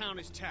this town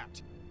is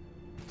tapped.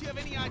 Do you have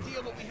any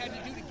idea what we had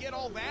to do to get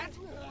all that?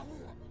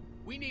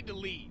 We need to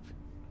leave.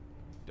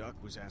 Duck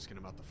was asking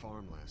about the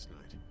farm last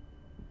night.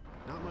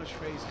 Not much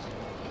phases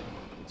yet.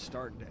 It's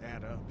starting to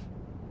add up.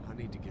 I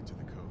need to get to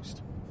the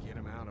coast. Get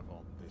him out of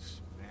all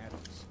this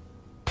madness.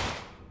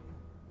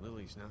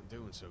 Lily's not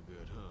doing so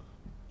good, huh?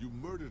 You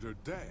murdered her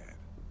dad.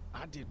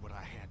 I did what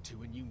I had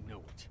to, and you know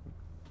it.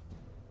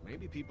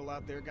 Maybe people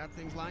out there got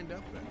things lined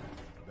up better.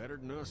 Better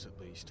than us, at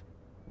least.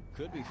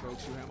 Could be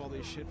folks who have all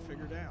this shit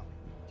figured out.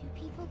 Do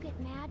people get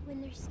mad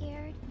when they're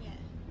scared? Yeah.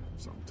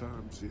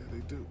 Sometimes, yeah,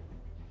 they do.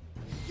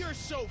 You're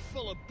so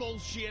full of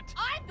bullshit!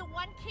 I'm the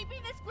one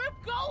keeping this group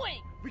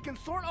going! We can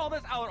sort all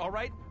this out, all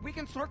right? We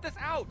can sort this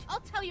out.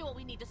 I'll tell you what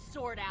we need to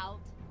sort out.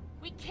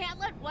 We can't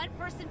let one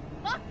person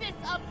fuck this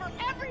up for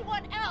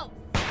everyone else!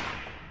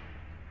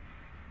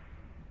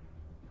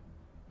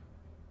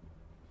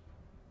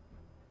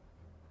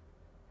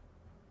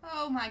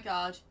 Oh my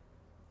god.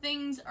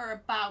 Things are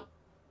about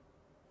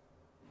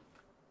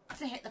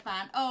to hit the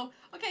fan. Oh,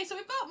 okay, so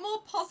we've got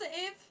more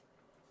positive...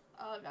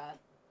 Oh god.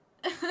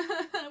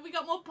 We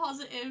got more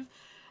positive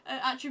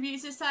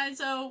attributes this time.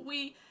 So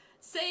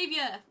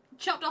Savior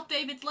chopped off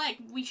David's leg.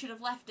 We should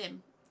have left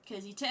him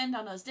because he turned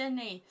on us, didn't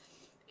he?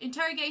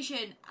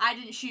 Interrogation. I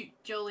didn't shoot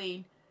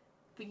Jolene,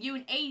 but you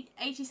and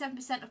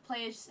 87% of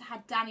players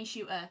had Danny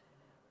shoot her,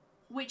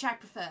 which I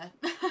prefer.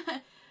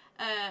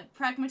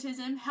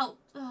 Pragmatism help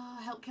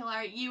kill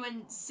Larry. You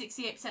and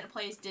 68% of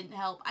players didn't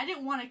help. I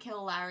didn't want to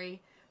kill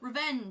Larry.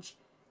 Revenge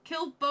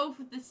killed both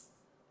of this.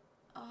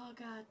 Oh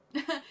god.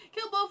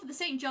 Kill both of the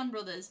St. John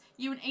brothers.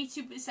 You and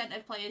 82%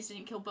 of players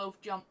didn't kill both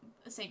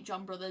St.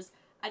 John brothers.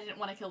 I didn't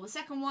want to kill the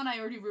second one. I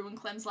already ruined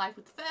Clem's life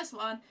with the first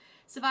one.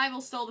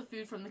 Survival stole the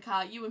food from the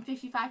car. You and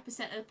 55%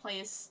 of the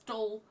players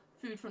stole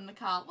food from the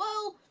car.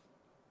 Well,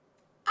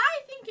 I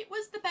think it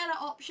was the better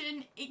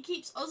option. It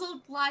keeps us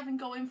alive and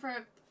going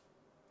for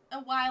a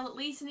while at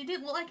least, and it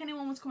didn't look like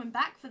anyone was coming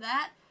back for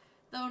that.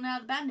 Though now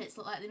the bandits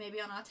look like they may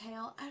be on our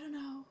tail. I don't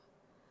know.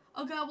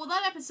 Oh god, well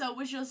that episode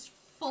was just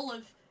full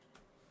of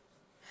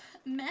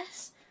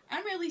mess.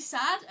 I'm really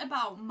sad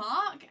about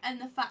Mark and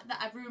the fact that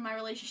I've ruined my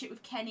relationship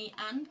with Kenny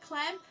and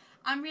Clem.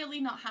 I'm really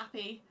not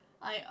happy.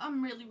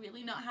 I'm really,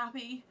 really not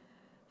happy.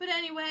 But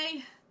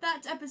anyway,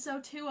 that's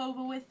episode 2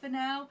 over with for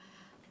now.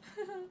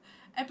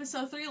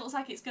 Episode 3 looks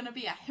like it's going to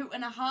be a hoot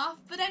and a half.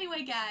 But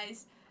anyway,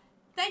 guys,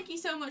 thank you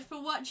so much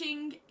for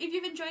watching. If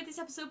you've enjoyed this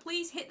episode,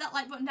 please hit that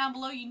like button down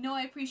below. You know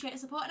I appreciate the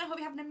support. And I hope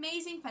you have an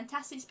amazing,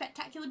 fantastic,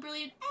 spectacular,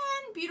 brilliant,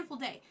 and beautiful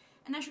day.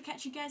 And I shall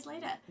catch you guys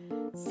later.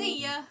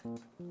 See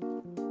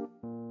ya!